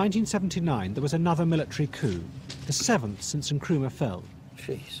 Then, in 1979, there was another military coup, the 7th since Nkrumah fell.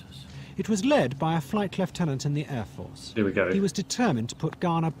 Jesus. It was led by a flight lieutenant in the Air Force. Here we go. He was determined to put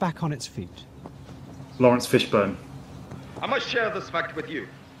Ghana back on its feet. Lawrence Fishburne. I must share this fact with you,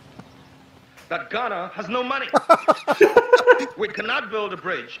 that Ghana has no money. We cannot build a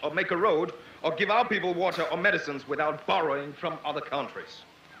bridge or make a road or give our people water or medicines without borrowing from other countries.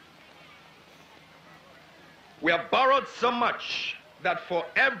 We have borrowed so much that for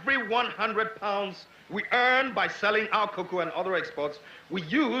every 100 pounds we earn by selling our cocoa and other exports, we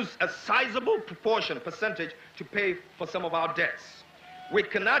use a sizable percentage to pay for some of our debts. We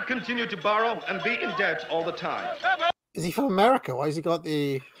cannot continue to borrow and be in debt all the time. Is he from America? Why has he got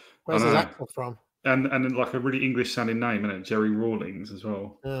the... Where's his accent from? And like a really English-sounding name, isn't it? Jerry Rawlings as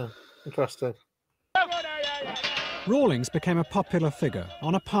well. Yeah, interesting. Rawlings became a popular figure,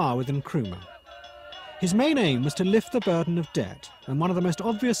 on a par with Nkrumah. His main aim was to lift the burden of debt, and one of the most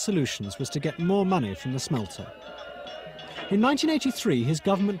obvious solutions was to get more money from the smelter. In 1983, his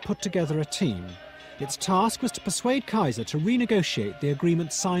government put together a team. Its task was to persuade Kaiser to renegotiate the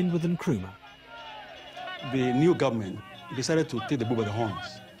agreement signed with Nkrumah. The new government decided to take the bull by the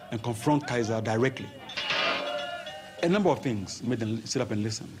horns and confront Kaiser directly. A number of things made them sit up and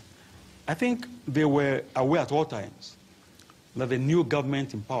listen. I think they were aware at all times that the new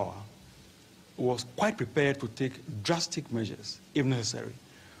government in power was quite prepared to take drastic measures, if necessary,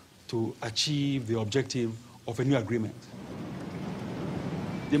 to achieve the objective of a new agreement.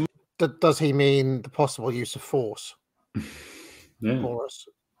 Does he mean the possible use of force? Yeah. Morris?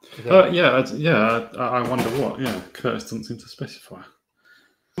 I wonder what. Yeah, Curtis doesn't seem to specify.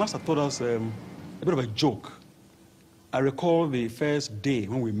 Must have told us a bit of a joke. I recall the first day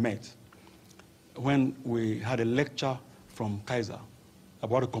when we met, when we had a lecture from Kaiser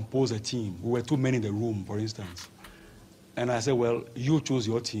about to compose a team. We were too many in the room, for instance. And I said, well, you choose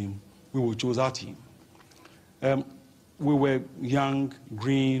your team, we will choose our team. We were young,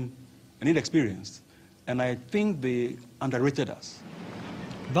 green, and inexperienced. And I think they underrated us.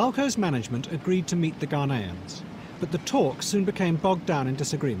 Valco's management agreed to meet the Ghanaians, but the talks soon became bogged down in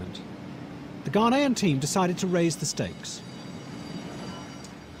disagreement. The Ghanaian team decided to raise the stakes.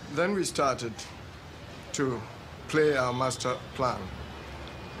 Then we started to play our master plan.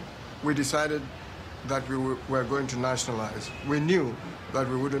 We decided that we were going to nationalize. We knew that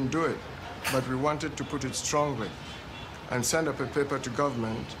we wouldn't do it, but we wanted to put it strongly and send up a paper to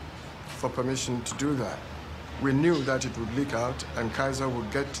government for permission to do that. We knew that it would leak out and Kaiser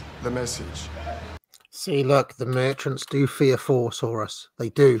would get the message. See, look, the merchants do fear force, Horus. They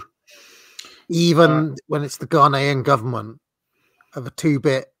do. Even when it's the Ghanaian government of a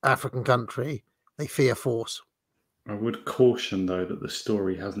 2-bit African country, they fear force. I would caution, though, that the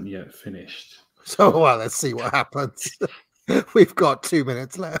story hasn't yet finished. So, well, let's see what happens. We've got 2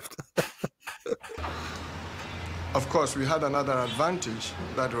 minutes left. Of course, we had another advantage.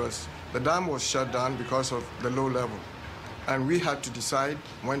 That was the dam was shut down because of the low level. And we had to decide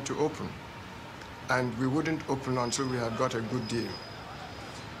when to open. And we wouldn't open until we had got a good deal.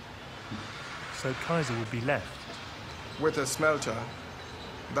 So Kaiser would be left with a smelter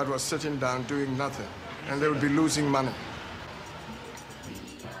that was sitting down doing nothing, and they would be losing money.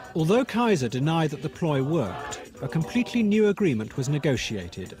 Although Kaiser denied that the ploy worked, a completely new agreement was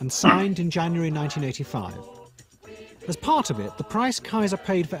negotiated and signed in January 1985. As part of it, the price Kaiser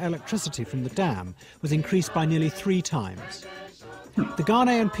paid for electricity from the dam was increased by nearly 3 times. The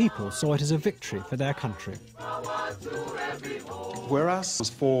Ghanaian people saw it as a victory for their country. Whereas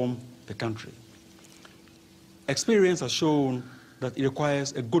transform the country, experience has shown that it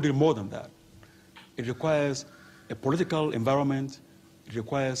requires a good deal more than that. It requires a political environment, it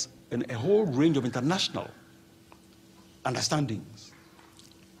requires a whole range of international understandings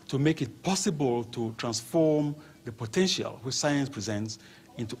to make it possible to transform the potential which science presents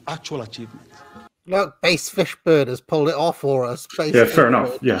into actual achievement. Look, Base Fishburne has pulled it off for us. Yeah, fair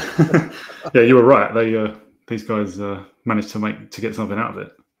enough. Yeah, yeah, you were right. They these guys managed to get something out of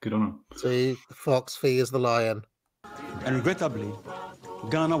it. Good on them. See, the fox fears the lion. And regrettably,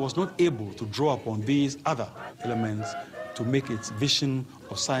 Ghana was not able to draw upon these other elements to make its vision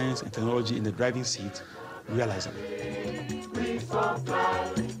of science and technology in the driving seat realizable.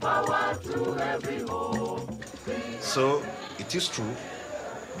 So it is true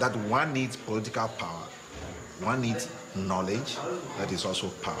that one needs political power, one needs knowledge, that is also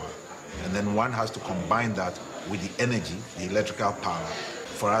power. And then one has to combine that with the energy, the electrical power,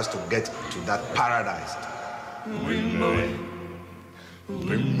 for us to get to that paradise.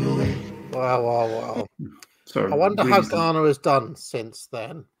 Wow, wow, wow. So I wonder how Ghana has done since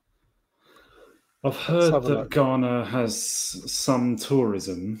then. I've heard that Ghana has some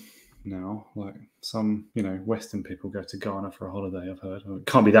tourism now, like some, Western people go to Ghana for a holiday, I've heard. It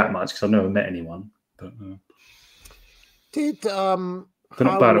can't be that much because I've never met anyone. But they're not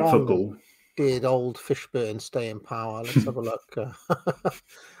bad at football. Did old Fishburne stay in power? Let's have a look.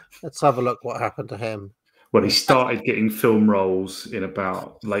 Let's have a look what happened to him. Well, he started getting film roles in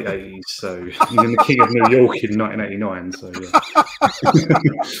about late 80s, so he's in The King of New York in 1989. So yeah.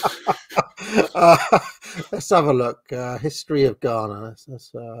 Let's have a look. History of Ghana. There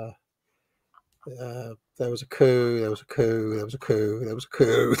was a coup. There was a coup. There was a coup. There was a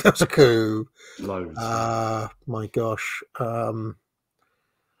coup. There was a coup. Loads. My gosh.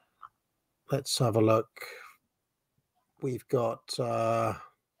 Let's have a look. We've got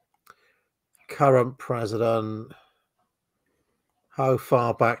current president. How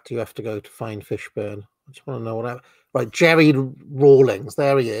far back do you have to go to find Fishburne? I just want to know what happened. Right, Jerry Rawlings.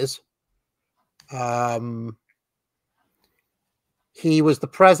 There he is. He was the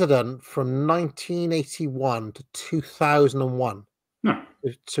president from 1981 to 2001. No.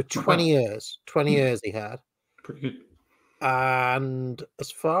 So 20 years. 20 years he had. Pretty good. And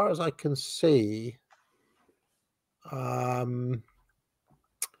as far as I can see,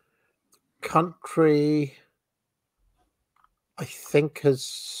 country, I think, has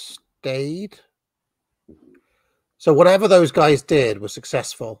stayed. So whatever those guys did was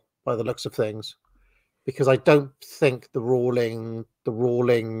successful by the looks of things, because I don't think the Rawlings,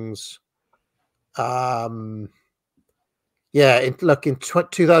 in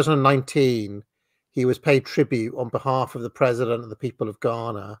 2019, he was paid tribute on behalf of the president and the people of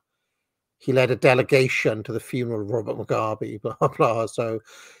Ghana. He led a delegation to the funeral of Robert Mugabe, blah, blah. So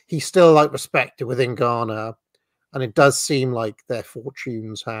he's still respected within Ghana. And it does seem like their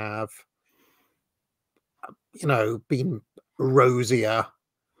fortunes have, been rosier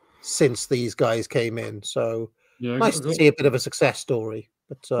since these guys came in. So nice to see a bit of a success story.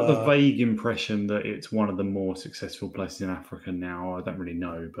 But the vague impression that it's one of the more successful places in Africa now. I don't really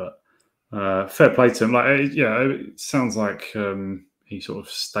know, but fair play to him. It sounds like he sort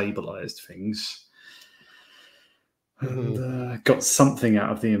of stabilized things and got something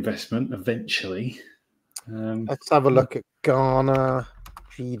out of the investment eventually. Let's have a look at Ghana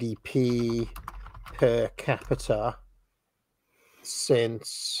GDP per capita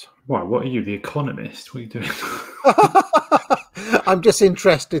since. Why? What are you, The Economist? What are you doing? I'm just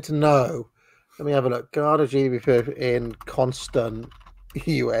interested to know. Let me have a look. Ghana GDP in constant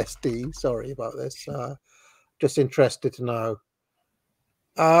USD. Sorry about this. Just interested to know.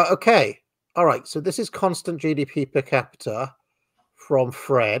 Okay. All right. So this is constant GDP per capita from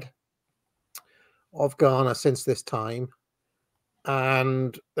Fred of Ghana since this time.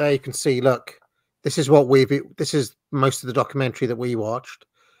 And there you can see, look, this is most of the documentary that we watched.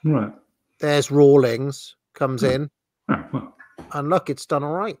 Right. There's Rawlings comes in. Oh, well. And look, it's done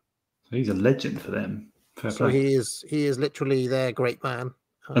all right. So he's a legend for them. Fair so play. he is literally their great man.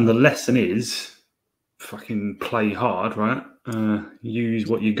 And the lesson is fucking play hard, right? Use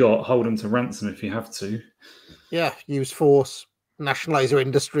what you got, hold them to ransom if you have to. Yeah, use force, nationalize your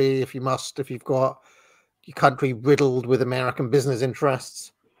industry if you must, if you've got your country riddled with American business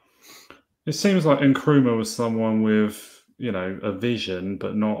interests. It seems like Nkrumah was someone with, a vision,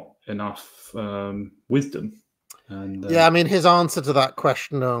 but not enough wisdom. And yeah, I mean, his answer to that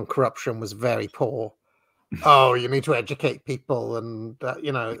question on corruption was very poor. oh, you need to educate people, and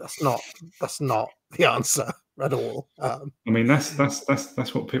you know, that's not the answer at all. I mean, that's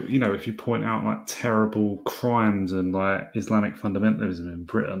what people, you know, if you point out like terrible crimes and like Islamic fundamentalism in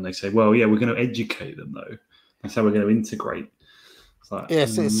Britain, they say, well, yeah, we're going to educate them though. That's how we're going to integrate. It's like,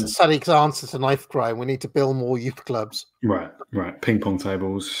 yes, it's Sadiq's answer to knife crime. We need to build more youth clubs. Right. Ping pong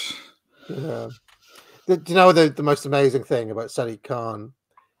tables. Yeah. Do you know the most amazing thing about Sadiq Khan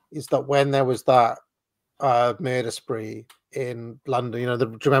is that when there was that murder spree in London, you know, do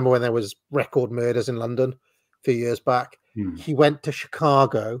you remember when there was record murders in London a few years back? He went to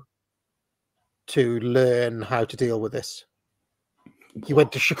Chicago to learn how to deal with this. He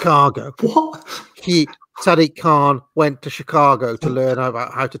went to Chicago. What? Sadiq Khan went to Chicago to learn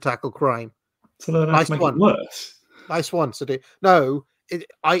about how to tackle crime. To learn how to make it worse. Nice one, Sadiq. No,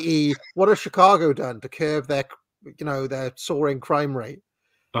 i.e., what has Chicago done to curb their, you know, their soaring crime rate?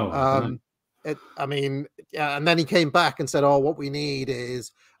 Oh, I mean, yeah, and then he came back and said, "Oh, what we need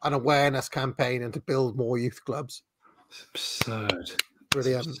is an awareness campaign and to build more youth clubs." It's absurd.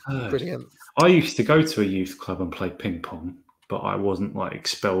 Brilliant, absurd. Brilliant. I used to go to a youth club and play ping pong, but I wasn't like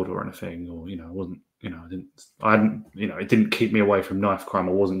expelled or anything, or you know, I wasn't, you know, I hadn't, you know, it didn't keep me away from knife crime.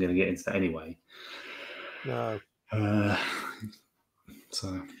 I wasn't going to get into that anyway. No.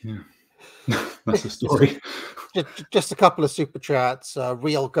 So yeah, that's the story. Just a couple of super chats.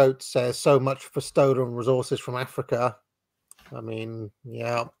 Real Goat says, so much for stolen resources from Africa. I mean,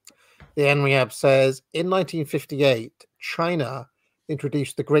 yeah. The NREAB says, in 1958, China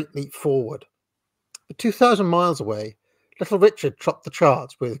introduced the Great Leap Forward. But 2,000 miles away, Little Richard topped the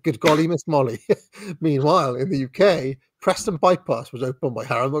charts with Good Golly Miss Molly. Meanwhile, in the UK, Preston Bypass was opened by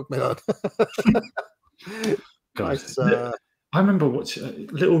Harold Macmillan. Nice. I remember watching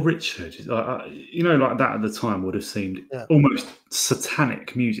Little Richard. You know, like that at the time would have seemed almost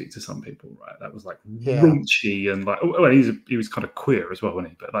satanic music to some people, right? That was like raunchy and like, well, he was kind of queer as well,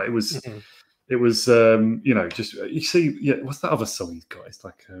 wasn't he? But like it was, you know, just you see, yeah. What's that other song he's got? It's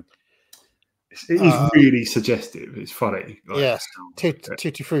like it is really suggestive. It's funny. Like, yes,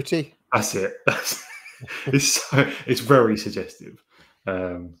 Tutti Frutti. That's it. It's very suggestive.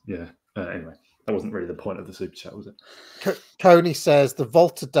 Yeah. Anyway. That wasn't really the point of the super chat, was it? Tony says the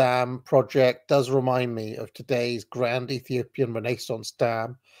Volta Dam project does remind me of today's Grand Ethiopian Renaissance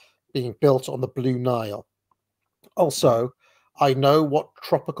Dam being built on the Blue Nile. Also, I know what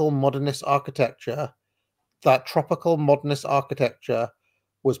tropical modernist architecture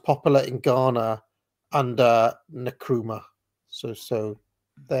was popular in Ghana under Nkrumah. So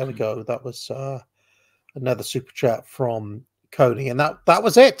there we go. That was another super chat from Coney, and that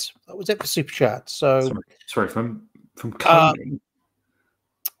was it. That was it for super chat. So sorry from Coney.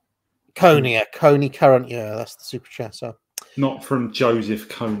 Coney current year. That's the super chat. So not from Joseph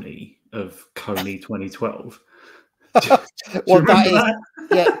Coney of Coney 2012. Well, that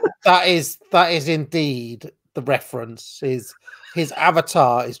is indeed the reference. His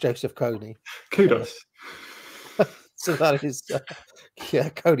avatar is Joseph Coney. Kudos. So that is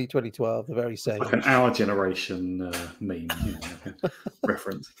Coney 2012, the very same. Like an Our Generation meme, you know,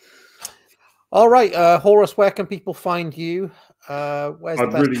 reference. All right, Horus, where can people find you? Where's the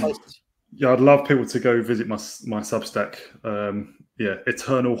best place? Yeah, I'd love people to go visit my Substack.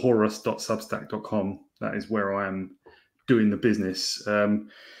 eternalhorus.substack.com. That is where I am doing the business. And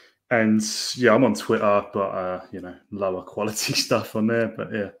yeah, I'm on Twitter, but you know, lower quality stuff on there.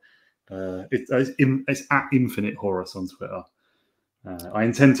 But yeah. It's at Infinite Horus on Twitter. I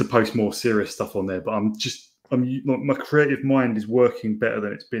intend to post more serious stuff on there, but my creative mind is working better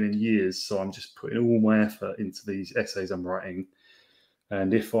than it's been in years, so I'm just putting all my effort into these essays I'm writing.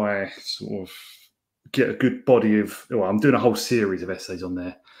 And if I sort of get a good body of, well, I'm doing a whole series of essays on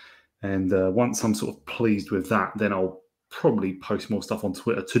there, and once I'm sort of pleased with that, then I'll probably post more stuff on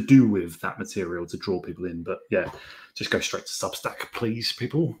Twitter to do with that material to draw people in. But yeah, just go straight to Substack, please,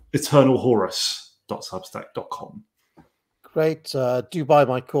 people. eternalhorus.substack.com. Great. Do buy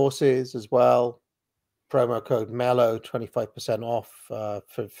my courses as well. Promo code MELLOW, 25% off for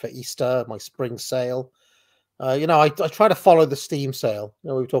Easter, my spring sale. You know, I try to follow the Steam sale. You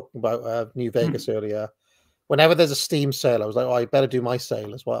know, we were talking about New Vegas earlier. Whenever there's a Steam sale, I was like, oh, I better do my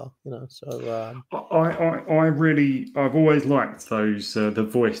sale as well. You know, so I've always liked those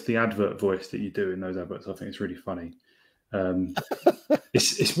the advert voice that you do in those adverts. I think it's really funny.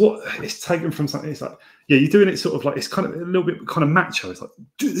 It's taken from something. It's like, yeah, you're doing it sort of like, it's kind of a little bit kind of macho. It's like,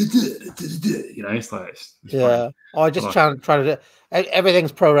 you know, it's like, it's yeah. funny. I just try to do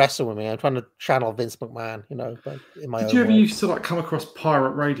everything's pro wrestling with me. I'm trying to channel Vince McMahon, you know, but in my own Did you ever way. used to like come across pirate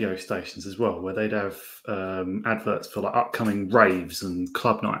radio stations as well, where they'd have adverts for like upcoming raves and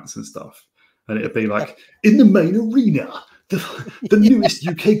club nights and stuff? and it'd be like, in the main arena, the newest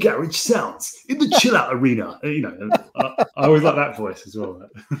UK garage sounds in the chill out arena. You know, I always like that voice as well.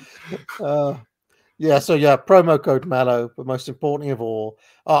 Yeah, so yeah, promo code Mellow, but most importantly of all,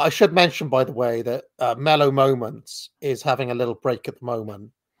 I should mention, by the way, that Mellow Moments is having a little break at the moment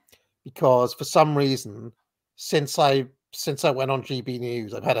because for some reason, since I went on GB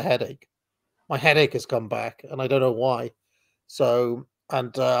News, I've had a headache. My headache has come back, and I don't know why. So,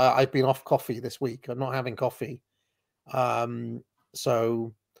 and I've been off coffee this week. I'm not having coffee. Yeah,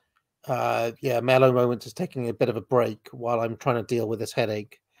 Mellow Moments is taking a bit of a break while I'm trying to deal with this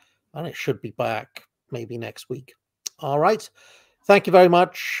headache, and it should be back maybe next week. All right. Thank you very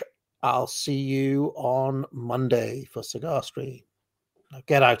much. I'll see you on Monday for Cigar Stream. Now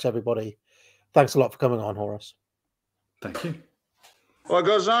get out, everybody. Thanks a lot for coming on, Horace. Thank you. What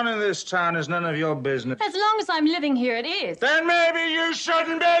goes on in this town is none of your business. As long as I'm living here, it is. Then maybe you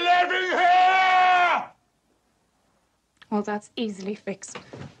shouldn't be living here! Well, that's easily fixed.